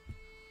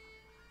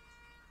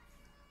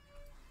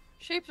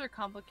 Shapes are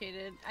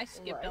complicated. I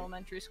skipped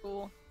elementary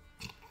school.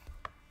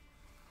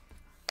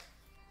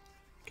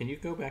 Can you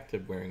go back to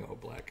wearing all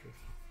black?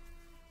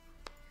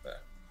 There.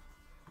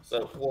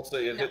 So we'll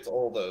say it hits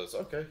all those.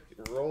 Okay,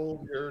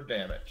 roll your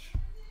damage.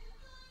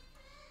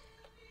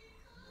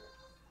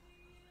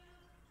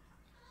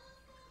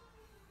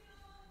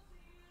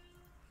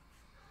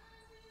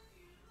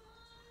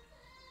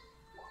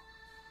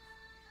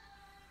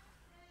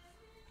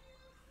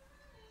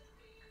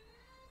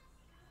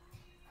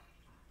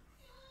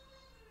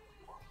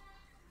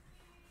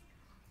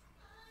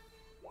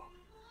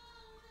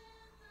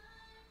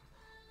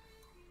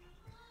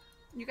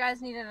 You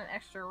guys needed an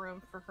extra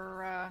room for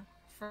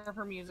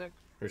her music.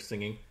 Her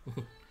singing.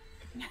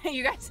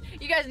 you guys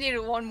needed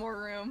one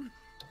more room.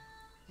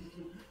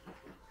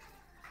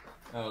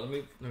 Oh, let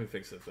me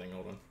fix the thing.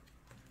 Hold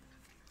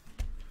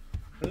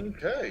on.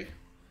 Okay.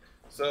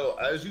 So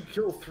as you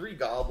kill 3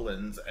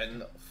 goblins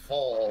and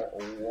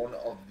fall one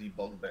of the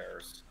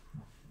bugbears,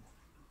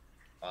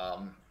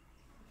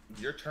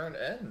 your turn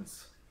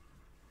ends,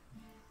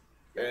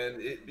 and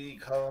it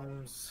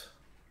becomes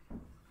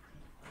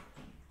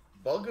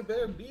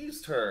Bugbear B's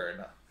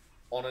turn.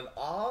 On an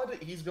odd,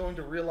 he's going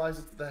to realize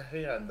it's the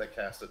hand that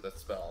casted the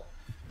spell.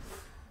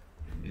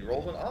 He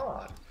rolled an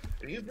odd,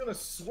 and he's going to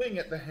swing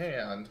at the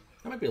hand.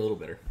 That might be a little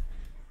better.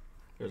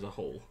 There's a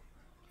hole.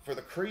 For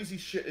the crazy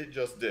shit it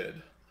just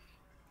did.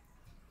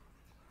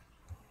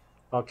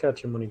 I'll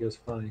catch him when he goes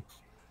flying.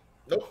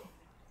 Nope.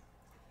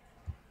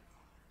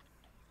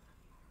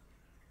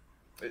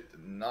 It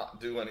did not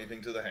do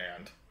anything to the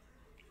hand.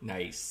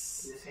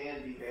 Nice. This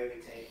hand be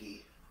very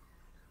tanky.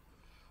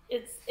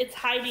 It's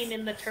hiding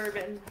in the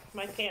turban,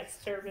 my pants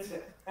turban.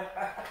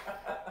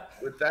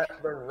 With that,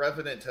 the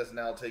Revenant has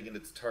now taken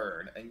its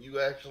turn, and you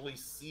actually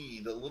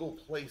see the little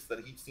place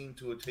that he seemed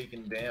to have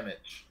taken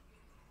damage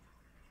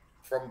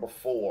from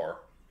before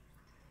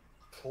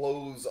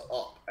close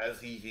up as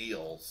he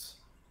heals.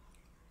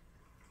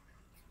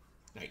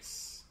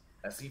 Nice.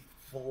 As he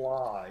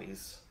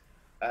flies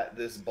at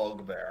this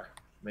bugbear,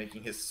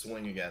 making his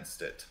swing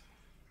against it.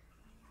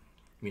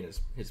 You mean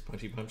his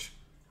punchy punch?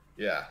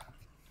 Yeah.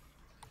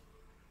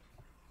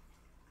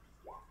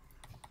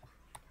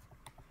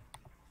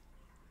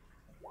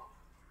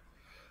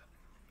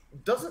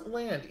 Doesn't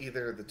land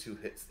either of the 2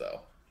 hits, though.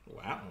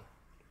 Wow.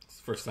 It's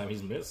the first time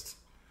he's missed.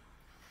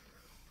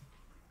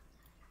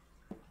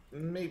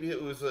 Maybe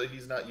it was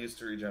he's not used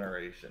to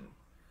regeneration.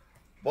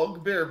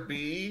 Bugbear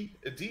D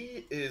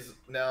is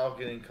now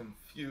getting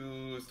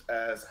confused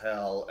as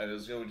hell and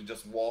is going to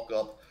just walk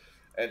up,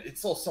 and it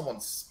saw someone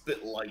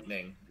spit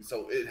lightning,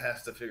 so it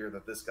has to figure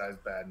that this guy's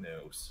bad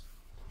news.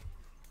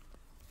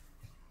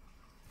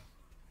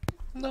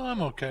 No,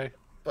 I'm okay.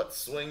 But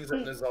swings at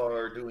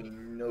Nazar,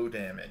 doing no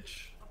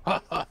damage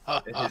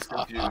in his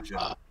confusion.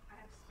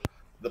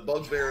 The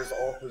bugbear is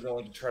also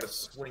going to try to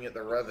swing at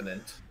the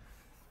Revenant.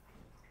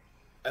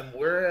 And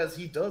whereas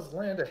he does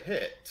land a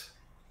hit,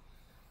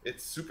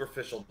 it's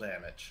superficial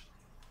damage.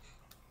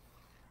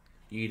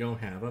 You don't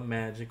have a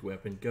magic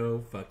weapon,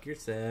 go fuck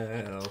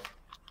yourself.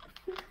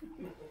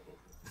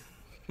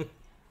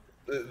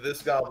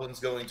 This goblin's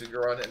going to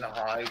grunt and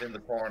hide in the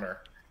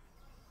corner.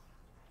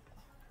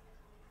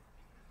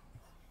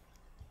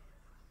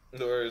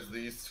 Whereas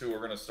these two are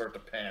going to start to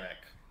panic.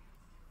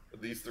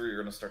 These three are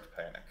going to start to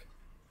panic.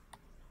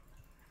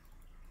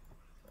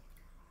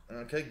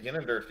 Okay,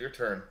 Ginendorf, your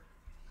turn.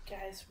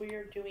 Guys, we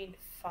are doing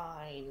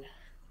fine.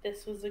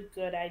 This was a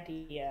good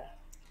idea.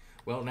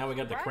 Well, now we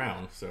got the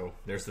crown, so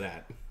there's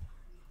that.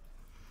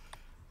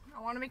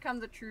 I want to become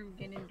the true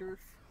Ginendorf.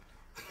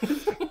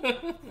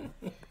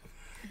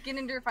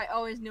 Ginendorf I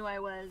always knew I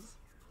was.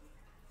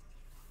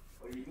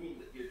 What do you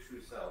mean your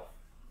true self?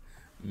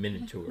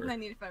 Minotaur. I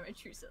need to find my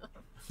true self.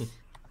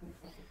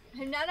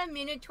 I'm not a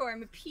minotaur,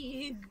 I'm a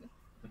pig.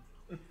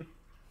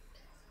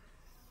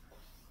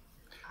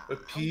 A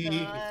pig,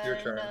 it's your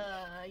turn.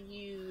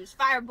 Use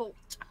Firebolt.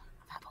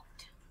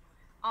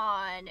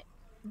 On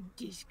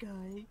this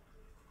guy.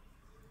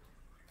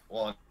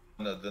 On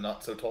the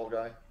not so tall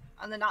guy?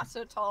 On the not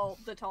so tall,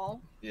 the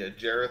tall? Yeah,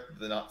 Jareth,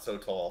 the not so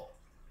tall.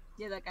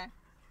 Yeah, that guy.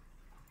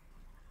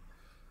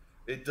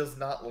 It does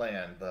not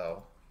land,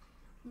 though.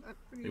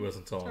 He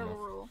wasn't tall enough.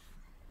 Rule.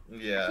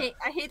 Yeah.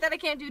 I hate that I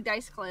can't do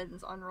dice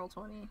cleanse on roll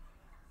 20.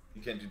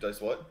 You can't do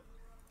dice what?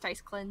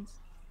 Dice cleanse.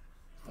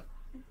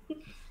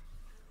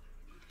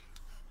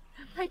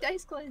 My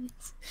dice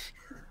cleanse.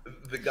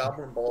 The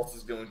goblin boss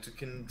is going to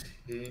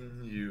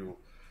continue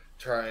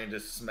trying to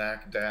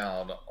smack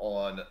down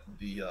on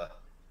the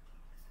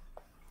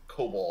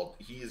kobold.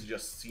 He is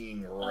just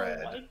seeing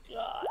red. Oh my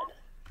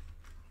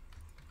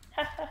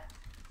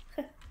god.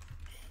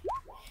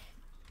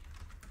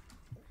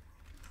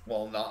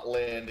 While not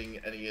landing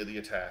any of the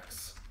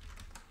attacks.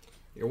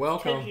 You're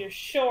welcome. Because you're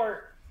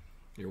short.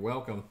 You're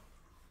welcome.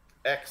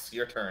 X,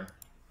 your turn.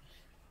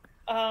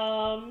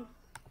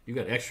 You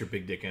got extra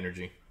big dick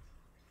energy.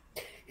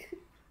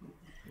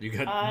 You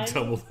got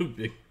double the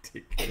big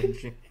dick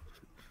energy.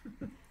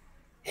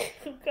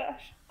 Oh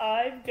gosh.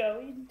 I'm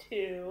going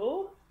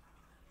to...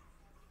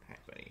 Hi,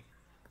 buddy.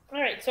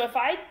 Alright, so if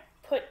I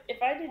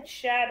did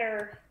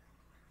shatter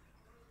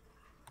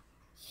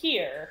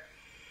here...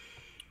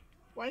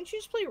 Why don't you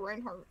just play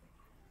Reinhardt?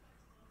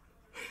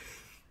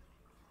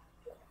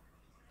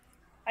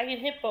 I can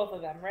hit both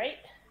of them, right?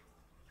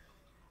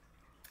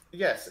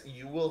 Yes,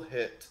 you will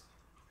hit...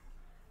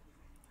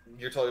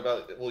 You're talking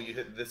about, will you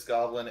hit this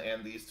goblin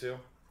and these two?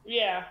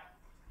 Yeah.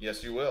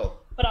 Yes, you will.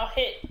 But I'll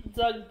hit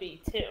Zugby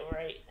too,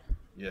 right?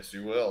 Yes,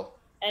 you will.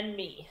 And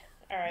me.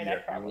 Alright, Yeah, I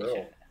probably you will.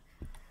 should.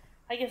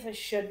 I guess I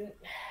shouldn't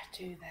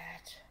do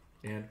that.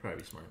 Yeah, it'd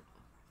probably be smart.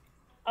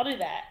 I'll do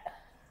that.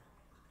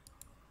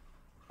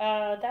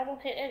 That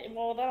won't hit any.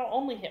 Well, that'll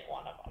only hit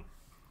one of them.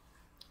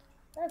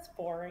 That's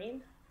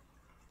boring.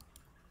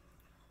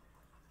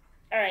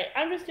 Alright,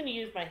 I'm just gonna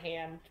use my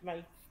hand,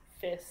 my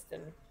fist,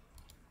 and...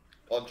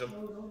 Punch him.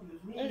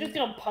 I'm just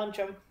gonna punch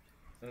him.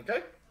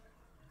 Okay.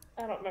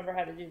 I don't remember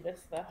how to do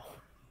this, though.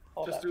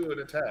 Hold Just up. do an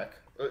attack.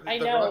 I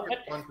The know, rocket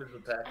but puncher's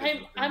attack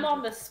is I'm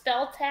on the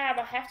spell tab.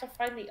 I have to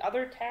find the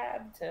other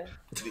tab to...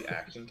 the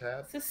action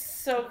tab. This is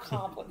so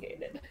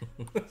complicated.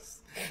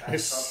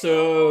 There's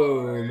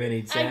so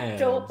many tabs. I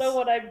don't know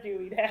what I'm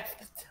doing half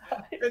the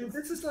time. And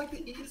this is like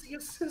the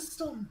easiest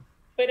system.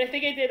 Wait, I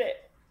think I did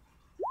it.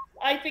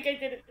 I think I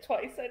did it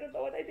twice. I don't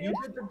know what I did. You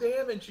did the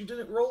damage. You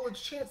didn't roll a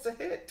chance to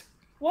hit.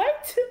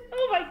 What?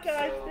 Oh my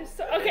gosh. So, There's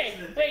so... Okay,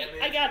 wait.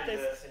 I got is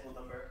this. a single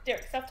number.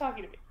 Derek, stop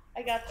talking to me.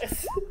 I got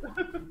this.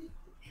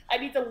 I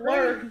need to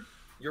learn.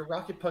 Your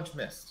rocket punch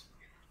missed.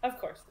 Of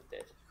course it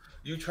did.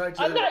 You tried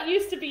to. I'm not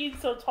used to being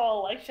so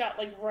tall. I shot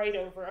like right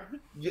over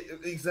him. Yeah,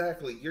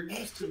 exactly. You're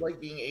used to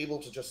like being able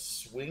to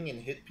just swing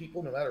and hit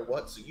people no matter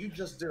what. So you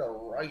just did a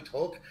right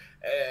hook,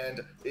 and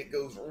it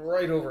goes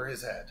right over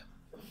his head.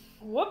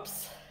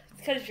 Whoops. It's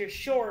because you're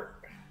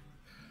short.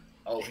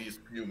 Oh, he's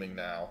fuming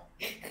now.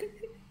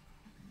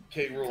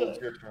 K. Rule, it's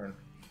your turn.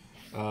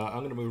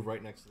 I'm gonna move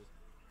right next to this.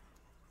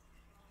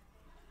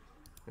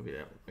 Maybe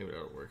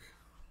that'll work.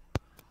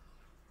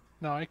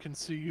 Now I can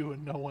see you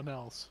and no one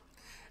else.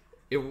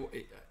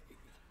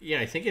 Yeah,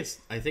 I think it's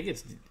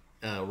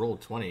roll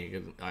 20.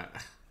 'Cause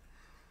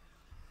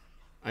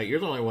you're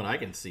the only one I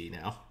can see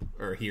now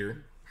or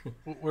hear.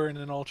 We're in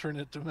an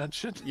alternate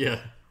dimension.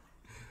 Yeah.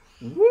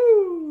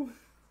 Woo!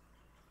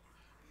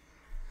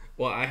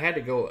 Well, I had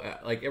to go.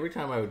 Like every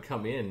time I would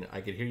come in,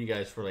 I could hear you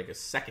guys for like a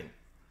second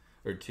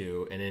or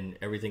two, and then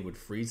everything would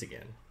freeze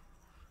again.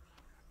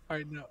 All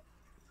right,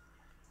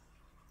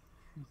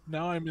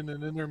 now I'm in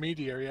an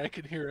intermediary. I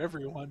can hear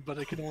everyone, but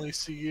I can only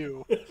see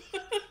you.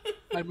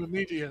 I'm a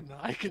median.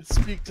 I can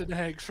speak to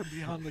nags from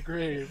beyond the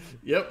grave.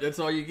 Yep, that's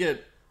all you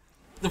get.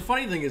 The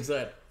funny thing is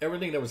that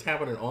everything that was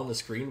happening on the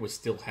screen was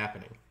still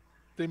happening.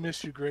 They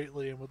miss you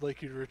greatly and would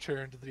like you to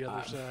return to the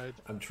other side.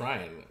 I'm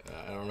trying.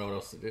 I don't know what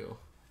else to do.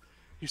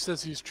 He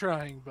says he's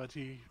trying, but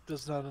he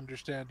does not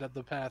understand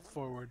the path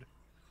forward.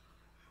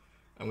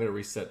 I'm gonna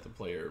reset the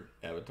player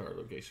avatar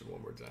location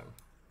one more time.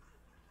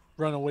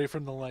 Run away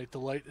from the light. The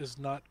light is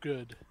not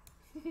good.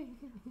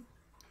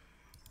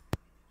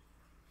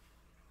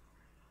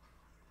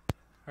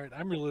 Alright,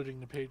 I'm reloading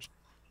the page.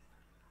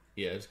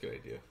 Yeah, that's a good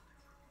idea.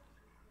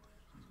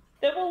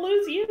 Then we'll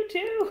lose you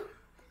too.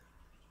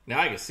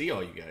 Now I can see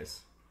all you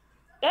guys.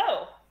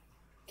 Oh.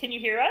 Can you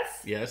hear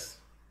us? Yes.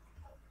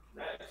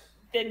 Nice.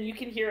 Then you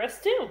can hear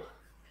us too.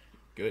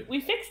 Good.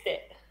 We fixed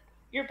it.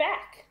 You're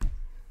back.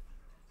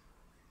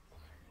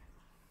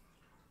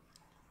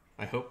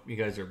 I hope you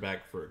guys are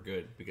back for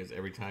good, because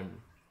every time...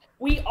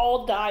 We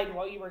all died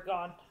while you were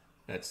gone.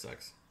 That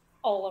sucks.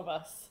 All of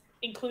us,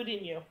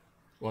 including you.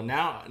 Well,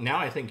 now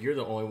I think you're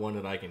the only one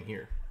that I can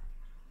hear.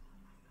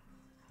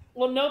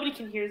 Well, nobody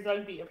can hear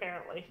Zugby,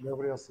 apparently.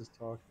 Nobody else is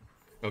talking.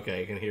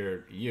 Okay, I can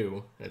hear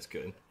you. That's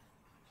good.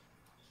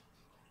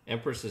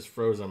 Empress is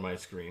froze on my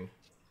screen.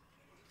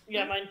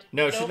 Yeah, mine.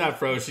 No, she's not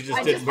froze. She just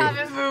I didn't just move.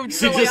 haven't moved.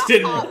 She for just like a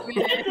didn't hot move.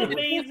 minute. That's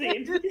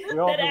amazing.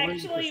 all That been waiting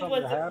for actually something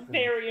was to happen.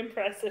 very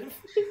impressive.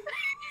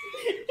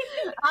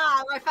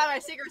 I found my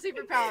secret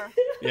superpower.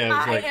 Yeah, it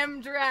was I like, am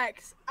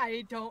Drax.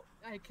 I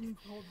can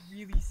hold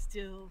really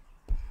still.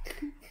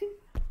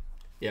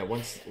 yeah.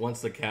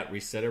 Once the cat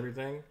reset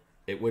everything,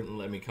 it wouldn't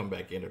let me come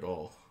back in at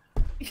all.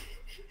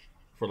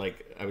 For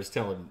like, I was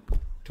telling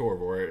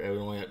Torvor, it would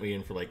only let me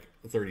in for like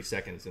 30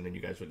 seconds, and then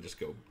you guys would just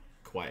go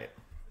quiet.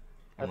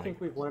 I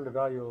think we've learned a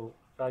valuable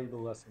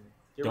lesson.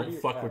 Get Don't rid of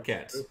your fuck with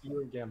cats. Both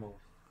you and Gamma.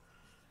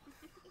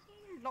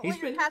 Don't He's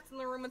let your been- cats in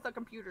the room with the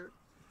computer.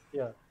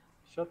 Yeah.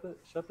 Shut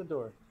the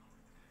door.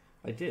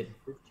 I did.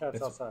 Leave the cats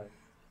That's- outside.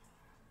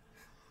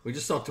 We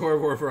just saw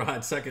Torvor for a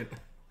hot second.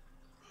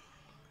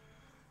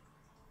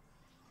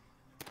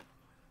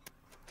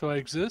 Do I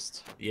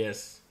exist?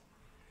 Yes.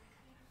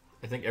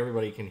 I think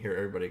everybody can hear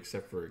everybody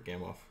except for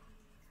Gamoff.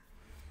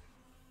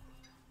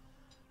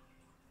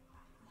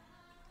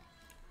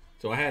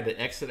 So I had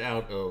to exit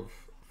out of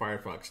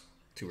Firefox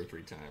 2 or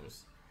 3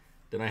 times.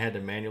 Then I had to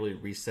manually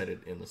reset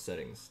it in the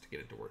settings to get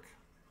it to work.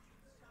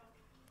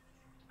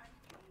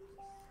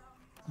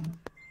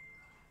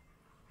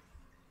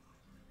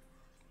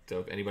 So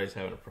if anybody's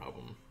having a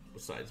problem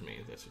besides me,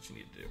 that's what you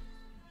need to do.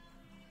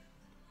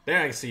 There,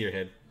 I can see your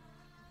head.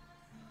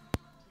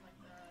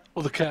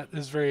 Well, the cat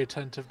is very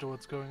attentive to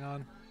what's going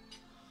on.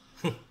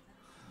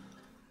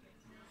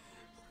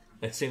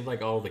 It seems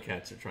like all the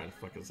cats are trying to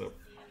fuck us up.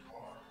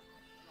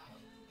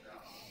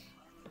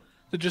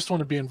 They just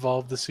want to be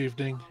involved this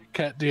evening.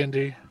 Cat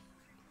D&D.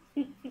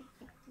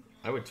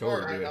 I would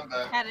totally do it. I'm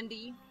back. Cat and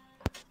D.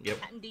 Yep.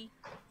 Cat and D.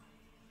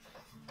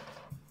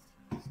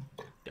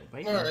 Don't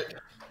bite All me. right.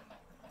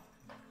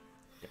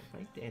 Don't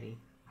bite Daddy.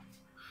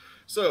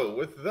 So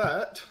with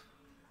that,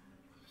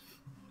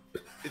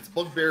 it's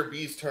Bugbear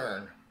B's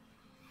turn,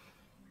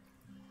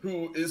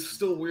 who is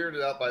still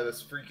weirded out by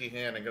this freaky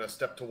hand and gonna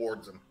step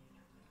towards him.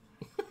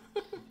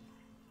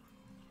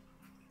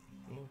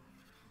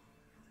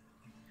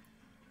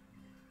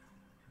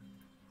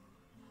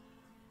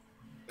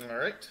 All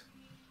right.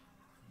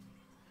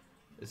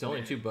 Is there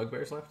only 2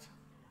 bugbears left?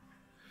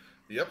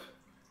 Yep.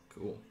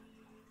 Cool.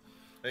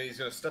 And he's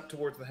gonna step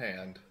towards the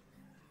hand,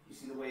 You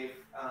see the wave,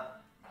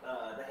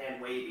 the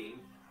hand waving.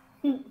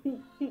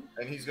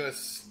 and he's gonna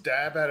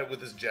stab at it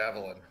with his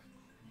javelin.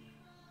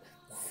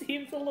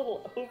 Seems a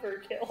little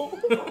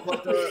overkill.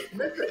 But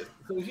miss it.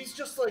 So he's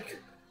just like,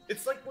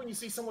 it's like when you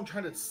see someone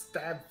trying to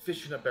stab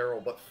fish in a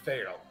barrel but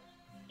fail.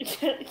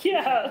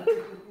 Yeah.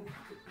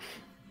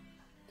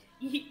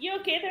 You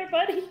okay there,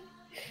 buddy?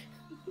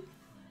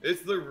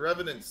 It's the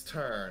Revenant's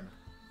turn.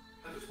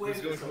 I'm just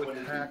waiting He's for going to someone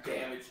to attack. do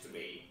damage to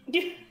me.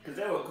 Because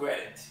I will regret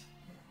it.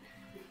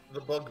 The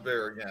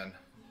Bugbear again.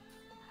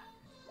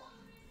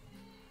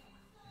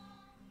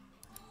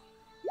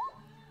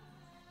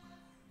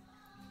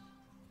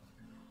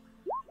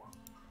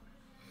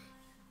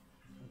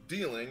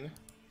 Dealing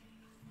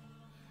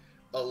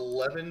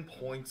 11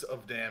 points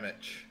of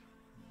damage,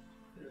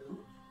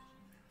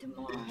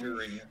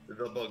 injuring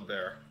the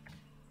Bugbear.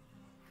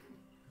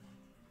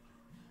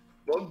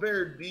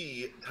 Bugbear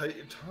D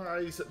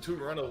tries to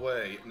run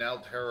away, now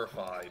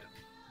terrified.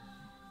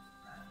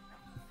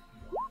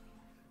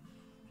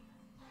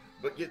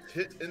 But gets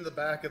hit in the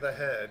back of the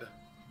head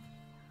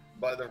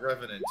by the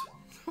Revenant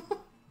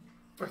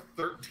for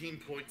 13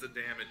 points of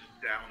damage,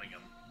 downing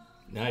him.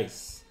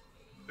 Nice.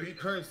 He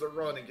turns to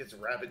run and gets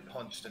rabbit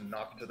punched and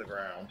knocked to the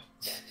ground.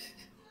 That's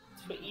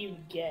what you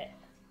get.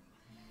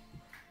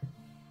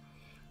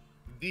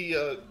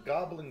 The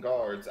goblin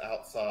guards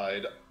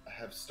outside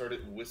have started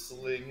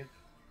whistling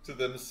to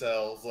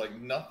themselves like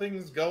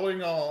nothing's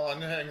going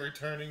on and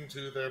returning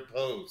to their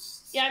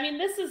posts. Yeah, I mean,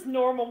 this is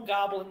normal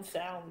goblin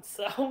sound,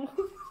 so.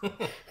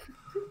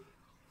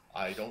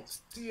 I don't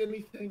see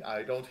anything.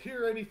 I don't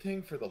hear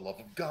anything. For the love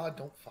of God,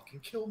 don't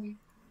fucking kill me.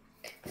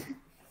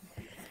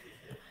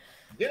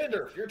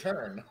 Ganondorf, your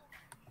turn.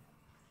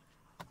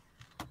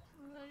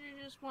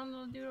 You just want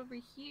to do it over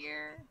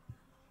here.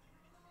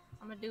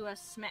 I'm gonna do a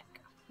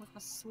smack with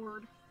my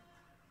sword.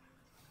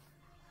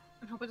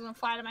 I hope it doesn't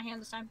fly out of my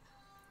hand this time.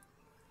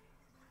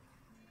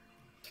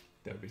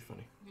 That would be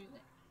funny.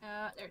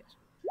 There it is.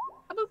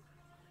 A boop.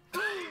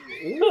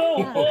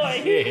 Oh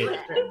boy! Yeah.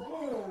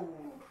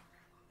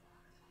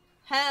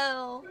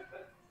 Hell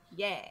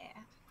yeah.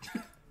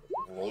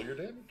 Roll your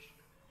damage.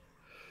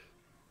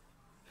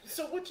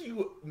 So what do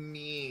you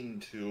mean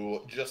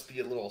to just be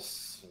a little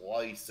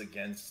slice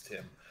against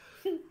him?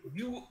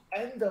 You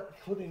end up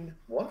putting,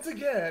 once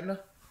again,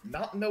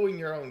 not knowing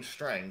your own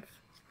strength,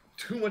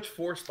 too much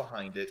force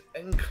behind it,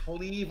 and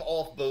cleave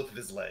off both of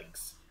his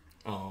legs.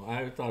 Oh,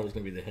 I thought it was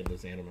going to be the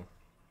headless animal.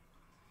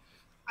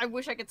 I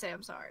wish I could say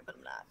I'm sorry, but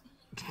I'm not.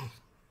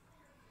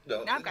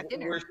 No, Now I've got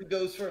dinner. where she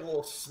goes for a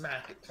little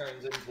smack, it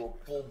turns into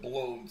a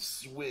full-blown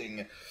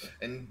swing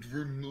and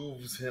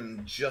removes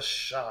him just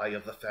shy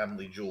of the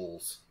family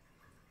jewels.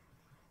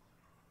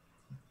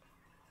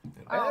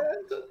 Oh.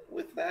 And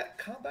with that,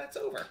 combat's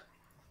over.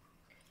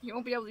 He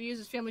won't be able to use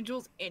his family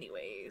jewels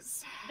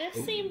anyways.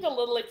 This seemed a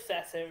little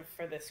excessive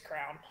for this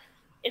crown.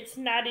 It's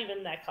not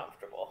even that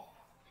comfortable.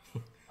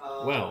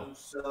 Well,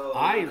 so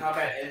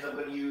combat ends up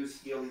going to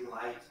use healing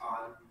light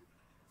on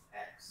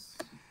X.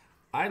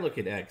 I look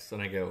at X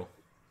and I go,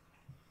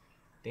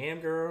 damn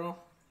girl.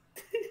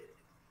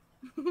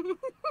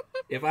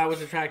 If I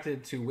was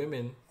attracted to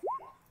women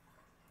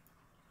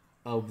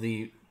of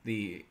the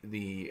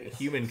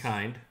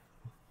humankind,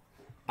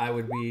 I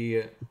would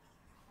be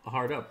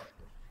hard up.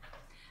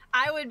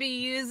 I would be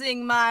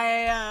using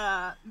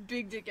my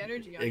big dick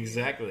energy on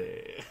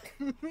Exactly.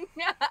 you.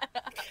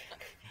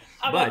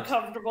 I'm But-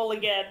 uncomfortable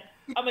again.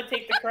 I'm gonna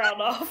take the crown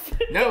off.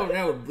 No,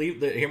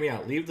 hear me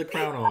out. Leave the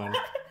crown on.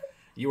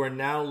 You are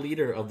now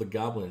leader of the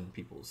goblin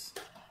peoples.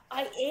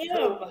 I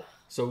am.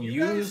 So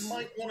You guys use...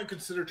 might want to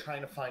consider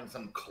trying to find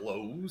some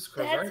clothes,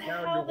 because That's right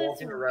now how you're this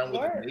walking around with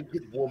a works.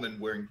 naked woman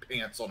wearing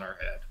pants on her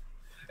head.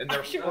 And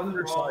they're Sure.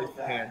 undersized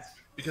pants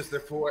because they're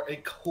for a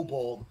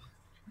kobold,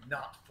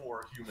 not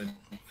for a human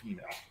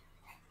female.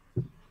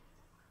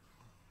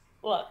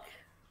 Look,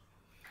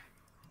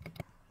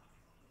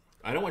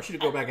 I don't want you to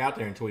go back out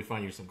there until we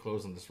find you some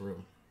clothes in this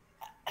room.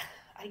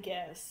 I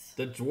guess.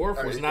 The dwarf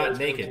Are was you not guys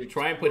going naked. to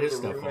Try and put his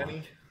explore stuff the on. room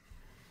any?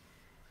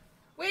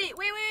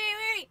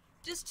 Wait.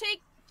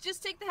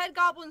 Just take the head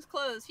goblin's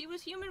clothes. He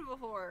was human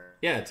before.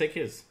 Yeah, take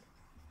his.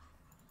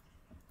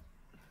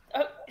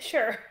 Oh,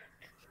 sure.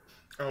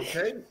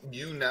 Okay,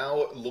 you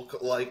now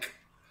look like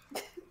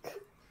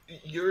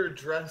you're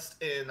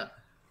dressed in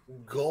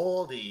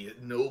gaudy,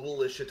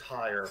 noble-ish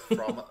attire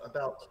from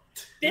about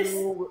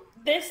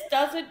This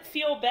doesn't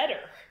feel better.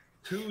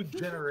 2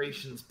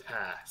 generations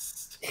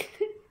past.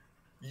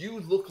 You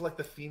look like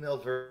the female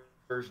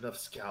version of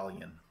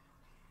Scallion.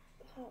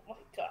 Oh my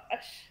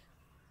gosh.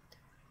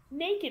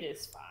 Naked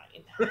is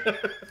fine.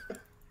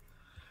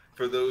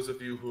 For those of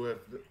you who have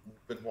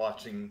been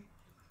watching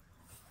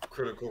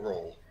Critical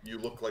Role, you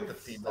look like the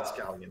female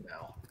Scallion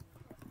now.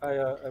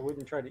 I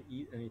wouldn't try to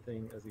eat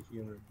anything as a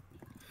human.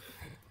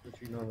 Which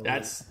you normally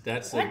That's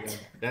What?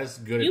 that's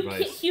good You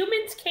advice.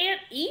 humans can't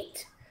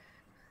eat?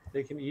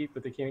 they can eat,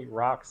 but they can't eat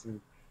rocks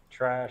and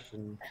trash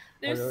and.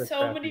 There's other so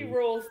crap many you eat.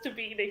 rules to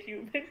being a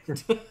human.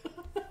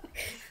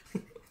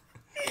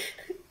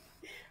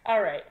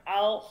 All right,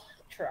 I'll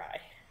try.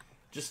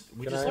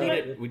 We Can just I- need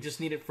it. We just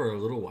need it for a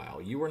little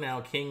while. You are now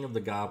king of the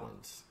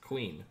goblins,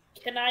 queen.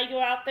 Can I go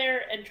out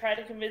there and try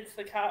to convince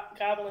the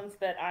goblins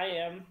that I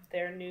am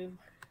their new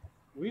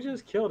We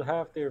just killed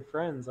half their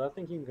friends. I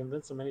think you can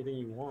convince them anything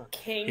you want.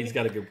 king? He's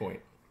got a good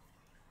point.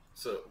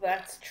 So,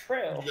 That's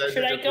true. You guys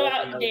Should are I just go walking out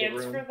out and of the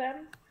dance room? for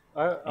them?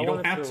 I You don't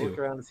wanted have to look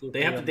to. around and see if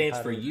They have to any of dance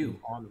them for had you.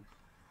 anything on them.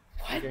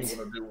 What? you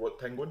want to do what,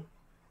 Penguin?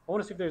 I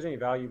want to see if there's any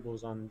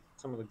valuables on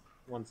some of the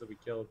ones that we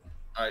killed.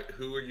 Alright,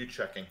 who are you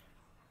checking?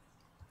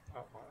 I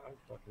don't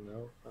fucking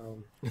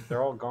know.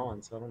 They're all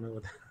gone, so I don't know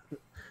what.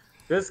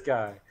 This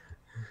guy.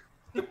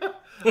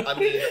 I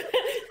mean,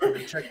 are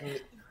you checking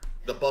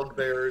the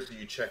bugbears? Are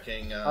you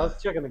checking... I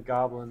was checking the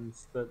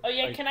goblins. That, Oh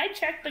yeah, like, can I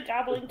check the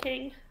Goblin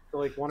King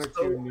like 1 or 2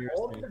 So, nearest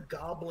on me. the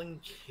Goblin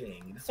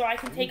King, so I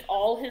can take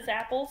all his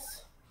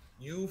apples?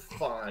 you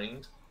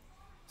find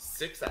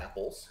 6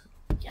 apples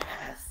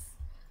Yes.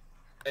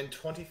 and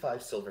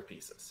 25 silver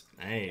pieces.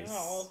 Nice.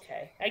 Oh,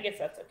 okay. I guess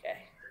that's okay.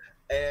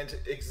 And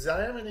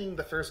examining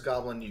the first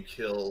goblin you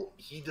kill,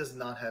 he does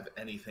not have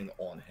anything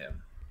on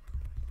him.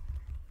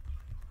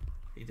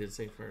 He did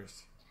say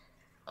first.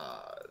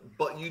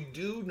 But you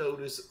do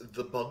notice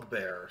the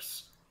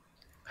bugbears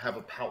have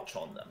a pouch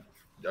on them.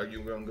 Are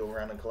you going to go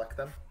around and collect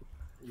them?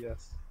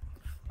 Yes.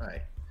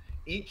 Alright.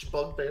 Each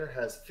bugbear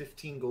has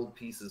 15 gold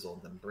pieces on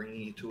them,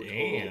 bringing you to a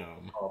Damn.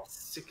 total of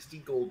 60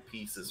 gold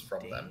pieces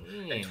from them,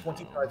 and Damn.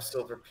 25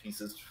 silver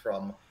pieces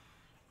from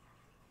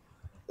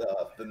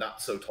the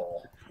not so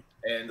tall,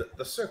 and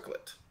the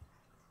circlet.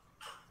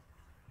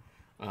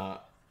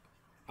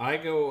 I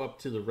go up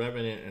to the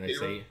revenant and I Hey,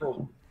 say,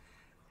 roll.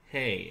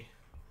 "Hey,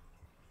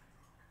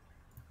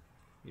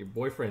 your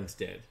boyfriend's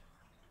dead."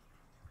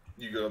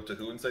 You go up to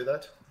who and say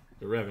that?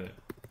 The revenant.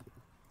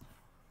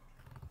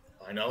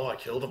 I know, I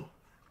killed him.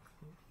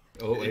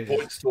 Oh, He it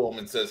points to him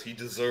and says he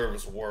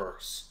deserves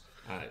worse.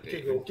 just,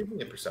 Okay, go give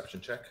me a perception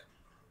check.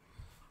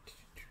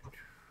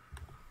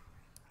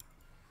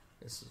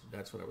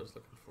 That's what I was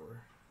looking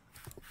for.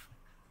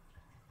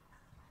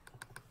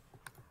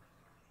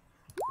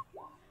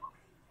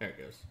 There it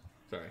goes.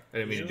 Sorry, I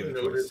didn't mean to do it. You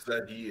notice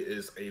that he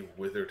is a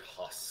withered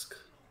husk.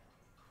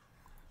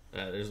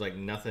 There's like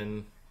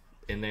nothing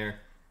in there.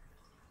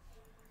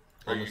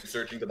 Are you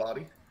searching the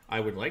body?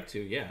 I would like to,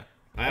 yeah.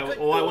 Okay,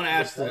 I want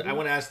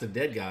to ask the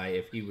dead guy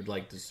if he would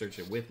like to search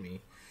it with me.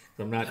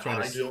 I'm not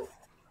trying to.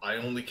 I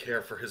only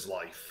care for his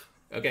life.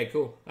 Okay,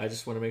 cool. I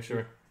just want to make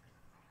sure.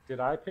 Did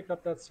I pick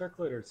up that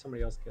circlet, or did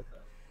somebody else get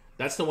that?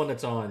 That's the one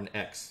that's on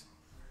X.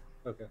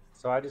 Okay,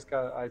 so I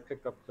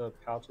picked up the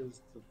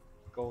pouches, the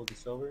gold and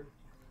silver.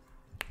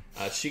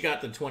 She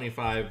got the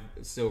 25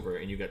 silver,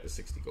 and you got the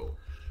 60 gold.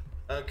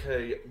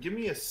 Okay, give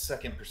me a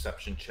second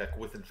perception check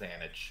with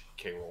advantage,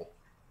 K-roll.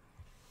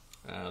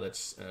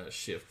 That's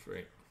shift,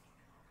 right?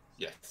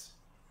 Yes.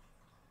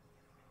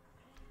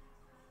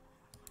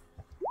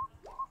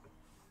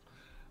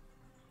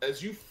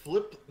 As you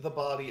flip the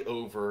body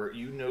over,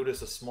 you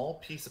notice a small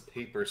piece of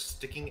paper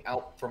sticking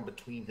out from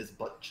between his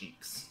butt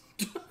cheeks.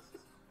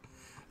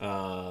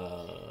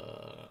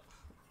 I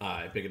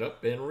pick it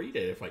up and read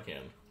it if I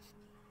can.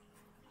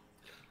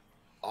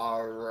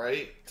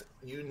 Alright,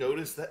 you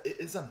notice that it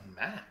is a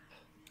map.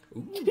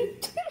 Ooh.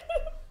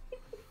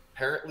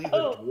 Apparently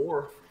the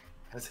dwarf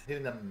has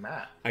hidden a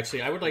map.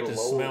 Actually, I would like to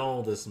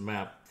smell this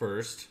map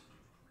first.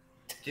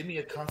 Give me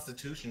a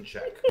constitution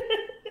check.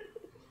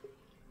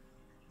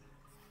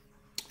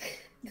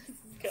 This is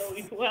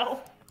going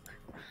well.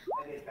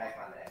 I get back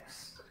on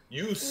X.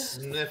 You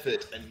sniff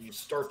it and you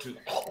start to...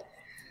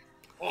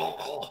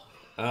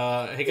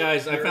 Hey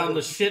guys, I found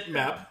the shit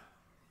map.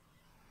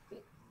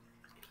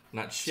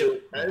 Not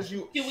shit. So as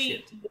you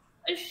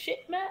a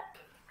shit map?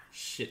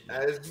 Shit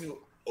map. As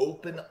you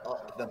open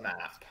up the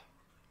map,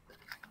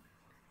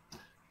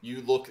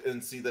 you look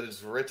and see that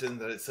it's written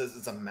that it says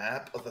it's a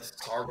map of the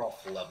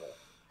Sargoth level,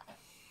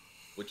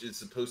 which is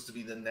supposed to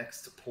be the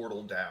next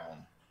portal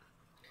down.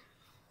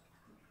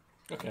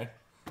 Okay.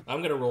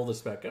 I'm gonna roll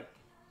this back up.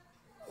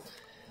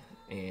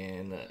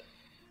 And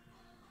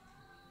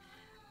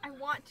I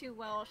want to,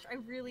 Welsh. I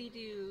really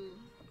do.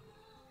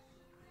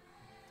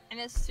 And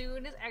as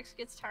soon as X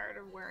gets tired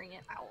of wearing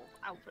it,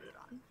 I'll put it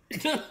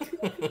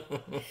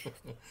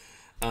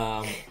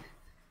on.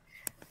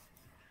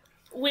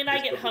 When I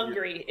get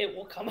hungry, it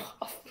will come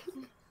off.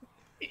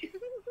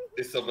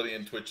 Is somebody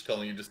in Twitch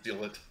telling you to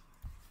steal it?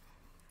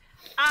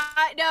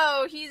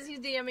 No, he's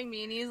DMing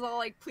me and he's all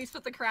like, please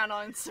put the crown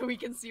on so we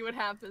can see what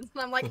happens.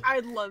 And I'm like,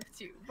 I'd love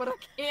to, but I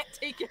can't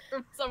take it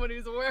from someone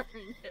who's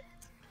wearing it.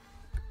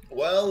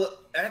 Well,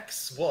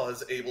 X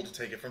was able to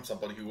take it from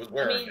somebody who was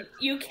wearing it.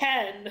 You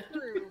can.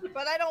 True,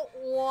 but I don't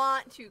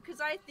want to because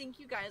I think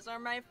you guys are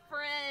my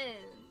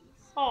friends.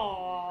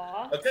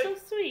 Aww, okay. So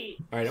sweet.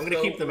 all right, I'm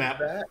gonna keep the map.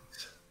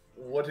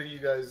 What are you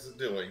guys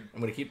doing? I'm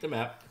gonna keep the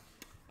map.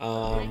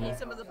 I need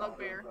some of the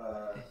bugbear.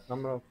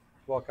 I'm gonna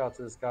walk out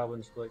to this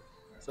goblin, just like.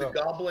 The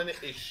goblin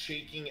is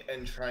shaking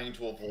and trying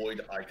to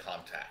avoid eye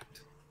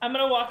contact. I'm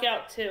gonna walk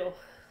out too.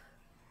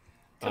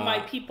 To my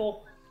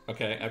people.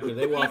 Okay, after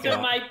they walk These out.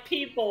 are my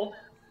people.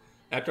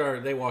 After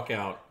they walk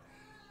out,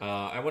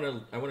 I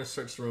wanna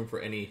search the room for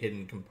any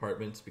hidden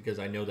compartments because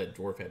I know that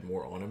dwarf had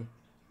more on him.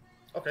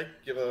 Okay,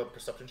 give a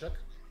perception check.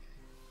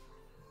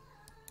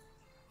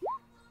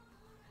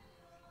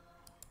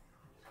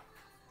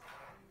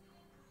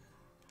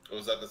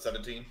 Was that the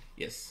 17?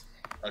 Yes.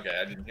 Okay,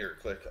 I didn't hear it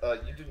click.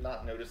 You do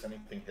not notice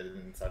anything hidden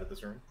inside of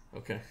this room.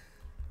 Okay.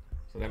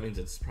 So that means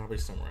it's probably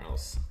somewhere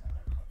else.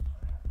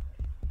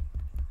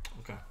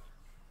 Okay.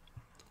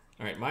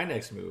 All right, my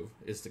next move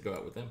is to go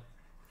out with them.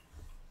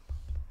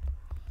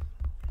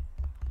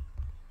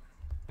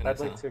 And I'd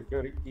like to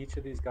go to each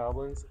of these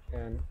goblins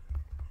and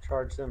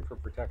charge them for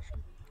protection.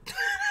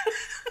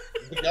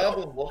 The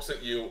goblin looks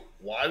at you.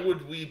 Why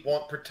would we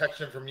want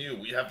protection from you?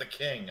 We have the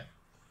king.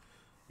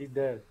 He's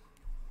dead.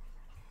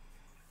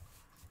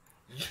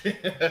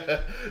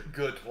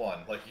 Good one.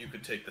 Like you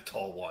could take the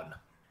tall one.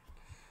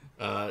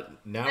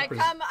 Now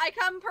I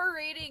come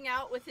parading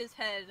out with his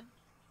head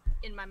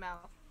in my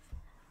mouth.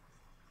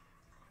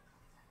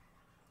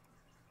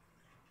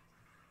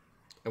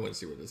 I want to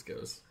see where this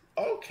goes.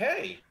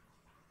 Okay.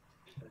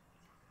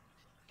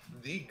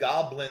 The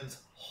goblins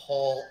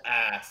haul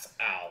ass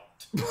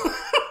out.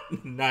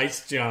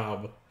 Nice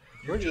job.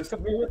 You just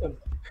me with them.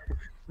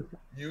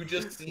 You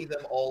just see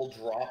them all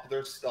drop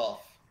their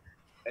stuff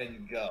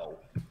and go.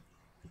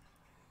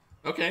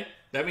 Okay,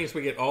 that means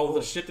we get all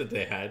the shit that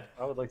they had.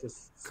 I would like to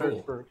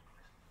search for.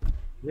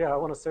 Yeah, I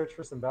want to search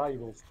for some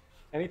valuables.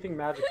 Anything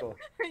magical.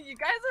 You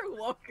guys are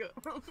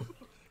welcome.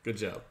 Good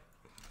job.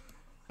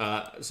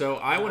 So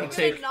I want to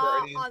take.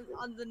 Not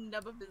on the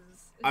nub of his.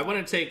 I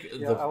want to take.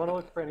 Yeah, I want to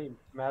look for any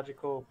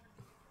magical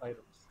items.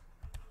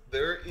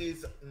 There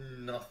is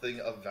nothing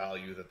of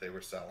value that they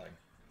were selling.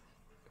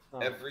 Oh.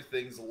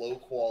 Everything's low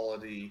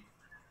quality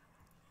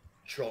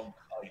junk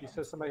You items.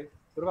 said somebody.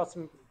 What about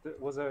some?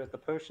 Was there the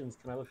potions?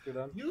 Can I look through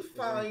them? You Is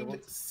there any good find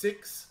ones?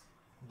 6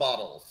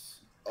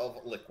 bottles of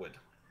liquid.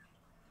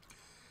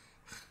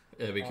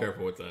 Yeah, be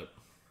careful with that.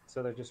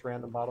 So they're just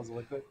random bottles of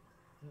liquid.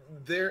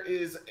 There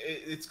is.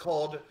 It's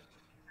called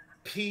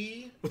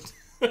Potion.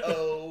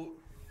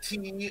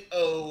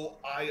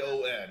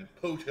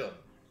 Potion.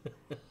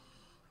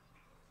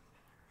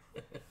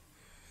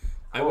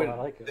 I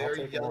like it.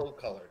 They're yellow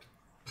colored.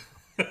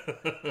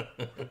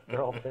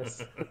 They're all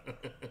piss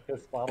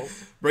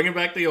bottles. Bringing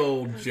back the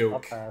old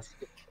joke.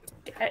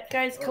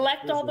 Guys,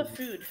 collect all the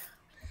food.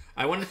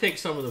 I want to take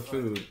some of the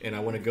food, and I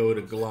want to go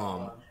to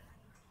Glom.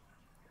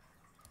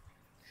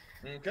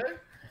 Okay.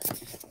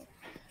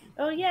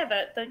 Oh yeah,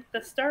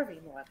 the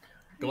starving one.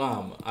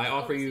 Glom, I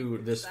offer you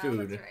this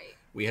food. Right.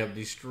 We have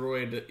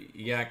destroyed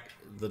Yak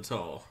the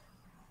Tall.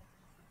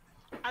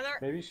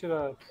 Maybe you should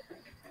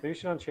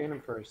unchain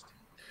him first.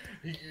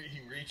 He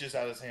reaches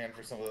out his hand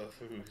for some of the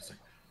food. He's like,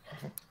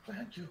 oh,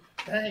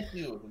 thank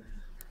you.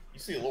 You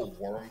see a little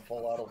worm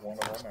fall out of one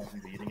of them as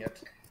he's eating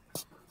it.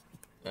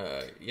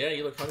 Yeah,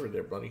 you look hungry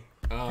there, buddy.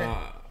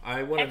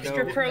 I want to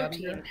Extra know.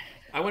 protein.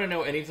 I want to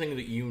know anything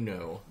that you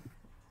know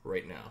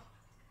right now.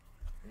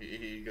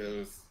 He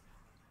goes,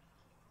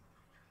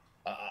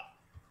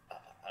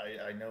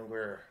 I know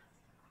where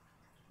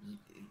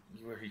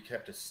he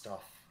kept his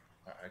stuff.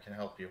 I can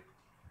help you.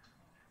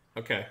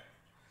 Okay.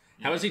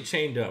 How is he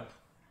chained up?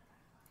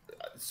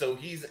 So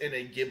he's in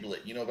a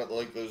giblet. You know about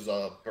like those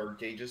bird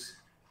cages?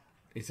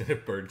 He's in a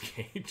bird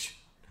cage.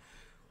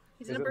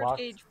 He's in a bird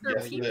cage for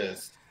people. It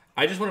is.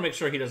 I just want to make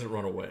sure he doesn't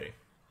run away.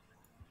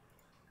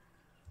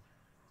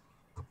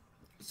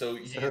 So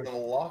he's in a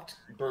locked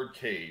bird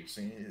cage.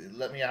 So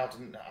let me out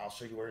and I'll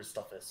show you where his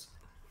stuff is.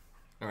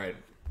 All right.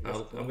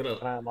 I'm gonna.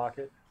 Can I unlock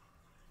it?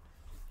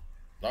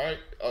 All right.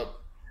 I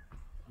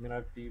mean, I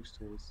have thieves'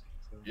 tools.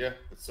 So. Yeah.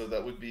 So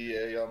that would be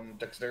a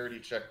dexterity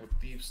check with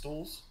thieves'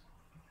 tools.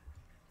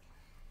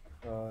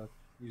 You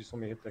just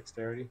want me to hit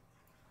dexterity?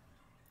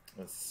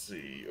 Let's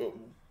see. Oh,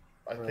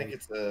 I think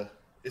it's a.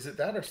 Is it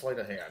that or sleight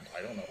of hand?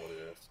 I don't know what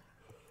it is.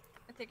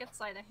 I think it's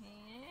sleight of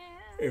hand.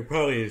 It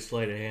probably is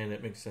sleight of hand.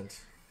 That makes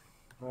sense.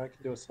 Well, I can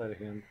do a sleight of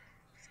hand.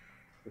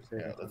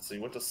 Yeah, let's see.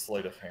 What does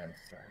sleight of hand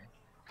say?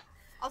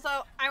 Also,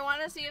 I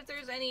want to see if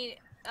there's any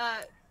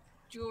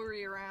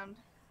jewelry around.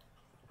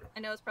 I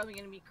know it's probably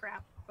going to be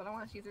crap, but I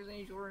want to see if there's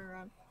any jewelry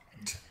around.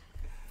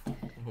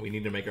 We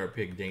need to make our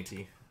pig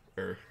dainty.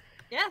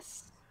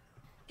 Yes.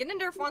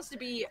 Ganondorf wants to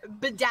be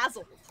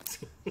bedazzled.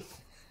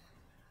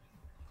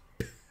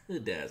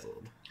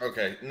 Bedazzled.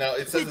 Okay, now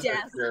it says a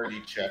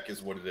dexterity check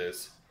is what it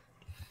is.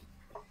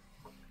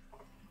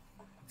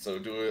 So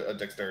do a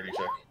dexterity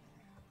check.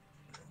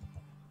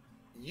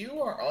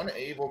 You are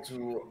unable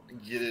to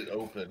get it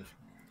open.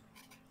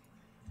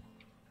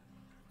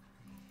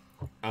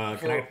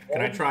 Can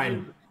I try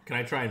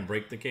and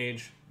break the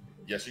cage?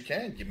 Yes, you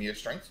can. Give me a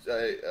strength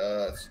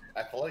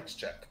athletics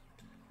check.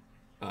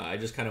 I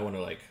just kind of want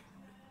to like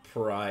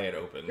pry it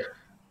open. Here.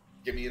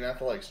 Give me an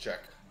athletics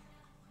check.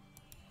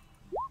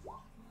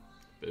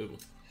 Boo.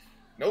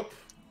 Nope.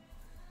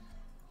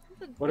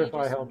 What if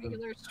I help him?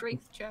 Regular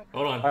strength check.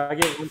 Hold on. I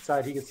get one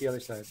side, he gets the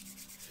other side.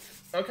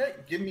 Okay,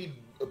 give me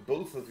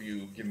both of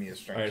you. Give me a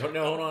strength. All right, check.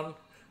 no, hold on.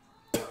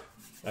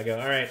 I go.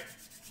 All right.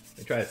 Let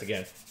me try this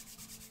again.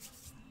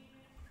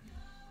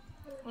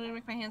 I'm gonna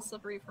make my hands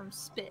slippery from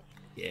spit.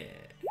 Yeah.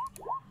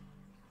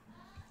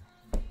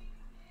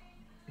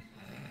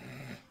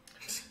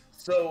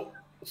 So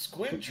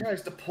Squid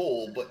tries to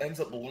pull, but ends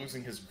up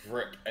losing his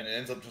grip, and it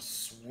ends up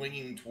just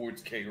swinging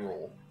towards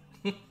K-Roll.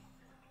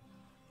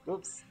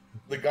 Oops.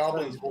 The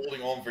goblin's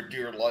holding on for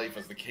dear life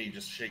as the cage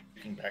is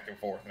shaking back and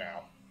forth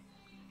now.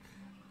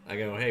 I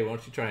go, hey, why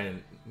don't you try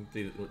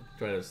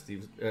this,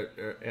 Steve?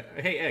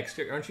 Hey, X,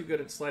 aren't you good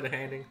at sleight of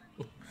handing?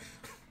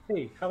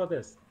 Hey, how about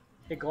this?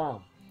 Hey,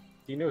 Glom,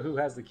 do you know who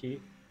has the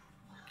key?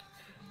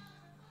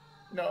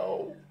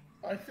 No,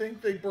 I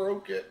think they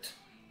broke it.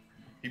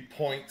 He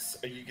points,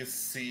 and you can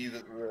see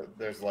that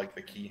there's like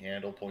the key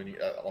handle pointing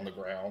on the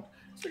ground.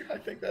 So I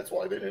think that's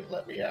why they didn't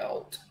let me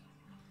out.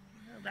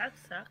 Well, that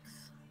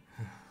sucks.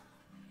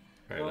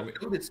 All right,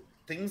 It's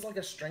things like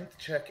a strength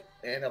check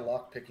and a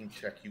lock-picking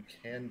check you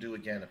can do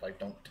again if I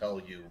don't tell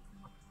you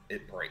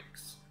it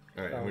breaks.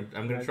 All right,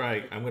 I'm gonna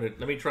try.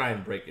 Let me try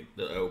and break it.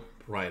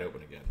 Pry it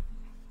open again.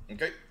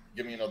 Okay,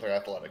 give me another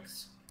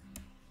athletics.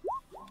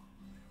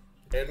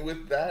 And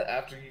with that,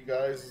 after you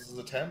guys'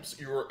 attempts,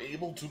 you are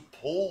able to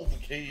pull the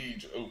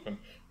cage open,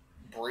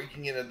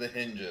 breaking it at the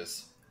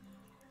hinges.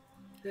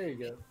 There you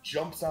go.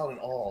 Jumps out in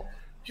awe.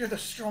 You're the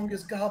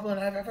strongest goblin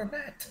I've ever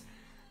met.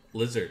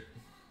 Lizard.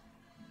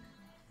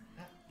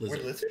 We're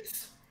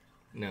lizards?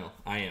 No,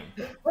 I am.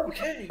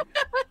 Okay,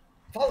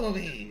 follow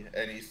me.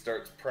 And he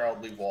starts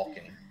proudly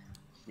walking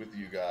with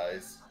you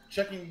guys,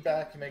 checking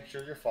back to make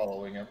sure you're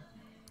following him.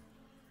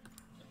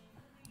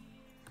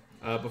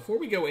 Before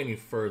we go any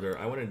further,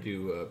 I want to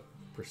do a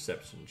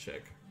perception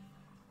check.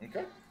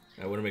 Okay.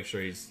 I want to make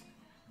sure he's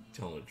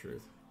telling the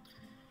truth.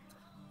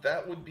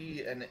 That would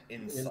be an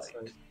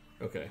insight.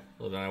 Okay,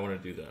 well then I want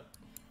to do that.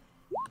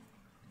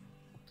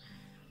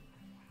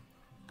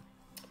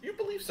 You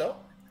believe so.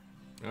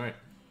 Alright.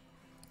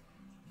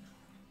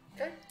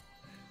 Okay.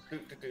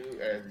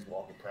 As he's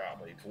walking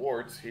proudly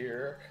towards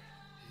here,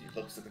 he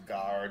looks at the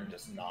guard and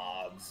just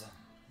nods.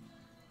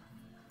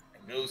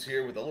 goes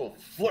here with a little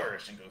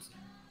flourish and goes,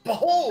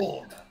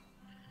 "Behold,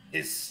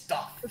 his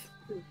stuff."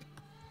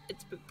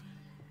 It's poop.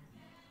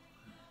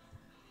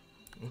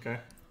 Okay.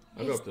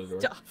 I'll go up to the door.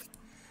 Stuff.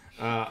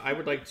 I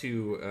would like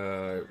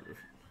to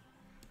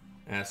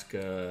ask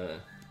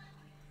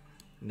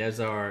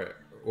Nezar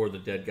or the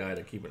dead guy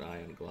to keep an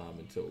eye on Glom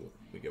until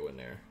we go in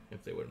there,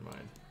 if they wouldn't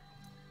mind.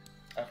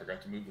 I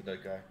forgot to move the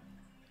dead guy.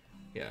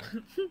 Yeah.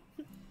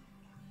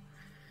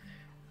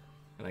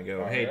 And I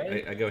go,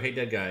 hey, hey,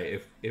 dead guy.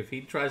 If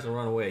he tries to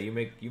run away, you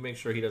make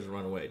sure he doesn't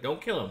run away.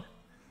 Don't kill him.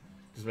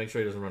 Just make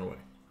sure he doesn't run away.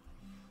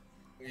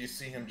 You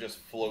see him just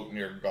float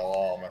near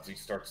Glom as he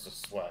starts to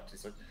sweat.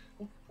 He's like,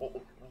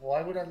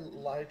 "Why would I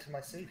lie to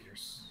my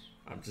saviors?"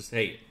 I'm just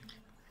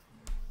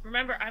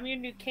Remember, I'm your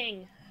new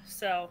king,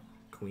 so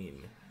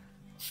queen.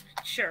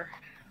 sure.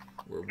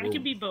 We're I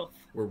can be both.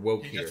 We're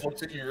woke He here. just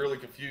looks at you really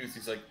confused.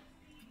 He's like,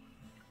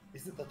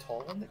 "Is it the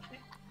tall one that came?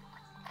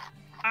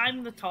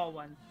 I'm the tall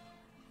one.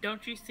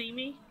 Don't you see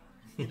me?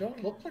 You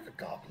don't look like a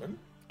goblin."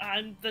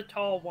 I'm the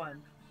tall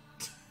one.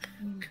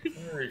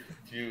 Very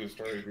confused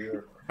right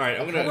here. All right,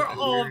 I'm gonna.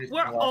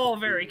 We're all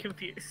very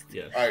confused.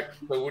 Yeah. All right.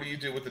 So what do you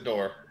do with the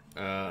door?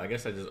 I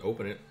guess I just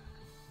open it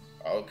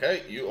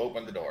Okay, you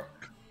open the door,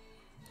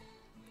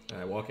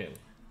 and I walk in.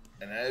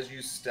 and as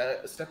you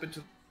step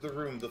into the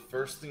room, the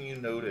first thing you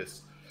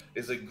notice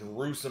is a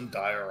gruesome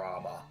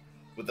diorama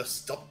with the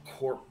stuffed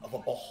corpse of a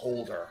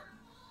beholder.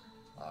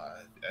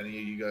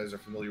 Any of you guys are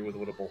familiar with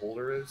what a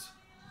beholder is?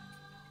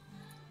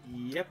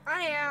 Yep.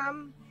 I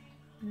am.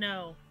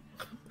 No.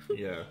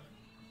 Yeah.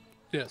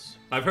 Yes.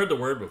 I've heard the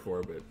word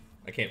before, but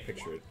I can't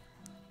picture it.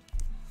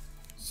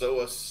 So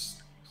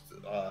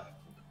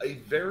a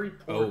very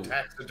poor Oh.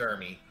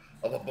 taxidermy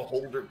of a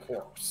beholder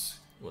corpse,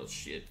 Well,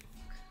 shit.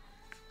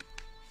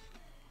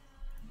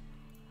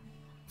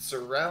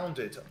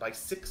 surrounded by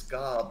 6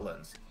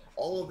 goblins,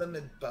 all of them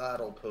in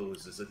battle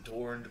poses,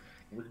 adorned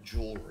with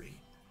jewelry.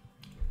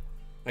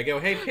 I go,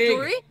 hey, pig.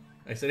 Jewelry?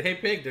 I said, hey,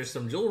 pig, there's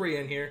some jewelry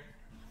in here.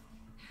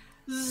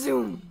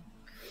 Zoom.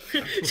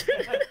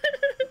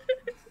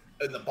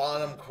 In the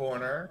bottom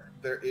corner,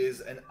 there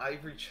is an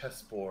ivory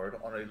chessboard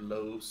on a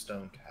low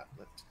stone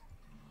tablet.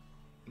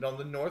 And on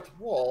the north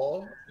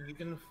wall, you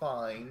can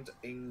find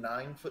a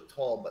 9-foot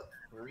tall but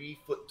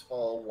 3-foot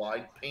tall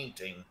wide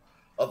painting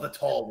of the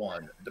Tall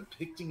One,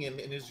 depicting him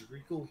in his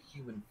regal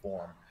human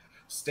form,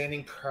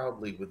 standing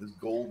proudly with his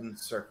golden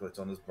circlet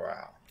on his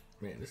brow.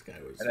 Man, this guy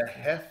was... And a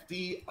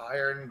hefty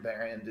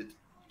iron-banded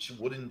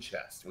wooden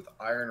chest with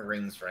iron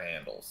rings for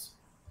handles.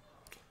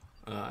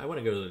 I want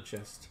to go to the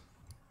chest.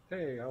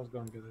 Hey, I was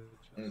going to get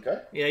it.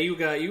 Okay. Yeah,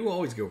 you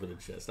always go for the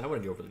chest. I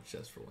want to go for the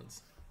chest for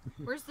once.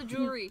 Where's the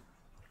jewelry?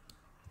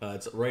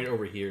 It's right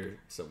over here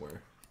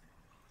somewhere.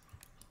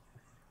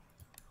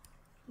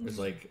 There's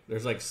like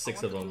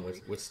 6 of them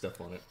with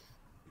stuff on it.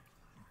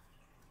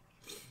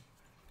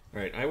 All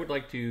right, I would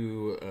like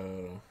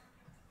to.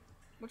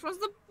 Which one's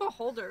the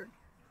beholder?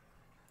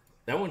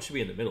 That one should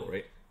be in the middle,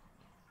 right?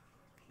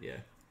 Yeah.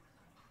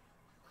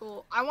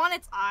 Cool. I want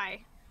its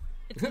eye.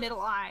 Its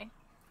middle eye.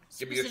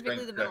 Give me your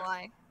Specifically strength the middle check.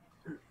 eye.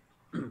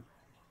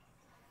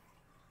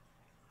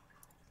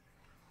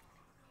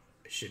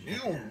 I shouldn't You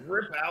have that.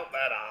 rip out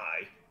that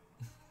eye.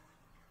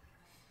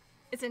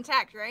 It's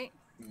intact, right?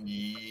 Give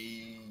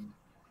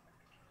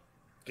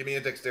me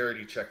a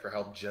dexterity check for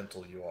how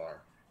gentle you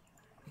are.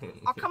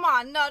 Oh, come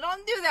on. No,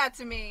 don't do that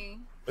to me.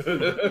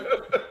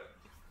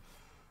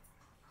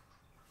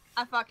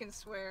 I fucking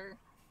swear.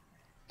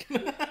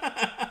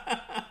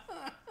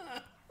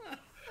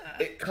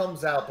 It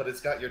comes out, but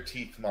it's got your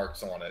teeth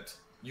marks on it.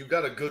 You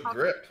got a good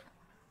grip.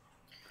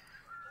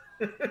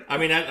 I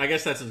mean, I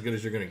guess that's as good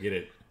as you're gonna get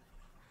it.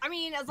 I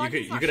mean, as You long as could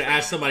it's you not could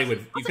ask strong.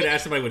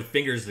 somebody with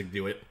fingers to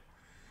do it.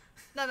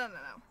 No,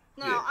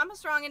 Yeah. I'm a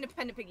strong,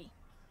 independent piggy.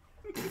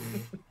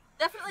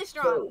 Definitely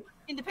strong, So,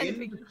 independent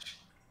piggy.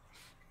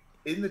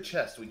 In the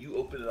chest, when you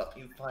open it up,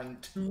 you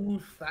find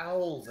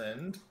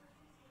 2,000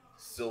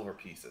 silver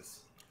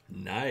pieces.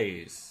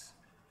 Nice.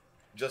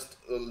 Just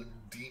a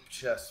deep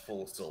chest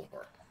full of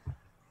silver.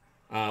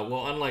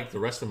 Well, unlike the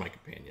rest of my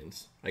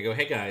companions, I go,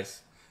 hey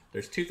guys,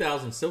 there's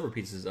 2,000 silver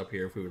pieces up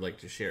here if we would like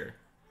to share.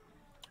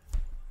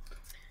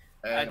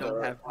 And, I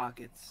don't have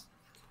pockets.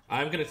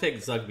 I'm gonna take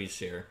Zugby's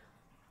share.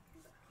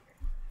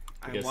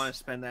 I Yes. want to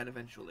spend that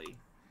eventually.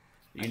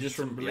 You just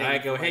some blame I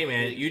go, for hey my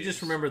man, you pages.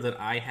 just remember that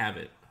I have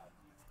it.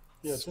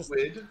 Yeah, just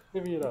Squid,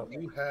 divvy it up.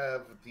 you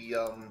have the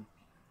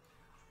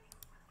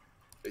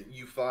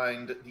you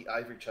find the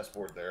ivory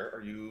chessboard there.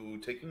 Are you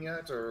taking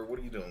it, or what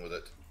are you doing with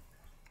it?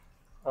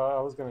 I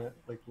was gonna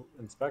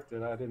inspect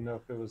it. I didn't know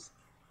if it was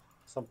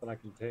something I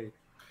can take.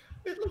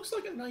 It looks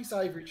like a nice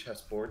ivory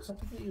chessboard,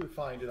 something that you would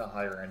find in a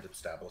higher-end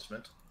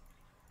establishment.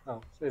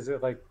 Oh, is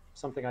it like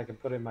something I can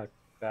put in my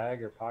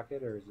bag or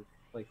pocket, or is it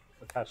like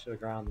attached to the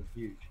ground and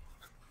huge?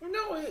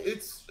 No,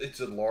 it's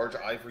a large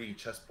ivory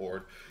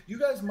chessboard. You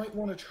guys might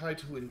want to try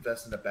to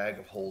invest in a bag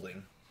of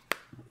holding.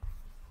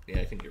 Yeah,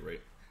 I think you're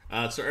right.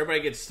 So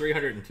everybody gets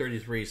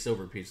 333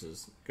 silver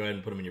pieces. Go ahead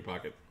and put them in your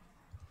pocket.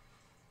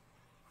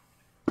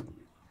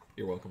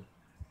 You're welcome.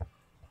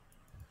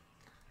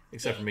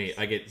 Except for me,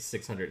 I get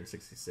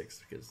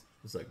 666 because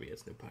Zugby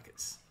has no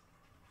pockets.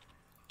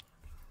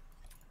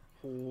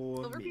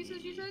 Silver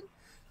pieces, you said?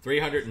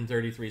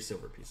 333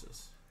 silver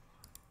pieces.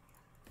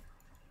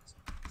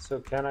 So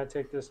can I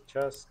take this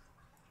chest?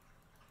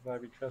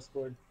 Ivory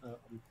chessboard?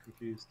 I'm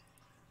confused.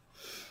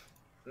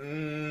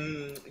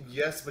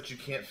 Yes, but you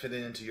can't fit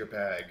it into your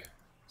bag,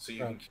 so you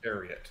can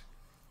carry it.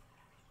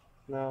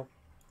 No,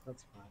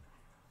 that's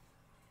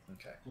fine.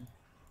 Okay.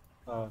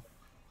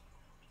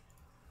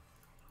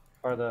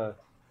 Are the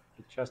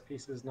chess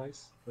pieces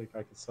nice? Like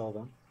I could sell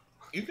them?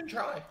 You can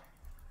try.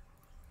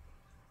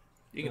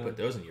 You can put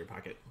those in your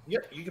pocket.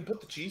 Yep, you can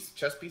put the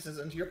chess pieces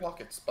into your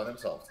pockets by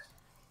themselves.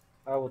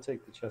 I will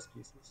take the chess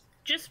pieces.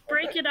 Just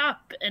break it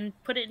up and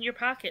put it in your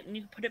pocket, and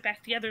you can put it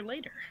back together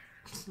later.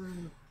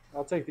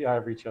 I'll take the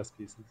ivory chess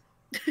pieces.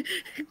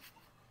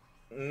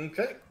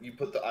 Okay, you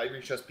put the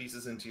ivory chess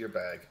pieces into your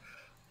bag,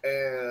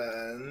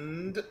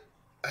 and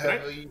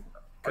can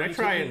I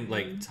try and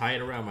like tie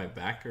it around my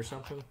back or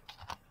something?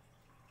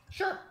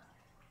 Sure.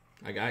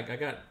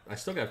 I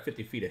still got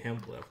 50 feet of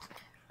hemp left.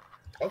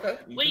 Okay.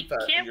 Wait,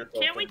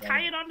 can't we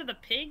tie it onto the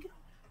pig?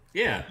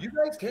 Yeah. You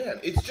guys can.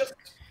 It's just,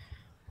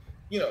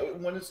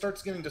 when it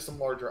starts getting to some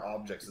larger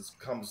objects, it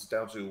comes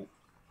down to,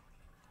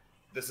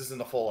 this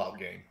isn't a Fallout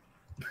game.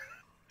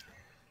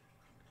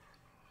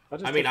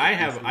 I mean,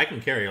 I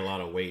can carry a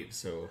lot of weight,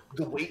 so...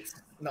 The weight's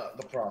not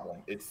the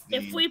problem. It's the...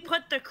 If we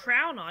put the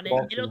crown on it,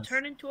 it'll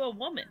turn into a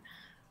woman.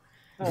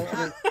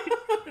 Oh,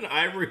 an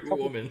ivory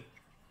woman.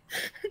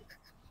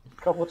 A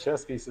couple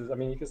chess pieces. I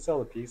mean, you can sell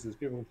the pieces.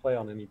 People can play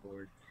on any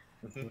board.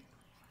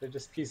 They're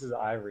just pieces of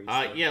ivory.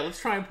 So. Yeah, let's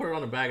try and put it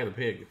on the back of the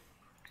pig.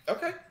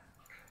 Okay.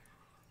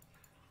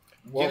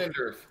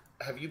 Ganondorf,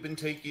 have you been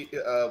taking...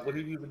 what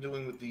have you been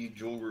doing with the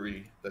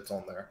jewelry that's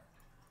on there?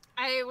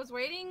 I was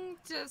waiting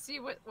to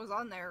see what was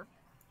on there.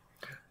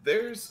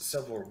 There's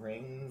several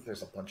rings.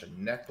 There's a bunch of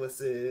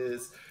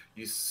necklaces.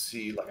 You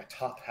see, like, a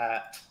top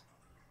hat.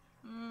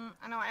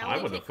 I know. I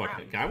want the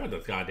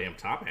goddamn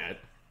top hat.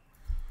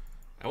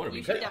 I want to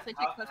be. Definitely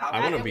take the top hat.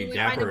 I want to be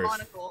dapper.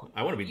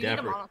 I want to be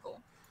dapper.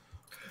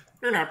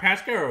 Do not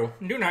pass go.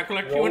 Do not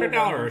collect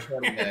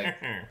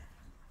 $200.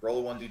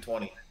 Roll a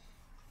 1d20.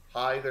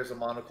 High, there's a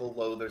monocle.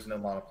 Low, there's no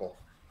monocle.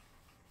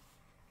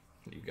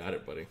 You got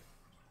it, buddy.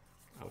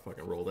 I'll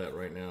fucking roll that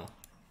right now.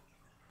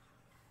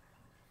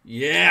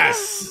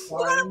 Yes! We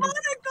got a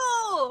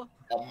monocle!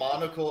 A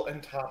monocle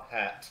and top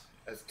hat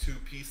as 2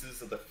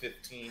 pieces of the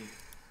 15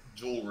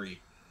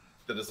 jewelry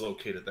that is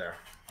located there.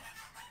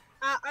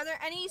 Are there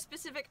any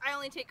specific... I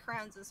only take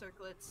crowns and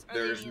circlets.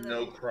 There's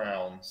no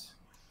crowns.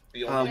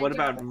 What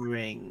about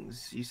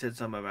rings? You said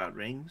something about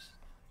rings?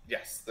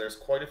 Yes, there's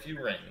quite a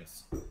few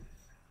rings.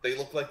 They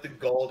look like the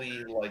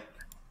gaudy,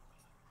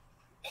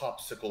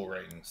 popsicle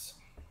rings.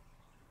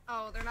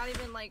 Oh, they're not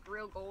even,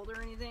 real gold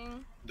or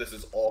anything? This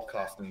is all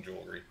costume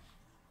jewelry.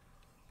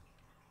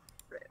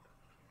 Right.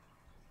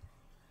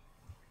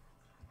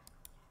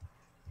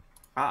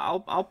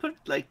 I'll put,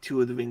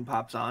 2 of the ring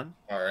pops on.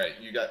 Alright,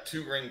 you got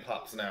 2 ring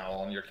pops now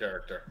on your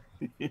character.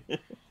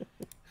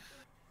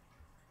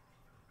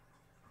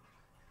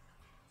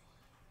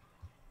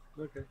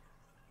 Okay.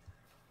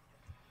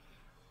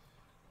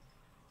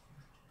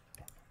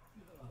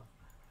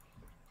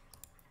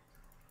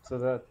 So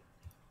that,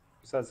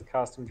 besides the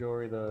costume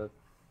jewelry, the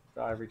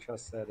ivory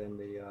chest set, and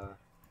the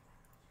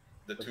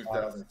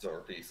 2,000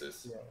 silver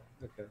pieces. Yeah.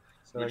 Okay.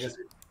 So I guess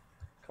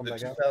the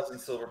 2,000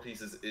 silver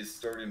pieces is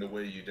starting to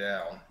weigh you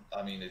down.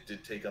 I mean, it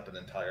did take up an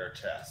entire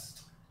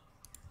chest.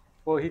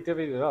 Well, he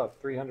divvied it up,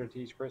 300 to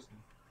each person.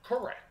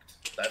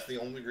 Correct. That's the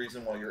only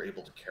reason why you're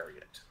able to carry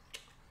it.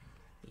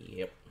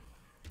 Yep.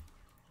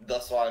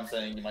 That's why I'm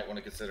saying you might want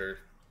to consider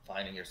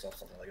finding yourself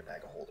something like a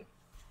bag of holding.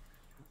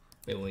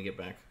 Maybe when we get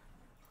back.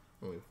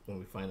 When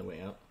we find the way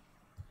out.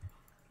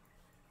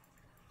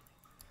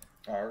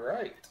 All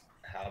right.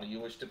 How do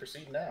you wish to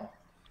proceed now?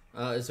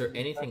 Is there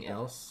anything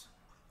else?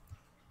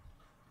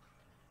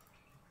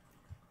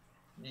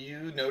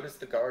 You notice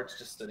the guards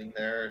just sitting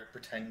there,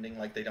 pretending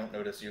like they don't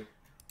notice you.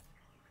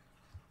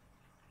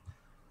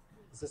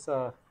 Is this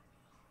a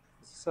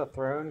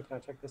throne? Can I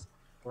check this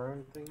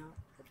throne thing out?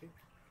 Okay.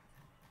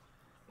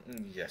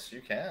 Yes, you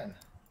can.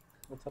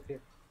 What's up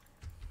here?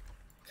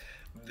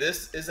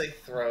 This is a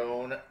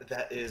throne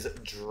that is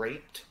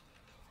draped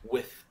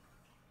with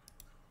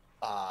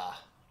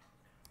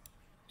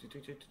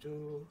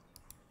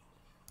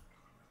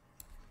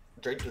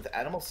draped with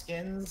animal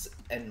skins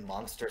and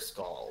monster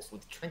skulls,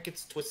 with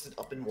trinkets twisted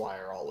up in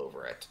wire all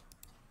over it.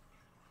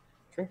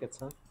 Trinkets,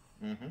 huh?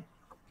 Mm-hmm.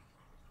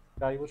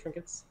 Valuable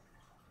trinkets?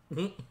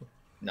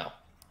 No.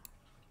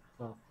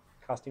 Oh,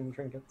 costume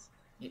trinkets?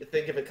 You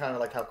think of it kind of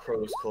like how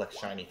crows collect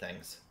shiny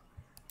things.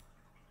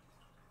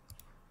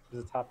 Is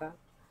it top hat?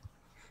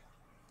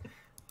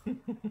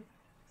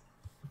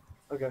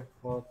 Okay,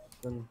 well,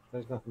 then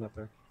there's nothing up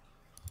there.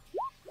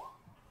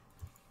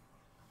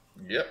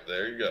 Yep,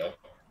 there you go.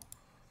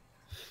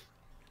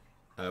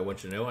 I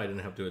want you to know I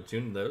didn't have to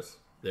attune those.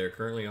 They're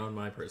currently on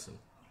my person.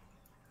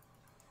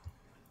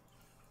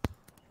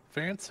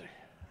 Fancy.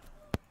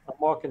 I'm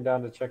walking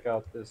down to check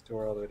out this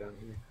door all the way down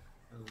here.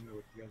 I don't know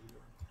what you guys are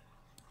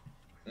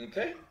doing.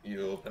 Okay,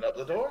 you open up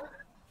the door.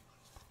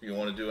 You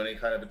want to do any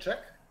kind of a check?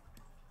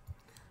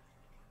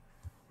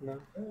 No.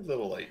 A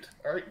little late.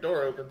 All right,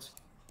 door opens.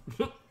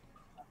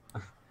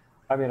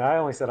 I mean, I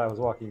only said I was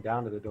walking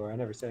down to the door. I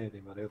never said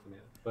anything about opening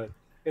it, but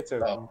it's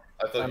open. Oh,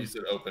 I thought you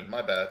said open.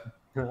 My bad.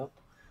 No.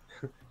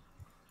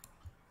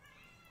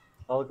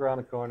 I'll look around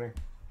the corner.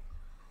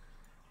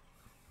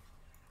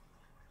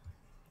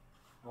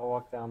 I'll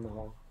walk down the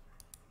hall.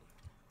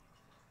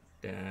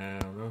 Down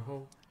the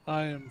hole.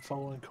 I am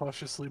following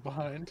cautiously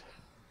behind.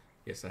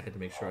 Yes, I had to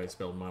make sure I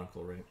spelled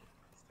monocle right.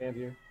 Stand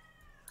here.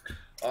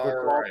 All Look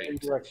all right. three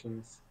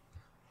directions.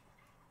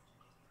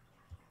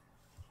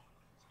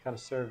 Kind of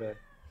survey.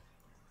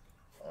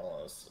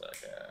 Hold on a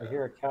second. I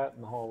hear a cat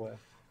in the hallway.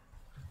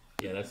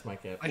 Yeah, that's my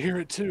cap. I hear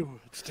it too.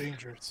 It's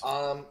dangerous.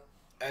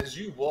 As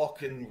you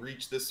walk and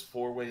reach this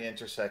four-way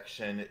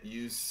intersection,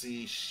 you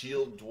see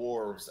shield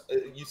dwarves.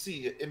 You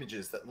see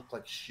images that look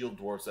like shield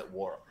dwarves that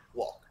walk.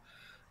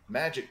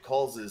 Magic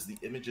causes the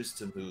images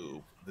to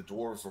move. The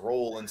dwarves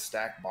roll and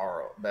stack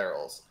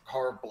barrels,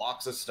 carve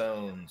blocks of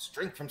stones,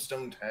 drink from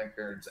stone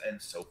tankards,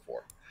 and so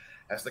forth.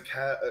 As the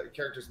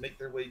characters make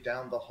their way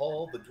down the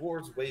hall, the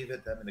dwarves wave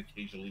at them and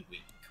occasionally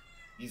wink.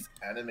 These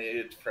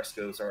animated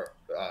portraits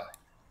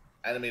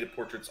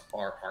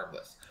are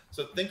harmless.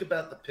 So think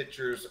about the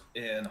pictures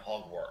in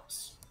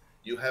Hogwarts.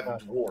 You have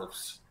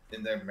dwarves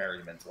in their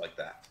merriment like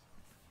that.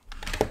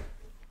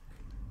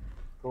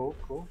 Cool.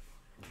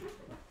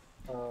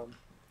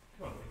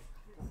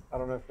 I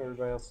don't know if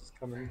everybody else is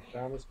coming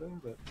down this way,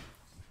 but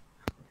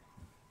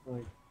let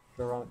me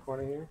go around the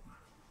corner here.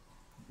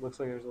 Looks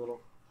like there's a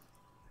little,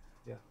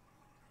 yeah.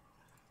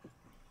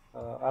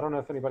 I don't know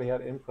if anybody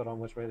had input on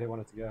which way they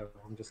wanted to go.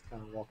 I'm just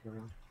kind of walking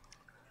around.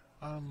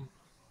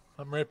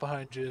 I'm right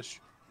behind Jish.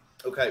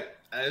 Okay,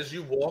 as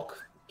you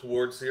walk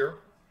towards here,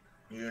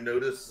 you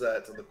notice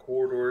that the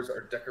corridors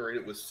are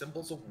decorated with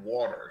symbols of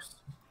waters.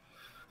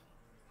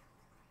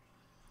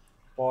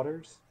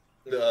 Waters?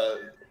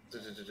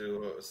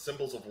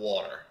 Symbols of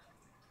water.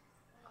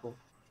 Cool.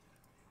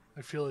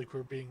 I feel like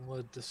we're being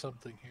led to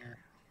something here.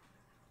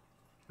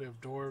 We have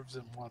dwarves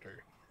and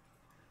water.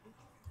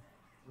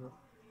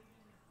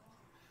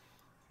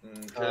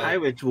 Okay. Hi,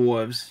 with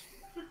dwarves.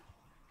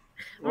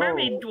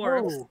 Mermaid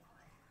dwarves. Whoa.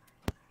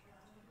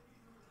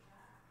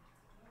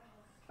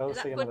 I was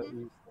Is that thinking of it.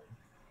 pudding?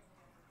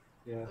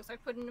 Yeah, Looks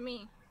like pudding to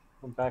me.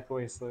 I'm back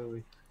away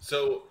slowly.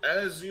 So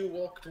as you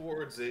walk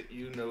towards it,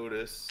 you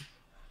notice,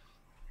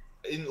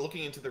 in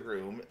looking into the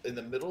room, in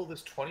the middle of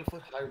this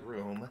 20-foot high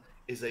room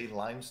is a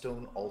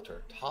limestone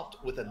altar,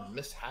 topped with a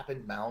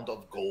misshapen mound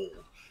of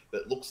gold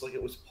that looks like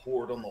it was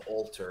poured on the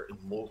altar in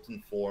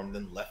molten form,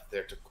 then left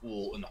there to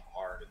cool and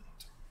harden.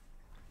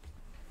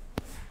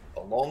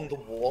 Along the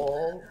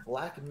wall,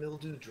 black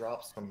mildew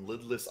drops from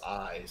lidless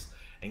eyes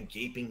and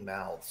gaping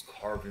mouths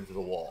carved into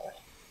the wall.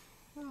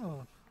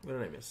 Oh, What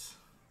did I miss?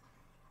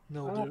 I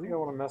don't think I mildew.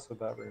 want to mess with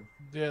that room.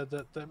 Yeah,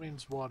 that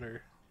means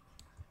water.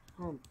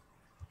 I'm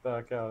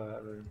back out of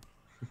that room.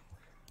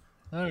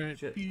 All right.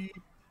 Shit. Beep,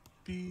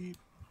 beep,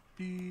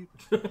 beep.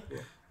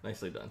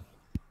 Nicely done.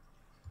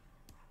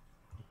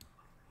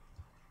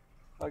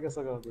 I guess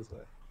I'll go this way.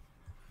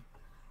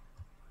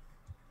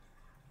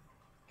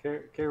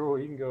 Carol,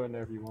 you can go in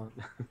there if you want.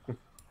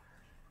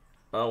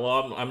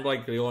 Well, I'm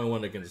like the only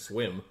one that can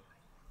swim.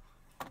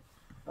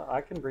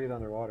 I can breathe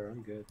underwater.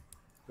 I'm good.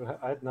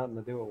 I had nothing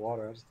to do with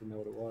water. I just didn't know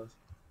what it was.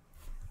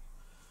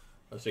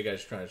 So you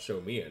guys trying to show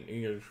me in.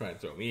 You guys are trying to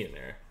throw me in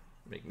there.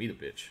 Make me the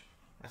bitch.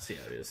 I see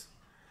how it is.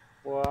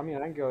 Well, I mean,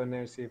 I can go in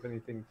there and see if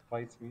anything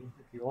bites me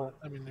if you want.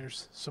 I mean,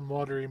 there's some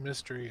watery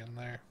mystery in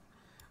there.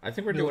 I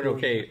think we're No, doing no,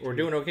 okay. no, We're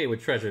doing okay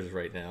with treasures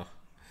right now.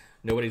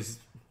 Nobody's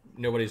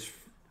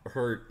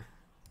hurt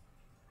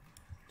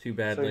too So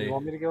badly. you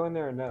want me to go in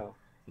there or no?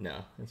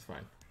 No, it's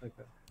fine.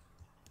 Okay.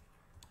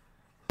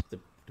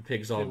 The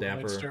pig's all Maybe we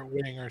dapper. might start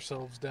weighing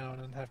ourselves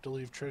down and have to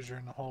leave treasure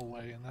in the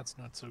hallway, and that's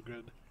not so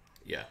good.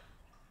 Yeah.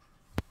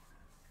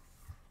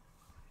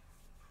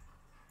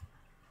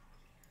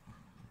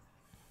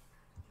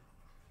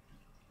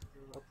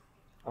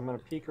 I'm gonna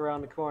peek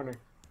around the corner.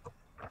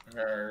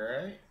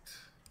 Alright.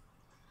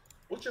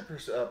 What's your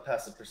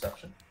passive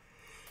perception?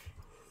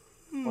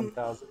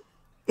 1,000.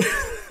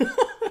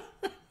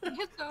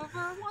 It's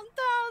over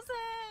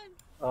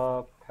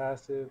 1,000.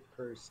 Passive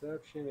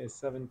perception is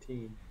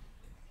 17.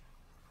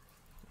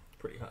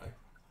 Pretty high.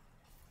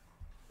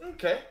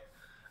 Okay.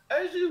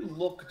 As you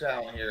look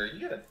down here, you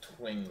get a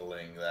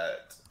twingling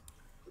that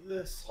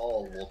this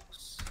hall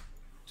looks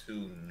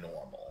too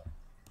normal.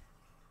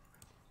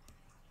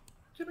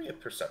 Give me a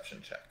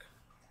perception check.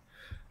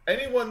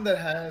 Anyone that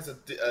has a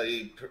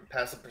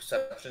passive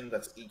perception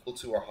that's equal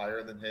to or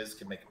higher than his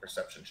can make a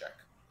perception check.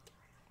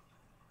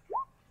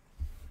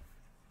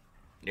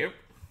 Yep.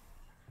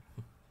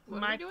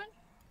 What are we doing?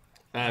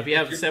 If you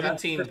have Your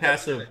 17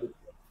 passive,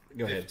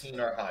 go ahead. 15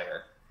 or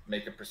higher,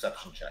 make a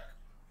perception check.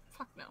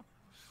 Fuck no.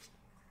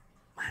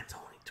 Mine's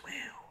only 12.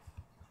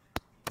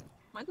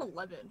 Mine's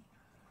 11.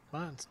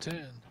 Mine's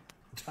 10.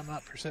 I'm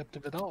not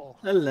perceptive at all.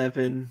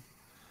 11.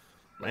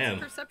 Man,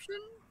 Perception?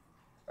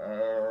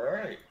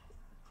 Alright.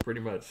 pretty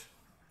much.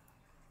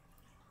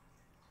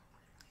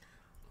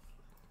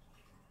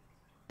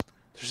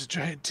 There's a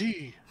giant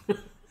T.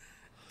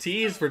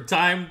 T is for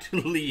time to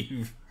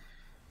leave.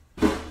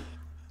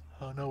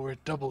 Oh no, we're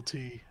at double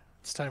T.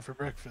 It's time for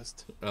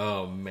breakfast.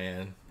 Oh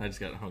man, I just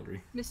got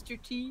hungry.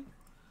 Mr. T?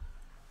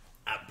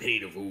 I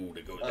paid a fool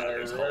to go down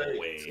this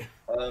hallway.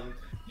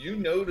 You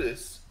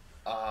notice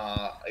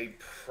a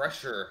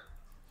pressure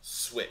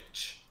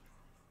switch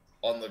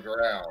on the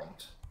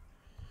ground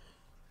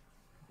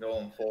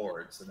going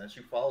forwards, and as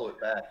you follow it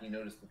back, you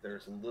notice that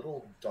there's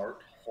little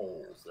dart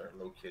holes that are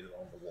located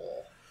on the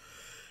wall.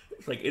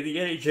 It's like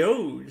Indiana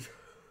Jones.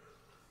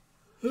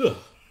 Ugh.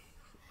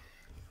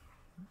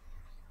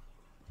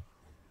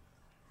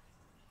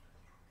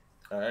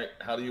 Alright,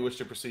 how do you wish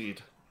to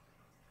proceed?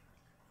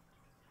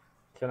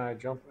 Can I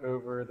jump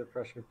over the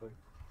pressure plate?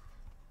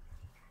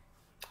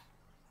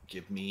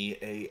 Give me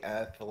an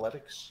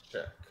acrobatics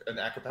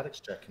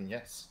check, and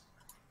yes.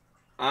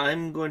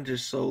 I'm going to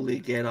slowly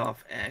get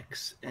off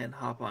X and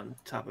hop on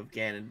top of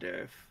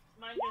Ganondorf.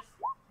 Mine just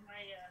my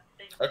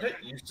thing. Okay,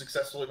 you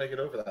successfully make it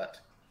over that.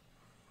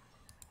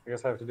 I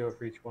guess I have to do it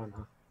for each one,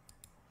 huh?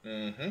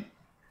 Mm-hmm.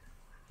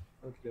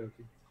 Okie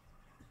dokie.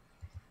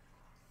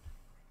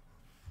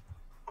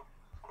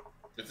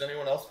 Is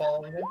anyone else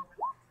following him?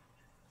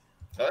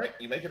 Alright,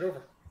 you make it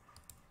over.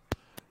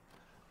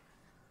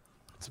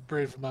 It's a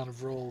brave amount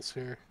of rolls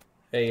here.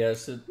 Hey,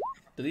 so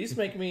do these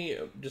make me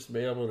just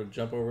be able to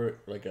jump over it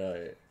like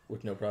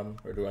with no problem,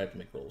 or do I have to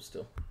make rolls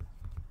still?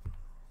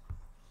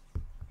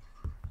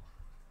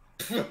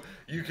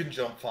 You can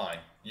jump fine.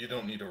 You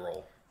don't need a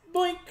roll.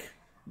 Boink!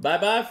 Bye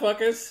bye,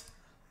 fuckers!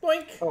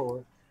 Boink!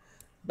 Oh,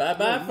 Bye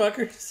bye,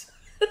 fuckers!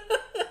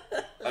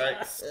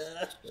 Alright.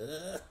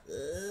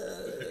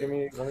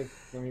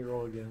 let me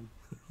roll again.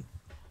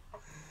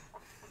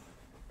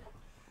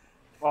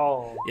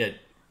 Oh, Yeah.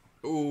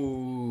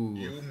 Ooh.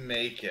 You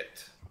make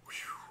it.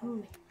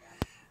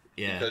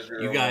 Yeah. Because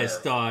you're You guys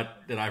aware.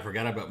 thought that I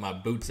forgot about my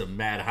boots of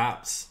mad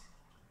hops.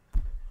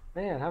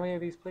 man, how many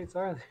of these plates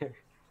are there?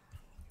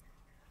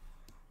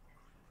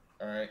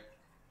 Alright.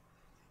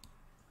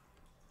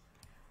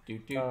 Do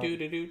do do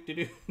do do do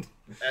do.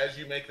 As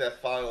you make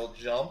that final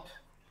jump,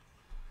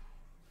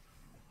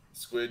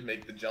 Squid,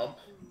 make the jump.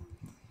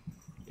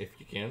 If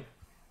you can.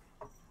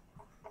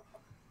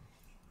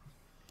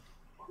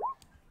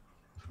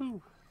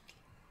 Whew.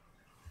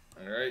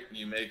 Alright,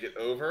 you make it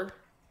over.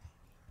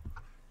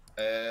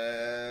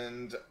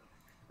 And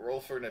roll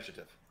for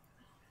initiative.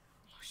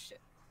 Oh, shit.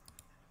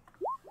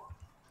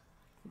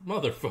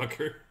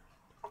 Motherfucker.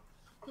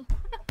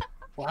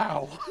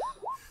 Wow.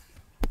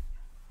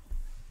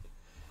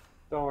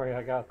 Don't worry,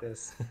 I got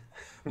this.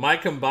 My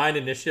combined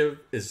initiative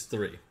is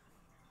 3.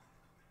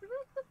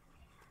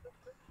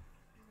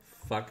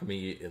 Fuck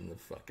me in the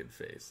fucking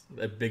face.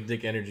 That big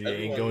dick energy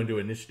ain't going to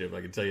initiative,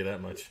 I can tell you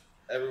that much.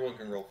 Everyone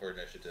can roll for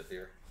initiative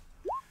here.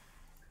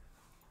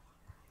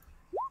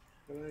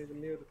 I'm not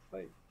even near the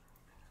fight.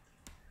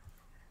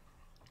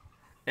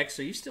 X,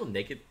 are you still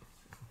naked?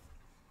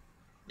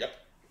 Yep.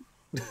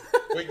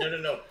 Wait,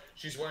 no.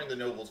 She's wearing the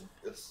noble's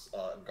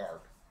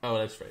garb. Oh,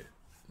 that's right.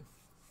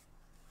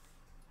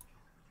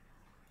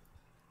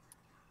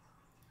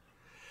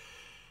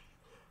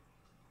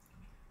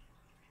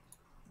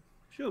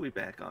 She'll be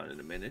back on in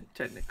a minute.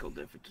 Technical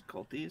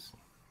difficulties.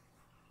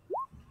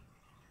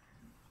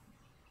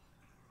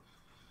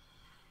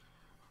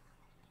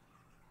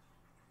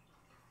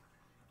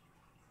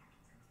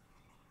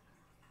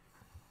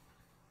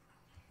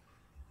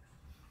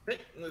 Hey,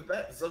 with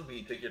that,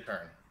 Zugby, take your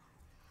turn.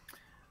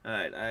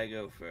 Alright, I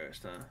go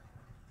first, huh?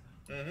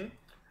 Mm-hmm.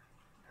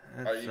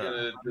 That's Are you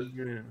gonna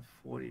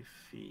 140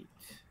 feet.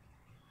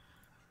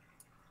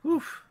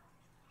 Oof.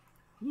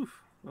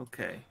 Oof.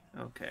 Okay.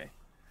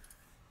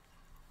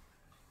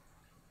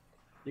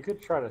 You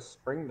could try to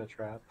spring the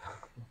trap.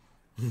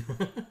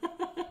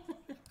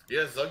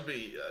 Yeah,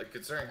 Zugby,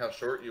 considering how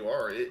short you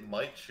are, it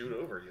might shoot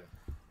over you.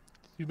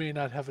 You may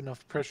not have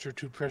enough pressure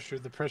to pressure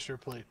the pressure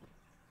plate.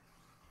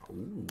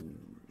 Ooh.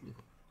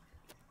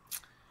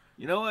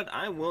 You know what?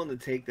 I'm willing to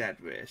take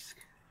that risk.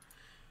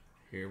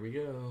 Here we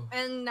go.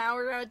 And now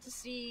we're about to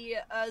see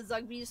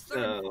Zugby's third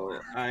So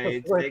form.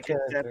 I What take a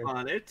step character?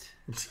 on it.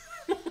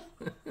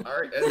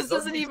 Alright, This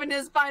isn't even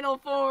his final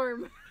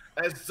form.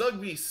 As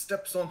Zugby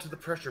steps onto the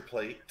pressure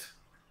plate,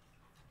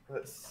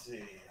 let's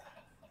see.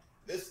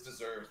 This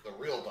deserves the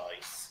real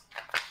dice.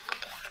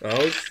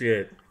 Oh,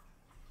 shit.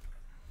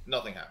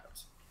 Nothing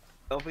happens.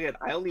 Don't forget,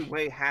 I only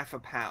weigh half a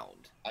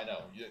pound. I know,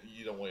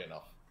 you don't weigh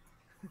enough.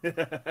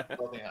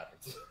 Nothing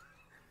happens.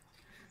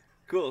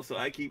 Cool, so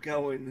I keep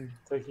going.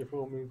 Take your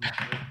full movement.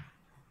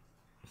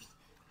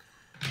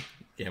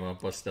 Yeah, I'm gonna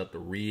bust out the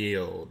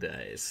real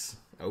dice.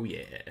 Oh,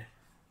 yeah.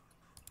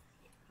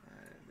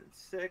 And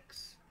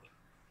 6.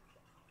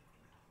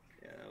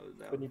 Yeah,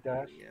 that Can was you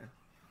dash? Yeah.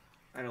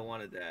 I don't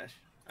want to dash.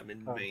 I'm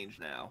in Oh. range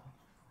now.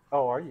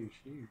 Oh, are you?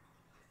 Shoot.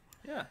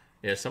 Yeah.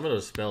 Yeah, some of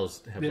those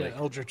spells have Yeah, like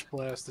Eldritch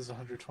Blast is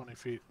 120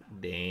 feet.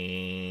 damn.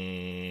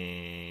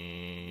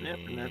 Yep,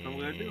 and that's what I'm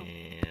gonna do.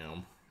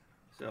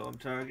 So I'm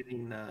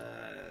targeting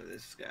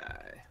this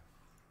guy.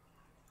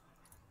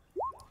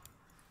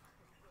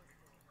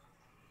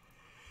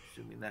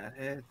 Assuming that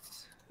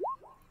hits.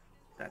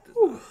 That does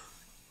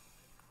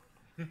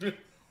not.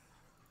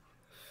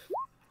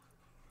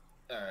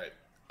 Alright,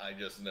 I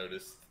just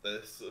noticed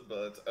this,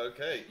 but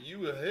okay,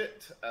 you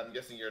hit. I'm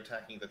guessing you're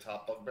attacking the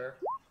top bugbear?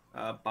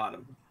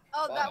 Bottom.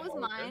 Oh, that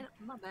Bottom, was okay. mine.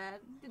 My bad.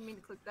 Didn't mean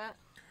to click that.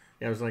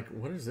 Yeah, I was like,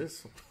 what is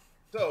this?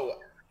 So,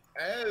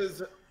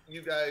 as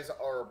you guys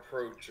are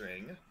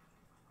approaching,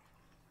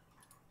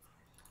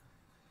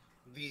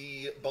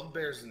 the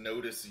bugbears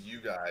notice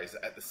you guys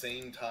at the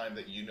same time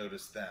that you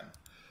notice them.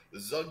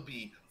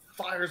 Zugby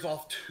fires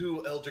off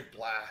 2 Eldritch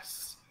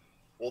Blasts,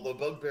 while the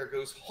bugbear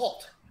goes,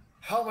 "Halt!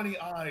 How many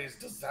eyes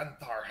does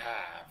Xanthar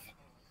have?"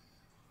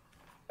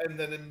 And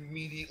then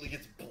immediately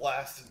gets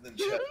blasted in the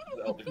chest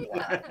with Eldritch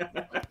Blast.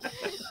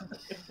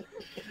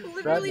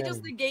 Literally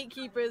just the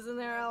gatekeepers in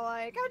there are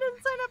like, I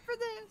didn't sign up for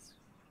this.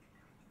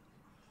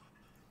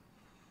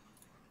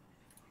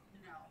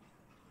 No.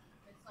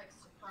 It's like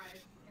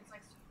surprise. It's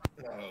like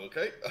surprise.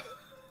 Okay.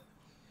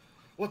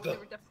 What They the?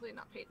 were definitely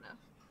not paid enough.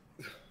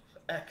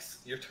 X,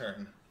 your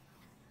turn.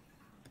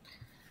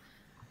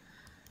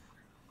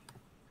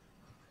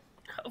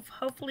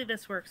 Hopefully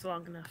this works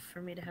long enough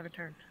for me to have a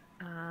turn.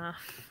 I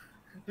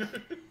mean,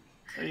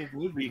 if it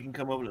would be, you can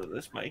come over to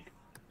this mic.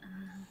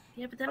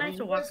 Yeah, but then I have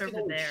to walk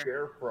over there.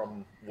 Share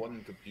from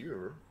one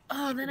computer.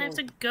 Oh, then I have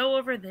to go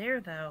over there,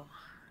 though.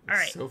 All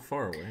right. So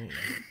far away.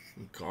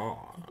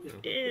 God.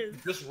 It is.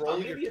 Just roll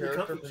your maybe in the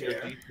character comfy from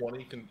your chair.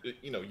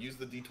 D20. Use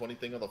the D20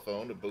 thing on the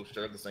phone to both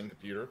share the same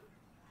computer.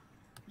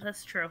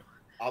 That's true.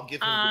 I'll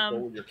give him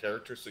control of your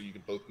character so you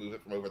can both move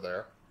it from over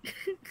there.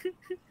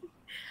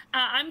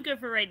 I'm good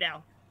for right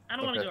now. I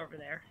don't want to Okay. go over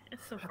there.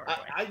 It's so far away.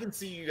 I can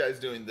see you guys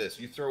doing this.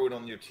 You throw it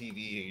on your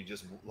TV and you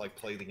just like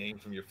play the game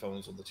from your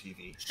phones on the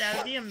TV. That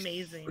would be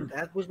amazing.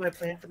 That was my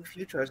plan for the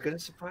future. I was going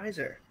to surprise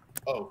her.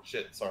 Oh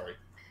shit! Sorry.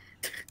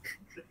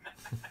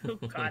 Oh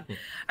God.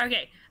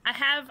 Okay, I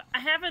have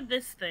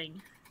this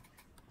thing.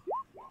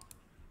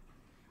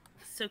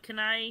 So can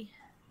I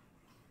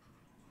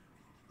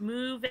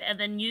move and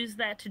then use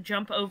that to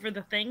jump over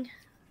the thing?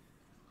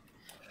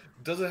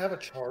 Does it have a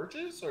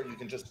charges, or you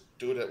can just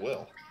do it at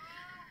will?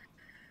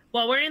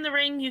 While we're in the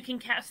ring, you can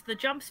cast the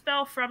jump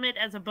spell from it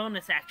as a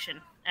bonus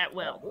action at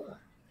will. Oh.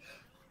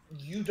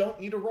 You don't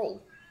need a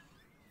roll.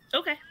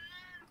 Okay.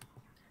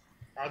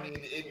 I mean,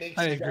 it makes.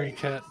 I you agree, guys-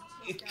 Kat.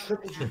 It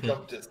triples your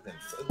jump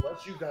distance.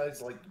 Unless you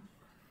guys like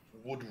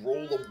would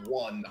roll a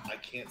 1, I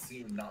can't see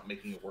you not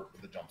making it work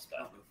with the jump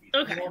spell.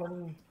 Okay. You know what I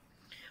mean?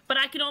 But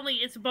I can only,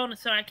 it's a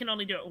bonus, so I can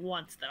only do it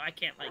once, though. I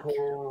can't, like,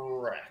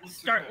 Correct.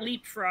 start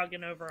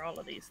leapfrogging over all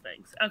of these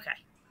things. Okay.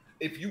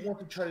 If you want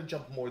to try to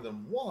jump more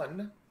than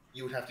 1,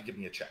 you would have to give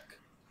me a check.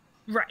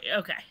 Right,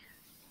 okay.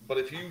 But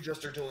if you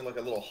just are doing like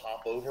a little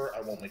hop over,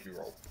 I won't make you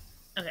roll.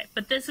 Okay,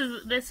 but this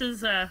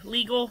is a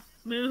legal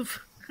move,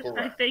 I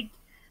Correct. think.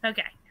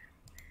 Okay.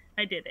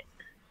 I did it.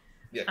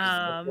 Yeah,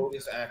 because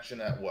bonus action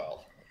at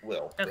will.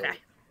 Okay.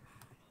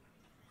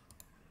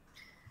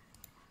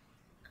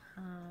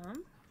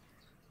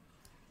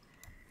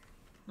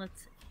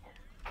 Let's see.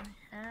 I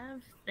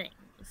have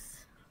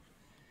things.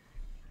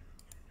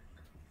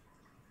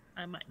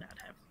 I might not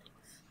have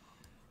things.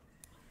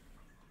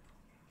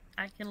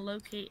 I can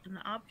locate an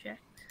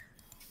object.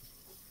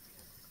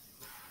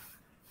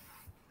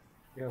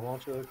 Yeah, why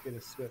don't you locate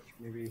a switch?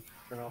 Maybe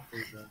turn off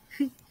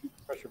those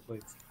pressure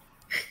plates.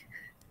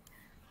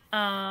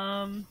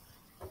 I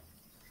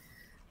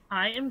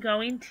am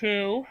going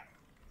to.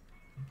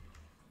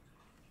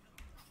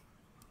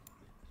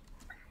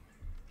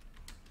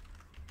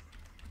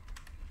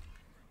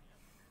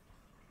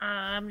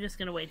 I'm just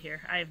gonna wait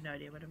here. I have no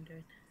idea what I'm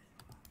doing.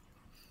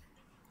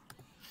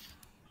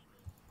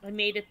 I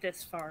made it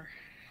this far.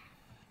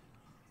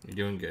 You're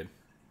doing good.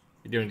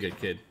 You're doing good,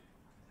 kid.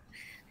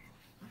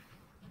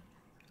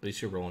 At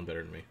least you're rolling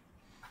better than me.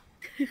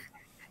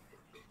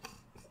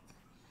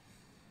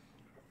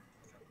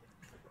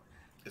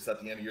 Is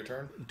that the end of your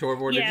turn?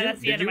 Torvor, Yeah,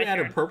 that's the did end of you my add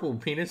a turn. purple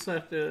penis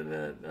on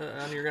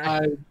your guy?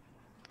 I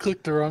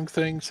clicked the wrong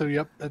thing, so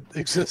yep, it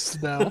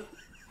exists now.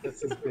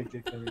 This is big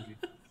dick energy.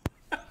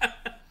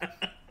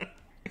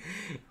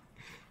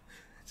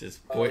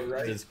 Just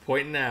Alright. just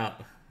pointing out.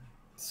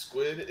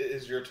 Squid, it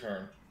is your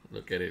turn.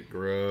 Look at it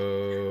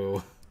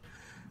grow.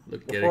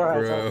 Look at it Before I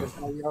grow. was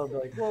like, I'll be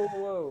like, whoa,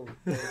 whoa,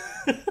 whoa.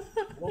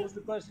 What was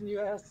the question you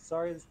asked?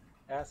 Sorry, this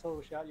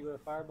asshole shot you with a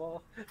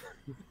fireball?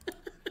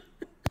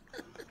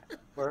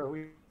 Or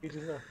we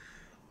just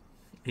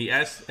He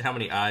asked how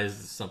many eyes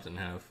does something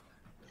have.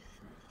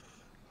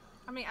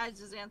 How many eyes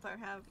does Xanthar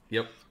have?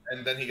 Yep.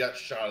 And then he got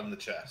shot in the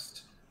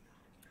chest.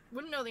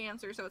 Wouldn't know the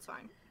answer, so it's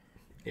fine.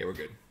 Yeah, we're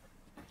good.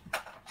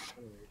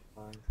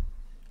 fine.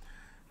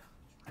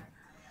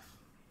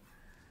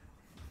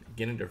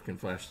 Ganondorf can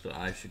flash the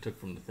eyes she took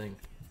from the thing.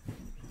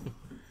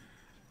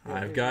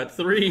 I've got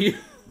 3.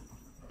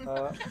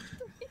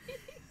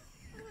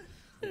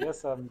 I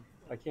guess I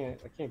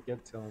can't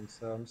get to him,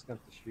 so I'm just gonna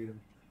have to shoot him.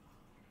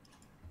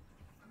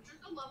 I'm just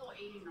a level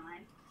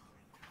 89.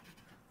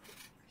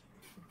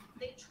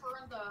 They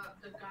turn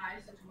the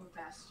guys into a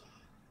vest.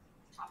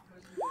 Top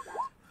goes into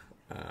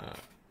a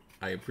vest.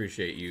 I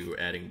appreciate you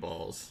adding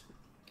balls.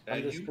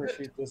 I'm just gonna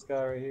shoot this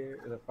guy right here,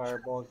 the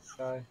fireball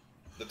guy.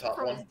 The top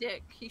From one? his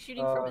dick. He's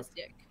shooting from his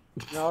dick.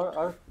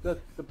 No, the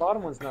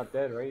bottom one's not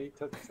dead, right? He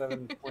took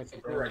 7 points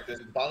of damage. Correct.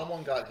 The bottom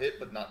one got hit,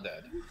 but not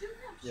dead.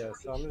 Yeah,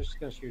 so I'm just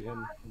gonna shoot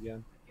him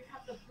again. You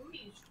have the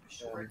booties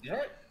short. You know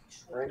what?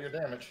 Roll your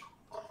damage.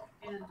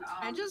 And,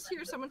 I just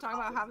hear someone talking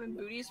about having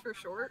booties for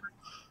short.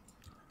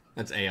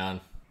 That's Aeon.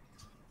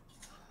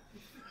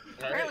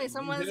 Apparently You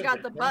someone's hit him got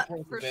for the 10 butt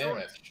points of for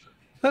damage. short.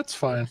 That's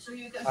fine. So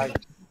you get I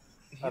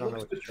He don't know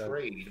looks what to try.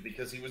 betrayed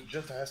because he was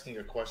just asking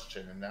a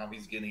question and now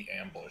he's getting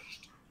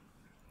ambushed.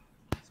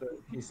 So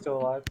he's still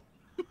alive?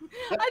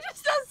 I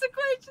just asked a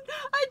question.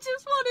 I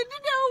just wanted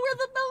to know where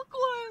the milk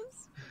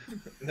was.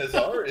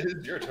 Nazar, it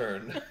is your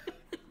turn.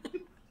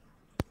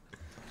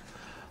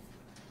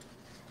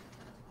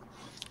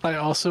 I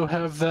also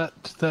have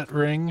that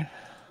ring.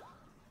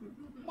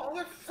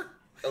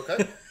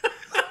 Okay.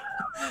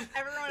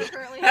 Everyone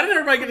apparently. How did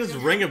everybody get this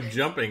ring of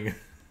jumping?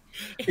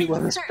 He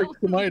let us pick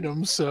some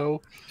items,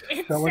 so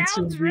It that one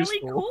sounds seems really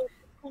useful.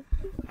 cool.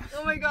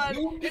 Oh my god!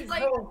 You It's can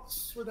like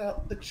cross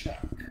without the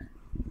check.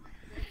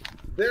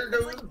 There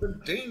goes the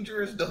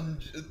dangerous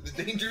dungeon, the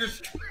dangerous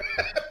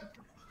trap.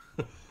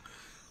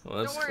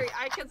 Well, don't worry,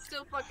 I can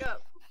still fuck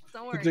up.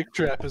 Don't The worry. dick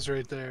trap is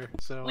right there.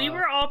 So We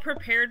were all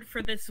prepared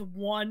for this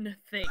one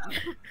thing.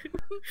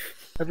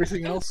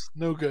 everything else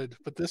no good,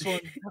 but this one.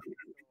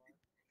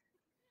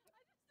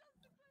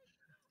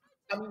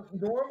 I mean,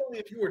 normally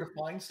if you were to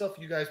find stuff,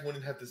 you guys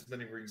wouldn't have this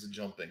many rings of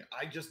jumping.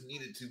 I just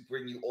needed to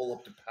bring you all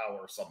up to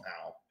power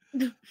somehow.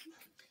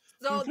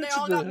 So they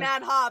all got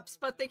mad hops,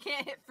 but they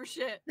can't hit for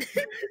shit.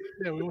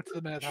 Yeah, we went to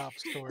the Mad Hop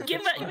store.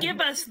 Give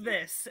us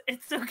this.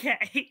 It's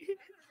okay.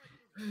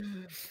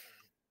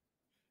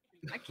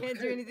 I can't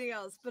do anything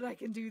else, but I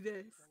can do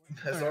this.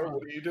 Nazar,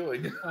 what are you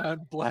doing?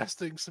 I'm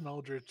blasting some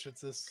Eldritch at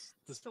this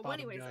So, bottom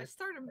anyways, guy. I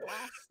started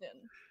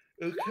blasting.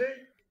 Okay.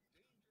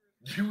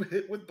 You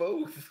hit with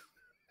both.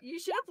 You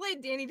should have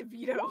played Danny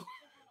DeVito.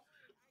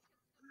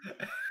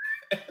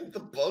 And the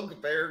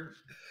bugbear,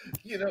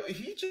 you know,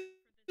 he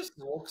just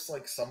looks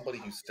like somebody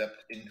who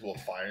stepped into a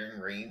firing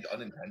range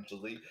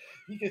unintentionally.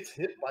 He gets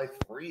hit by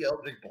 3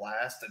 Eldritch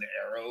Blast, an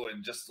arrow,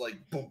 and just like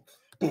boom,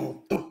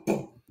 boom, boom,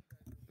 boom,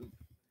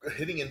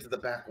 hitting into the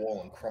back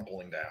wall and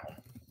crumpling down.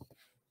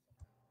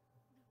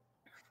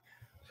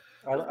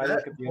 I look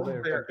at the other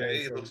bugbear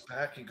barbarians, A so- looks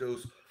back and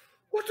goes,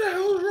 "What the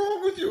hell is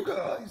wrong with you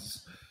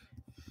guys?"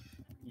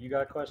 You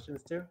got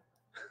questions too?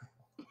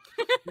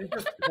 He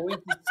just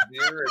points his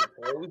spear and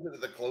throws it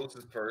at the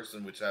closest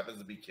person, which happens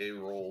to be K.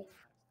 Roll.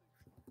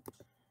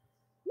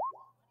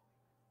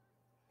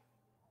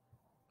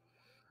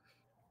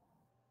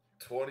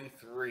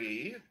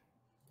 $23.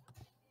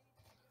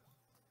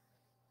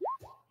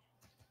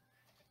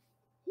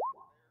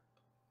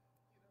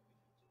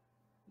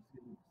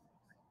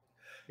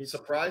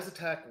 Surprise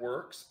attack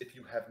works if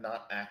you have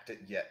not acted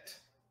yet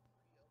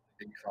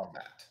in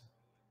combat.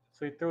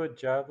 So he threw a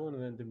javelin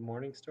and then did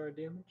Morningstar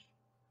damage?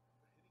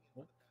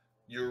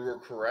 You were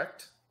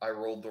correct. I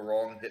rolled the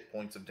wrong hit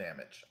points of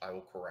damage. I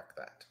will correct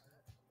that.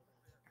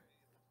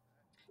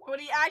 What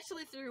he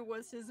actually threw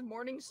was his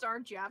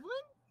Morningstar javelin?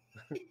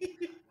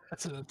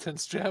 That's an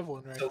intense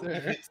javelin right So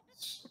there.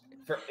 it's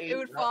for 8, It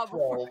would not fall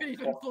before 12, it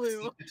even plus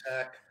flew. sneak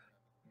attack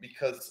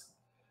because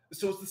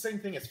so it's the same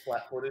thing as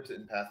flat-footed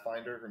in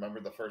Pathfinder. Remember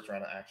the first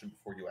round of action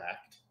before you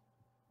act.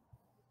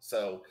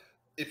 So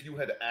if you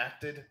had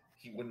acted,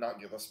 he would not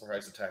give a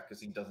surprise attack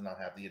because he does not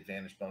have the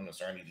advantage bonus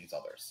or any of these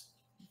others.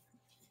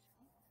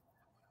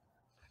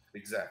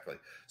 Exactly.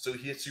 So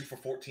he hits you for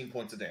 14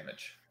 points of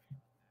damage.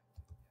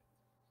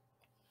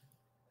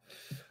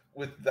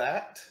 With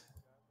that,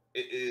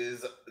 it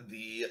is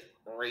the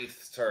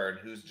Wraith's turn,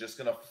 who's just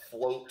going to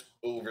float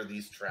over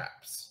these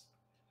traps.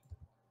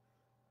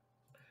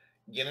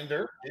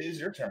 Yennefer, it is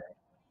your turn.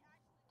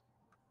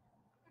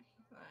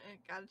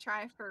 I gotta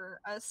try for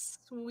a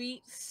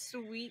sweet.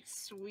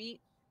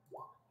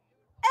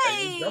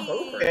 And you jump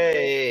over it.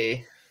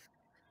 Hey.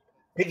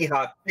 Piggy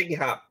hop, piggy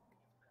hop.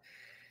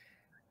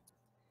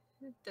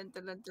 Dun, dun,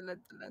 dun, dun, dun,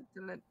 dun,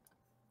 dun, dun.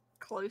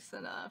 Close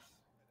enough.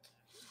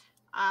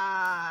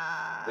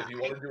 If you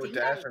want to do a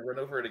dash and run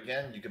over it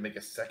again, you can make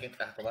a second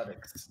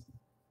athletics.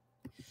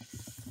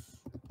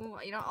 Ooh,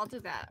 you know, I'll do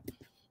that.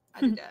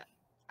 I do that.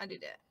 I do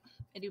that.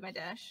 I do my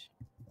dash.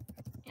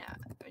 Yeah,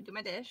 I do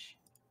my dash.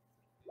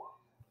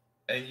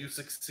 And you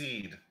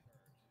succeed.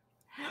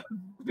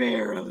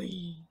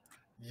 Barely.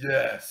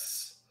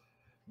 Yes.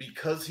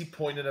 Because he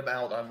pointed him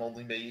out, I'm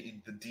only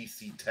made the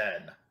DC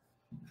 10.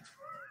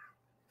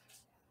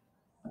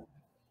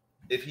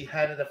 If he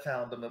hadn't have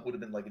found him, it would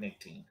have been like an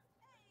 18.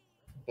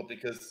 But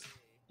because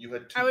you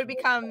had 2 I would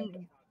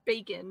become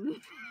bacon.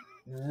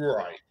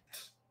 Right.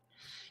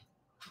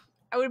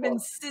 I would have been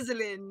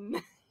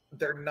sizzling.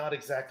 They're not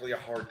exactly a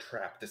hard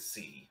trap to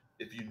see.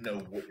 if you know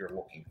what you're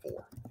looking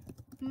for.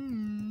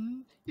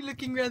 You're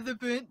looking rather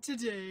burnt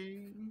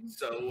today.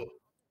 So,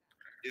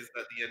 is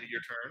that the end of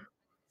your turn?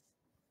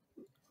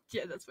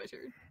 Yeah, that's my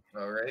turn.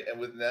 All right, and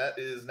with that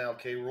is now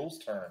K. Rool's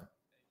turn.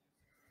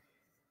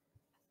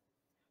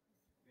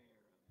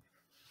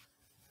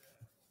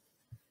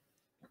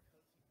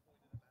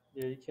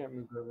 Yeah, you can't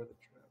move over the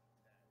trap.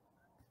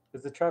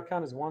 Does the trap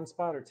count as 1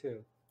 spot or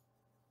 2?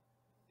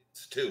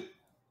 It's 2.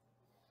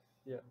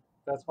 Yeah,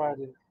 that's why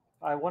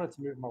I wanted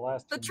to move my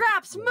last. The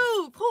traps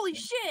move! Holy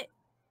shit!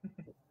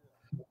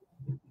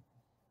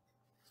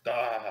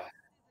 Ah.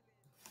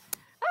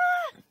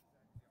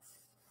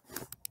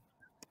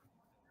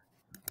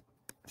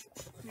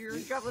 You're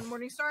Javelin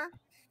Morningstar?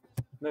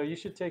 No, you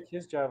should take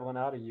his javelin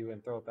out of you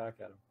and throw it back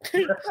at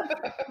him.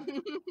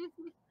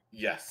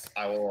 Yes,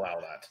 I will allow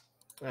that.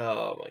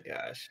 Oh my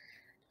gosh.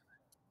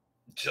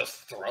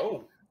 Just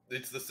throw.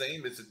 It's the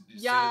same as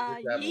Yeah,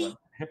 javelin.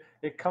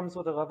 It comes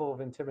with a level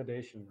of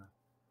intimidation.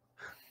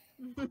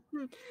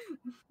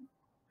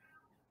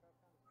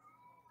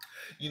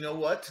 You know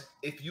what?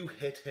 If you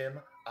hit him,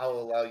 I'll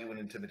allow you an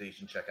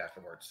intimidation check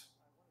afterwards.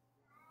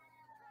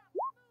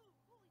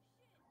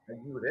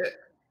 And you would hit.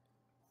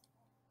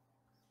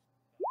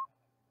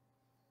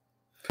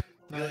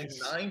 Dealing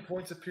 9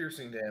 points of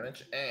piercing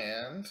damage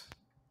and...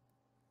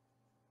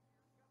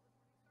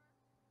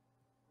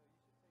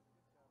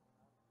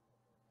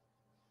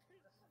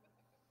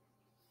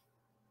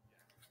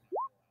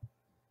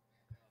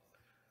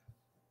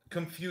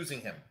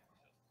 confusing him.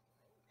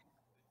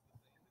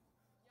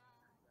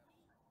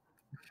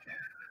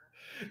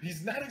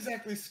 He's not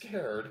exactly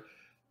scared.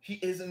 He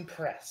is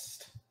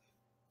impressed.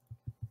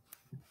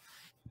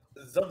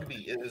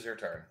 Zugby, it is your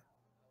turn.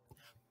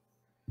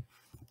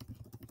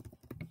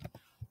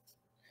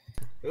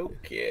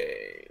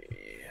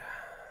 Okay.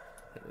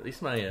 At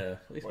least my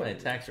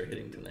attacks are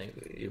hitting tonight.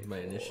 Even my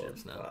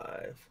initiatives now.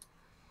 5,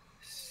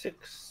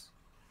 6.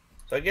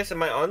 So I guess,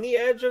 am I on the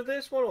edge of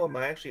this one, or am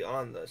I actually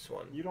on this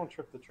one? You don't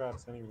trip the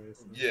traps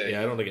anyways. Yeah,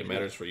 I don't think it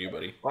matters for you,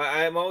 buddy. Well,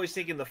 I'm always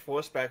thinking the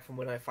force back from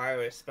when I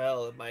fire a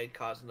spell, it might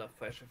cause enough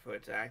pressure for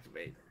it to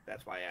activate.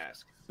 That's why I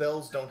ask.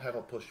 Spells don't have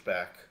a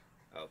pushback.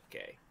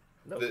 Okay.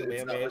 No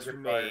It's not like for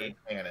you're firing me.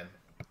 a cannon.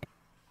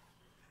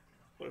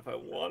 What if I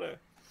wanna?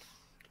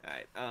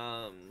 Alright,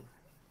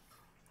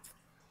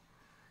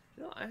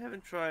 no, I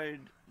haven't tried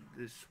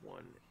this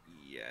one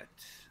yet.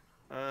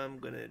 I'm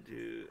gonna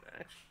do,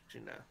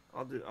 actually no,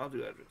 I'll do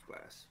Eldritch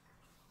Blast.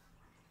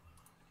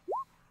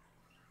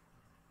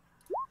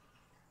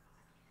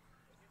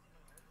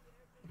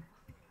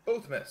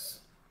 Both miss.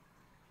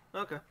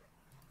 Okay.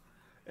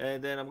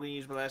 And then I'm gonna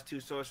use my last 2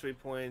 sorcery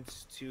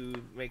points to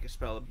make a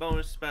spell a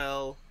bonus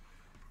spell.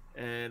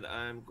 And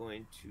I'm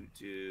going to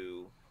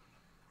do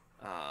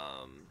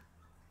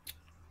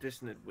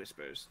Dissonant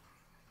Whispers.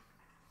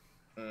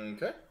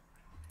 Okay.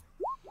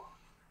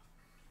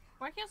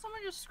 Why can't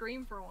someone just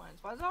scream for once?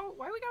 Why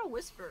we gotta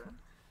whisper?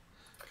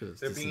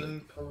 They're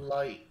being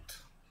polite.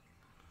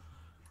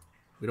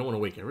 We don't want to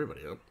wake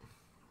everybody up.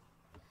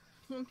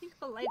 Be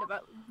polite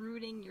about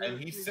rooting your. And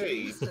he your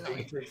saves, dreams so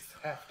he tonight. takes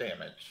half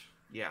damage.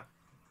 Yeah.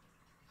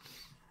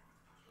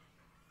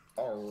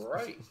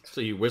 Alright.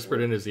 So you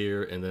whispered in his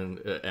ear, and then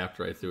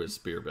after I threw a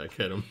spear back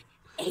at him.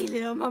 Hey,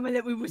 little mama,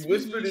 let me He whisper.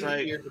 whispered in Like-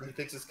 his ear, but he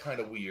thinks it's kind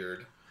of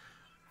weird.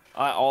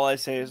 All I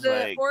say is The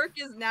like, orc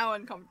is now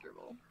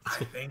uncomfortable.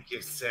 I think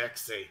you're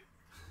sexy.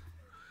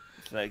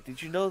 it's like,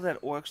 did you know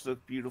that orcs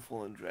look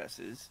beautiful in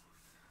dresses?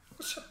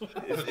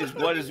 is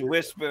what is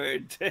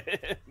whispered.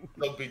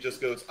 Rugby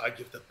just goes, I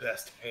give the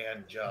best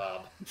hand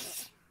job.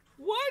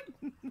 What?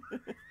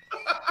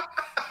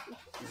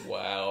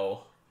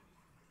 Wow.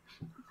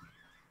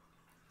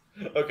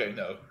 Okay,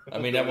 no. I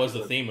mean, that was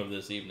the theme of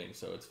this evening,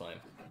 so it's fine.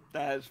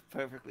 That is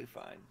perfectly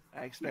fine.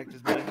 I expect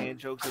as many hand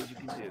jokes as you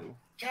can do.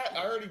 Cat,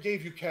 I already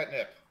gave you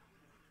catnip.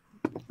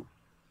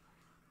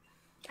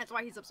 That's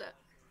why he's upset.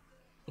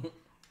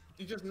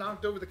 You just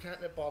knocked over the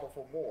catnip bottle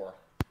for more.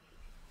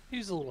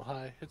 He's a little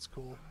high. It's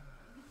cool.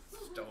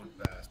 Stone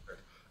bastard.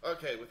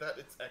 Okay, with that,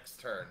 it's X's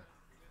turn.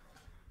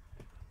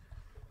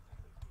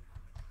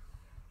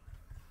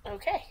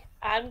 Okay,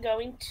 I'm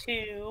gonna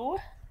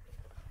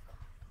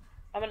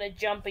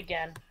jump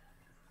again.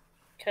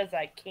 Because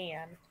I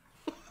can.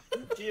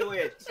 Do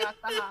it. Got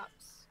the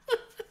hops.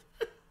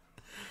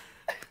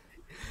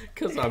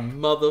 Because I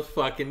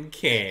motherfucking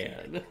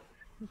can.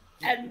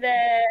 And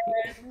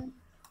then,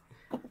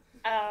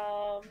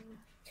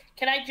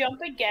 can I jump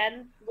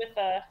again with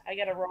I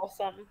gotta roll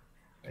something?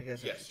 I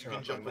guess Yes, you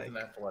can jump with an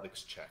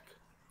athletics check.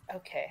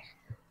 Okay,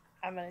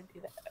 I'm gonna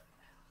do that.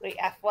 Wait,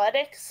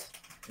 athletics?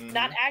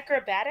 Not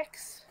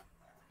acrobatics?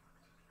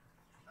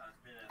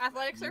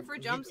 Athletics are for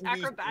jumps.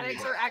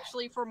 Acrobatics are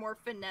actually for more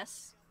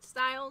finesse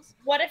styles.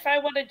 What if I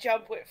want to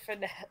jump with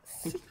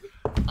finesse?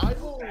 I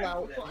will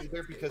allow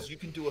either because you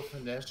can do a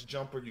finesse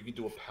jump or you can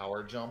do a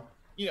power jump.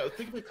 You know,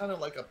 think of it kind of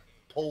like a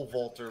pole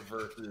vaulter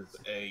versus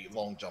a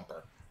long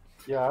jumper.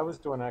 Yeah, I was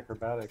doing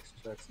acrobatics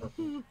checks.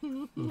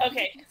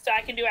 Okay, so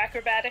I can do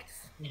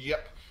acrobatics.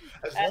 Yep.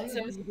 As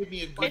long as you give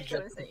me a good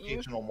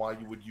justification on why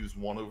you would use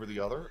one over the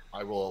other,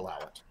 I will allow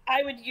it.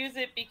 I would use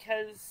it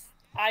because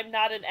I'm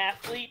not an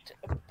athlete,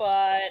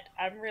 but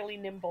I'm really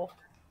nimble.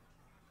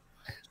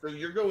 So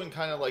you're going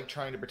kind of like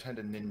trying to pretend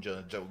a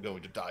ninja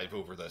going to dive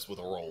over this with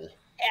a roll.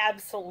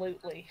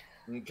 Absolutely.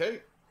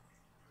 Okay.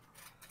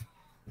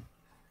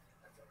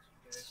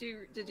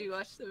 Did you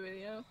watch the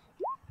video?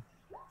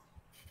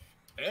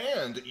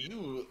 And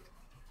you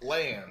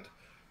land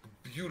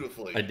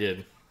beautifully. I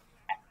did.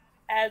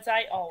 As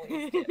I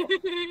always do.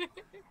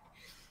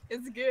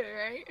 It's good,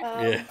 right?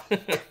 Yeah.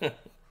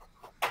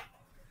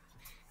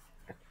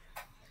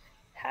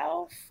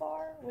 How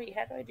far? Wait,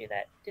 how do I do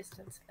that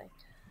distance thing?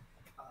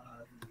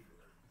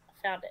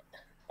 Found it.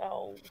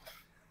 Oh.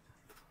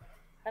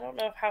 I don't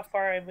know how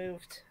far I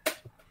moved.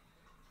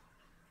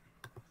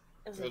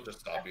 We'll just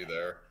stop you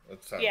there.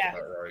 That sounds Yeah.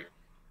 about right.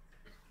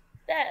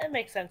 That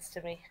makes sense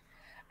to me.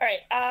 All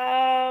right.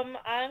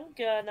 I'm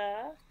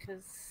gonna,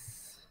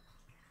 cause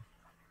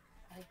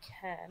I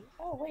can.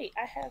 Oh wait,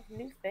 I have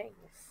new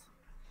things.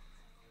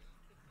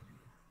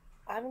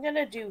 I'm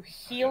gonna do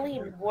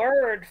healing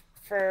word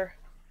for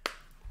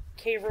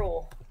K.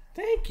 Rule.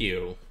 Thank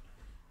you.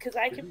 Cause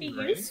I can be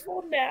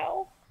useful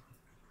now.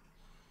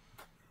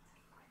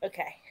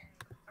 Okay.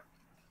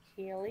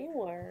 Healing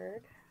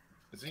word.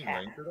 Is he in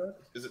range for that?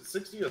 Is it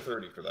 60 or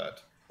 30 for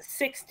that?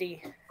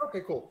 60.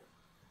 Okay, cool.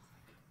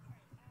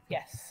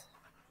 Yes.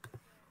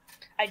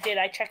 I did.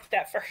 I checked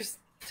that first.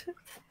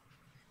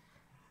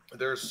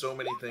 There are so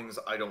many things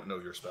I don't know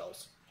your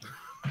spells.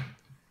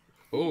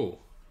 Ooh,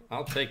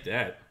 I'll take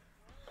that.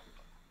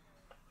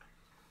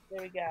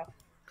 There we go.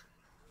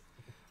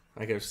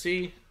 I go,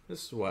 see,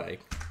 this is why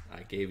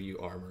I gave you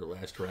armor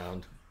last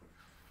round.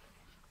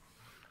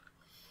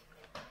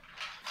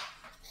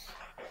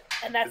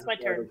 And that's my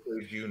turn.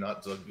 You,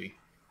 not Zugby.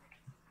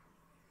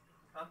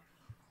 Huh?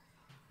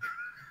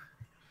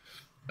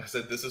 I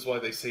said this is why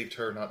they saved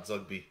her, not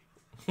Zugby.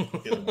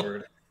 In the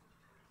word.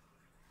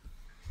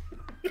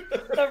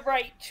 The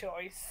right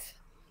choice.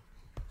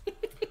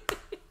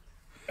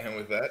 And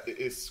with that, it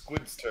is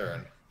Squid's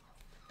turn.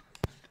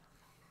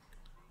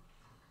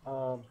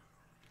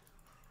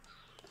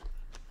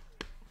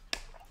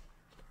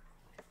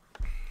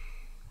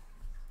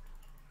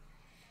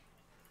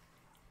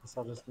 Guess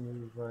I'll just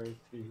move right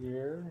to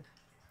here.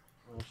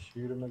 I'll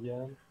shoot him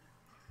again.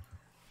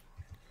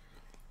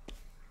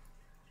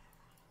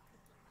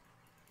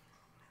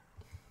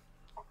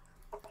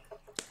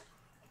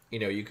 You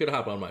know, you could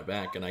hop on my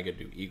back and I could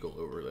do eagle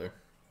over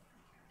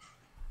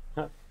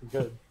there.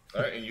 Good.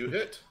 Alright, and you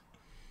hit.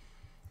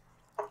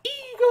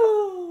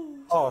 Eagle!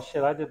 Oh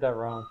shit, I did that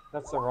wrong.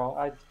 That's the wrong.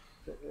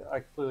 I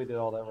clearly did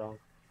all that wrong.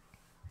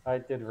 I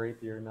did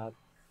rapier, not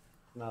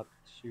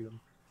shoot him.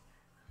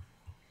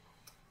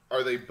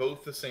 Are they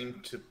both the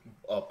same to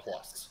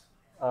plus?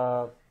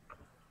 The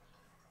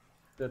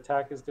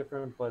attack is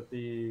different, but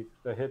the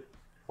hit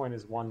point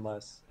is one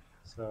less,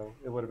 so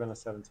it would have been a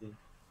 17.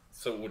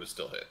 So it would have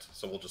still hit.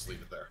 So we'll just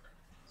leave it there.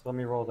 So let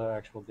me roll the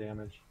actual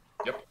damage.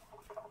 Yep.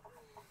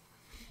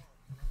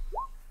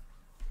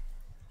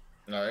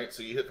 Alright,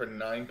 so you hit for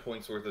 9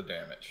 points worth of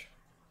damage.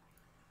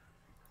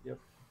 Yep.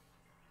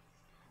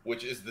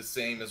 Which is the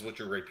same as what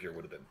your rapier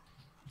would have been.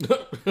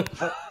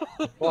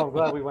 Well, I'm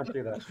glad we went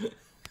through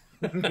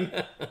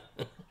that.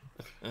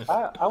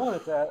 I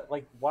wanted to,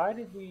 like, why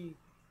did we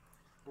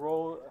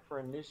roll for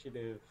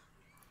initiative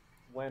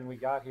when we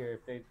got here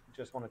if they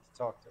just wanted to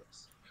talk to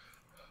us?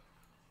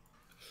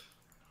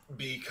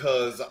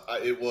 Because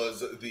it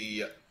was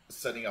the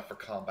setting up for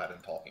combat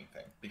and talking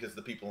thing. Because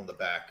the people in the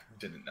back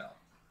didn't know.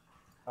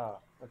 Oh,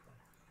 okay.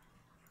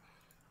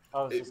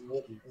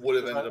 What would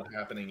have ended up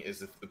happening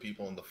is if the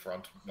people in the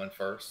front went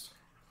first.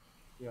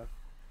 Yeah.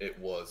 It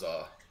was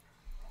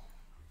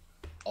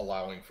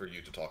allowing for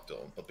you to talk to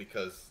him, but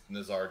because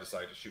Nazar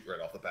decided to shoot right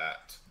off the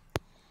bat.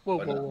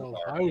 Whoa.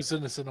 I was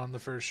innocent on the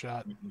first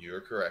shot. You're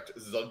correct.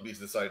 Zugby's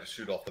decided to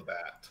shoot off the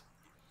bat.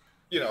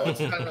 You know, it's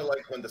kind of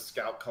like when the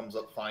scout comes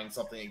up, finds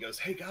something, and goes,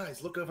 "Hey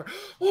guys, look over!"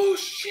 Oh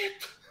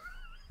shit!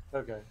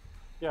 Okay.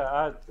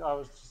 Yeah, I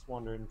was just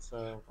wondering.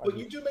 So, but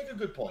you do make a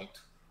good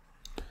point.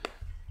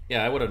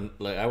 Yeah, I would have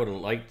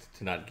liked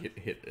to not get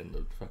hit in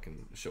the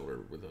fucking shoulder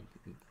with a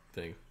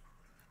thing.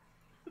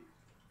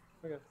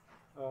 Okay.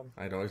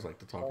 I'd always like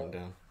to talk him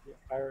down.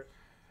 Yeah,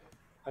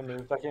 I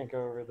moved. I can't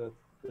go over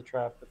the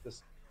trap at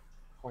this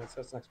point, so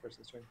it's next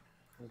person's turn.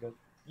 I'm good.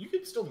 You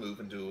can still move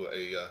and do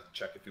a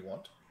check if you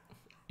want.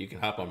 You can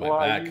hop on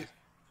my back.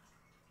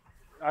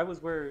 I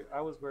was where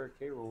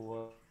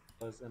K-Rool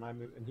was, and I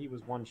moved, and he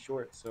was one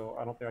short, so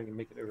I don't think I can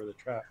make it over the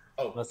trap.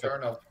 Oh, fair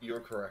enough. You're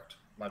correct.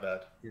 My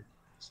bad. Yeah.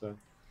 So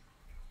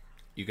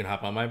you can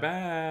hop on my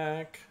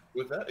back.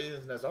 With that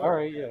is Nazar. All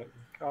right, yeah.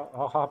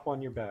 I'll hop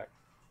on your back.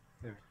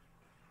 There.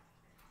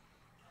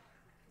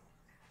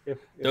 If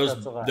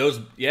that's allowed.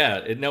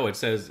 It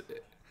says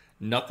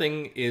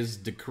nothing is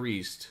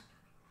decreased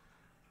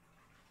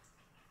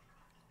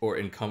or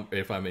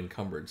if I'm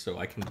encumbered, so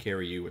I can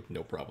carry you with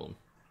no problem.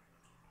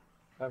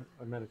 I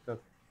meant it.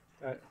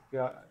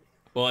 Yeah.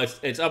 Well,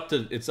 it's up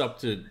to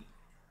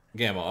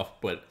Gamoth,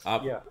 but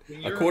Yeah.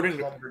 When you're according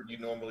to encumbered, you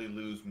normally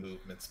lose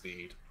movement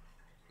speed.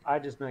 I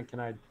just meant, can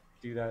I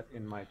do that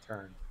in my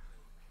turn?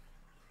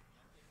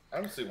 I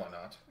don't see why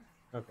not.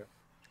 Okay.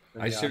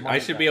 Then, I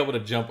should be able to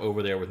jump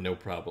over there with no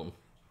problem.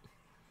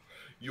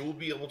 You'll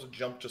be able to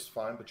jump just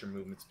fine, but your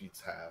movement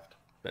speed's halved.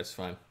 That's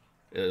fine.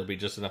 It'll be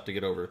just enough to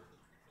get over.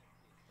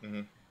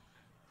 Mm-hmm.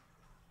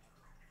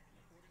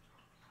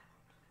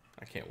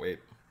 I can't wait.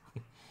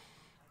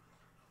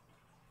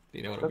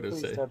 You know what I'm going to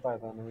say. Said by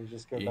then, and we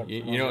just go back to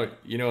you know what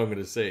I'm going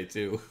to say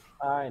too.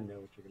 I know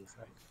what you're going to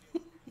say.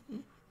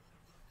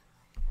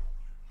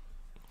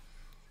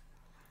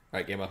 All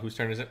right, Gamoth, whose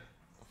turn is it?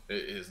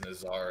 It is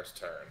Nazar's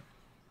turn.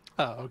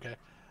 Oh, okay.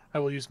 I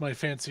will use my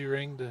fancy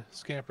ring to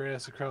scamper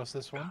ass across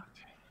this one.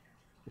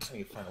 I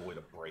need to find a way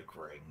to break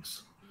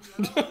rings.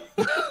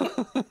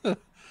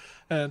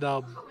 And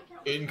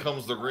in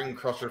comes the Ring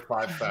Crusher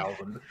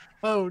 5000.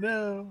 Oh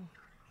no!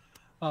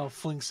 I'll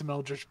fling some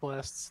Eldritch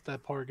Blasts at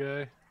that poor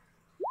guy.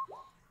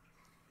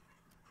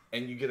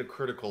 And you get a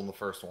critical in the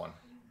first one.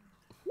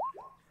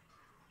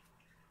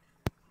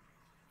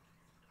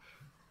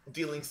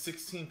 Dealing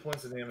 16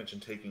 points of damage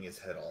and taking his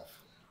head off.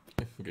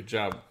 Good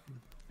job.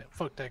 Yeah,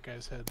 fuck that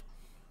guy's head.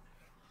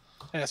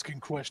 Asking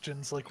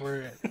questions like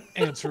we're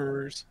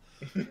answerers.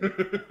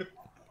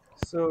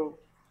 So,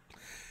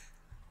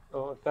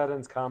 if that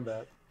ends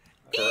combat.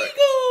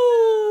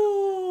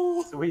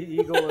 Eagle! Sweet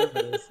eagle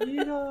over this.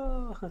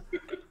 Eagle!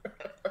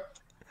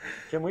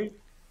 Can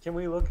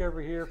we look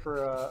over here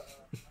for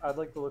I'd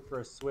like to look for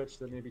a switch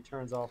that maybe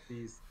turns off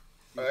these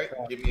Alright,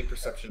 traps. give me a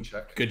perception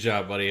check. Good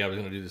job, buddy. I was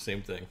going to do the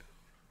same thing.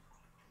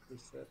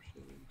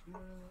 Perception.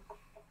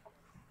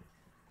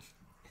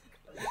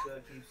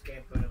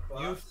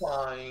 You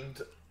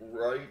find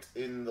right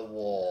in the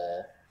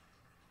wall,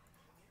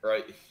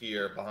 right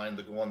here, behind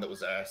the one that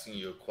was asking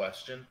you a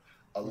question,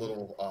 a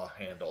little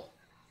handle.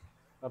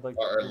 I'd like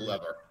or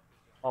lever.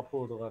 I'll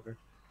pull the lever.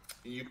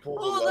 You pull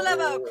the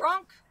lever,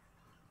 Kronk!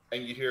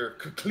 And you hear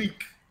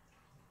clink.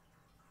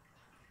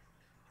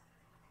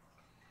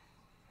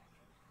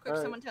 Quick,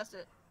 Alright. someone test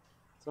it.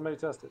 Somebody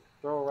test it.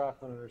 Throw a rock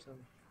on it or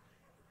something.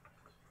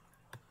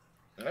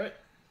 Alright.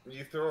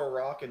 You throw a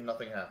rock and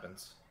nothing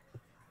happens.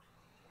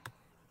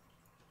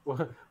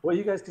 Well,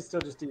 you guys can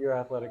still just do your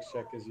athletics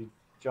check as you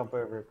jump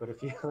over it, but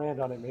if you land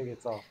on it, maybe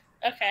it's off.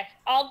 Okay,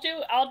 I'll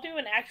do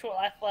an actual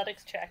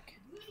athletics check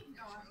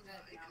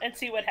and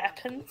see what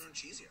happens.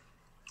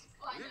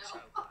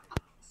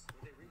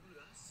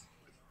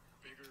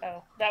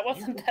 Oh, that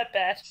wasn't that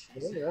bad.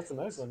 Yeah, that's a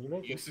nice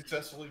one. You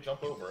successfully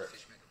jump over it.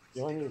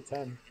 You only need a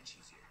 10.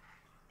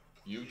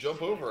 You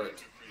jump over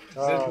it.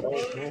 Oh, that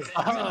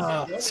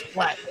was nice.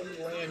 Splat.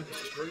 You land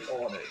straight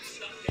on it.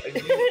 And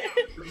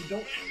you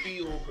don't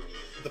feel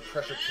the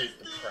pressure plate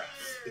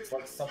depress. It's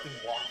like something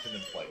locked in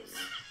place.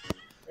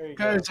 There you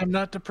Guys, go. I'm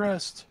not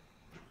depressed.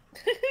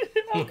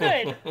 Oh,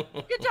 good.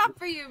 Good job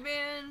for you,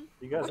 man.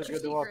 You guys What's are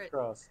your good to walk secret?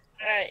 across.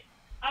 Alright,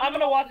 I'm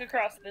gonna walk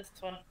across this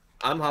one.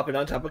 I'm hopping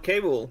on top of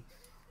Cable.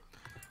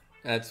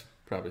 That's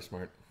probably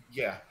smart.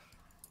 Yeah.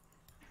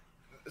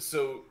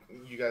 So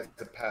you guys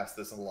have passed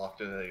this and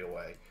locked it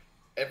away.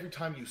 Every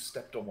time you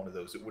stepped on one of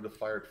those, it would have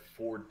fired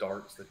 4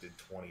 darts that did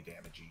 20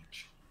 damage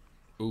each.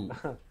 Ooh.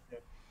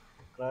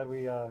 Glad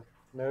we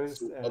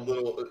nosed.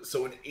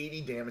 So an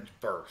 80 damage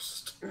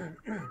burst.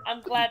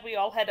 I'm glad we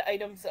all had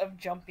items of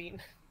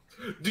jumping.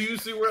 Do you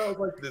see where I was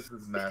like, this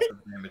is massive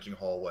damaging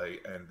hallway,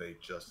 and they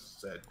just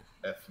said,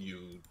 F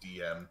you,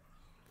 DM.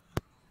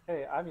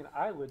 Hey, I mean,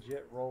 I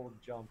legit rolled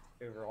jumped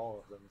over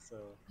all of them, so...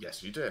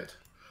 Yes, you did.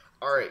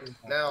 Alright,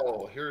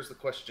 now, here's the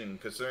question.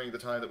 Considering the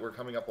time that we're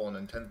coming up on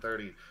in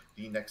 10:30,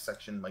 the next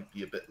section might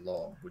be a bit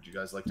long. Would you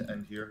guys like to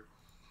end here?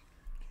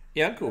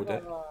 Yeah, I'm cool with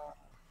that.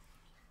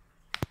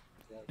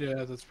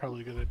 Yeah, that's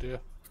probably a good idea.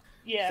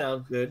 Yeah.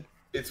 Sounds good.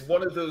 It's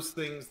one of those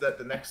things that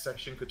the next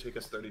section could take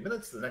us 30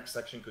 minutes, the next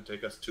section could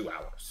take us 2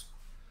 hours.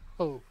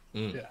 Oh,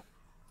 yeah.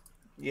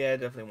 Yeah, I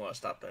definitely want to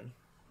stop then.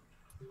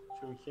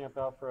 Should we camp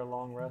out for a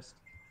long rest?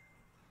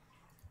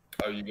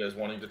 Are you guys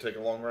wanting to take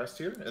a long rest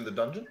here in the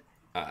dungeon?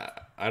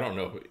 I don't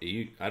know.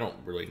 I don't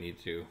really need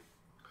to.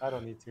 I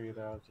don't need to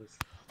either. I'll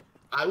just...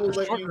 I will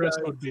let Short you rest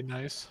guys... would be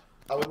nice.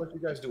 I would let you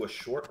guys do a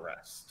short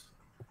rest.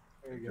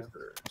 There you go.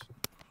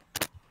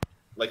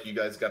 Like you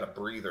guys got a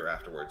breather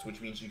afterwards,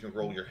 which means you can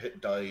roll your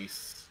hit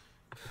dice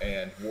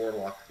and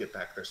Warlock get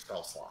back their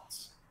spell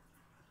slots.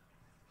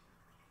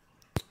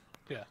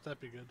 Yeah, that'd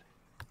be good.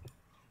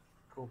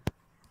 Cool.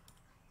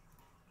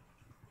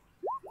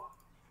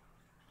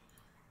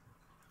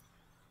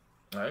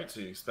 Alright, so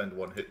you spend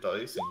 1 hit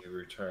dice and you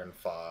return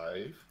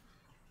 5.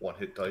 1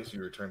 hit dice,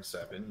 you return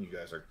 7. You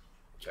guys are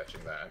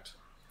catching that.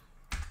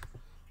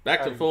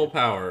 Back to full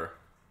power.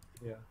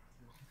 Yeah.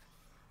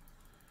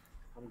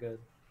 I'm good.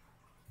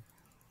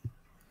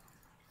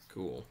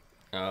 Cool.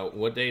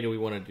 What day do we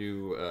want to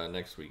do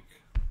next week?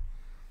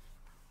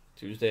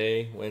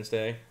 Tuesday,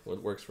 Wednesday?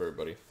 What works for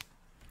everybody?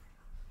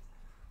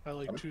 I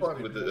like I'm Tuesday.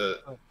 fine with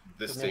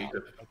this stage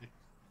of...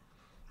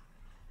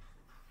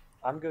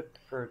 I'm good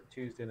for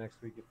Tuesday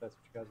next week if that's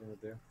what you guys want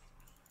to do.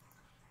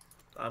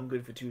 I'm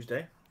good for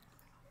Tuesday.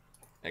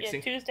 Yeah,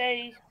 Exy?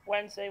 Tuesday,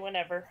 Wednesday,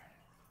 whenever.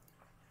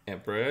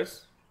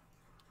 Empress?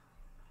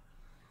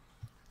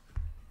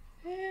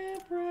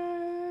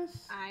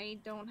 Empress? I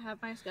don't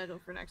have my schedule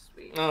for next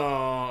week.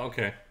 Oh,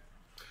 okay.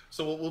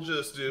 So what we'll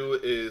just do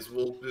is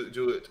we'll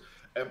do it.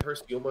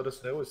 Empress, you'll let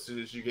us know as soon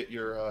as you get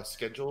your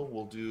schedule.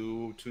 We'll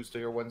do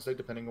Tuesday or Wednesday,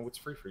 depending on what's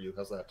free for you.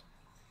 How's that?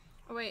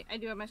 Oh wait, I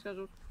do have my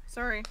schedule.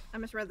 Sorry, I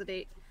misread the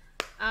date.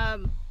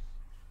 I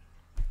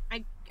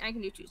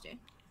can do Tuesday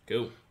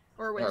Go.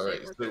 or Wednesday. All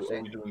right. Or So Thursday.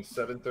 are we doing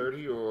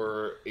 7:30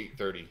 or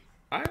 8:30?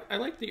 I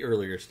like the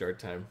earlier start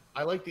time.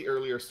 I like the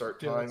earlier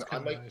start Yeah, time. that's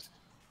kinda nice.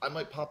 I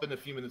might pop in a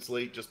few minutes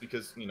late just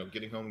because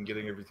getting home and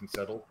getting everything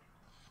settled.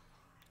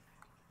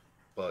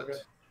 But Okay.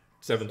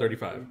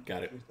 7:35.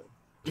 Got it.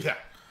 yeah,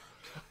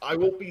 I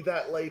won't be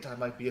that late. I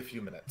might be a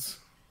few minutes.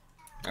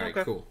 All right,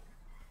 Okay. cool.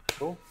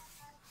 Cool.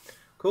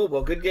 Cool.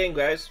 Well, good game,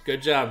 guys.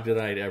 Good job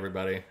tonight,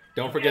 everybody.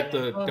 Don't forget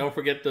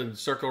the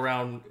circle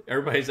round.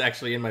 Everybody's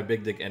actually in my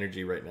big dick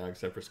energy right now,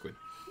 except for Squid.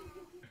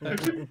 All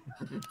right.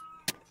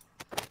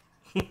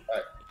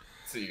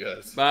 See you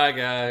guys. Bye,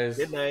 guys.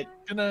 Good night.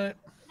 Good night.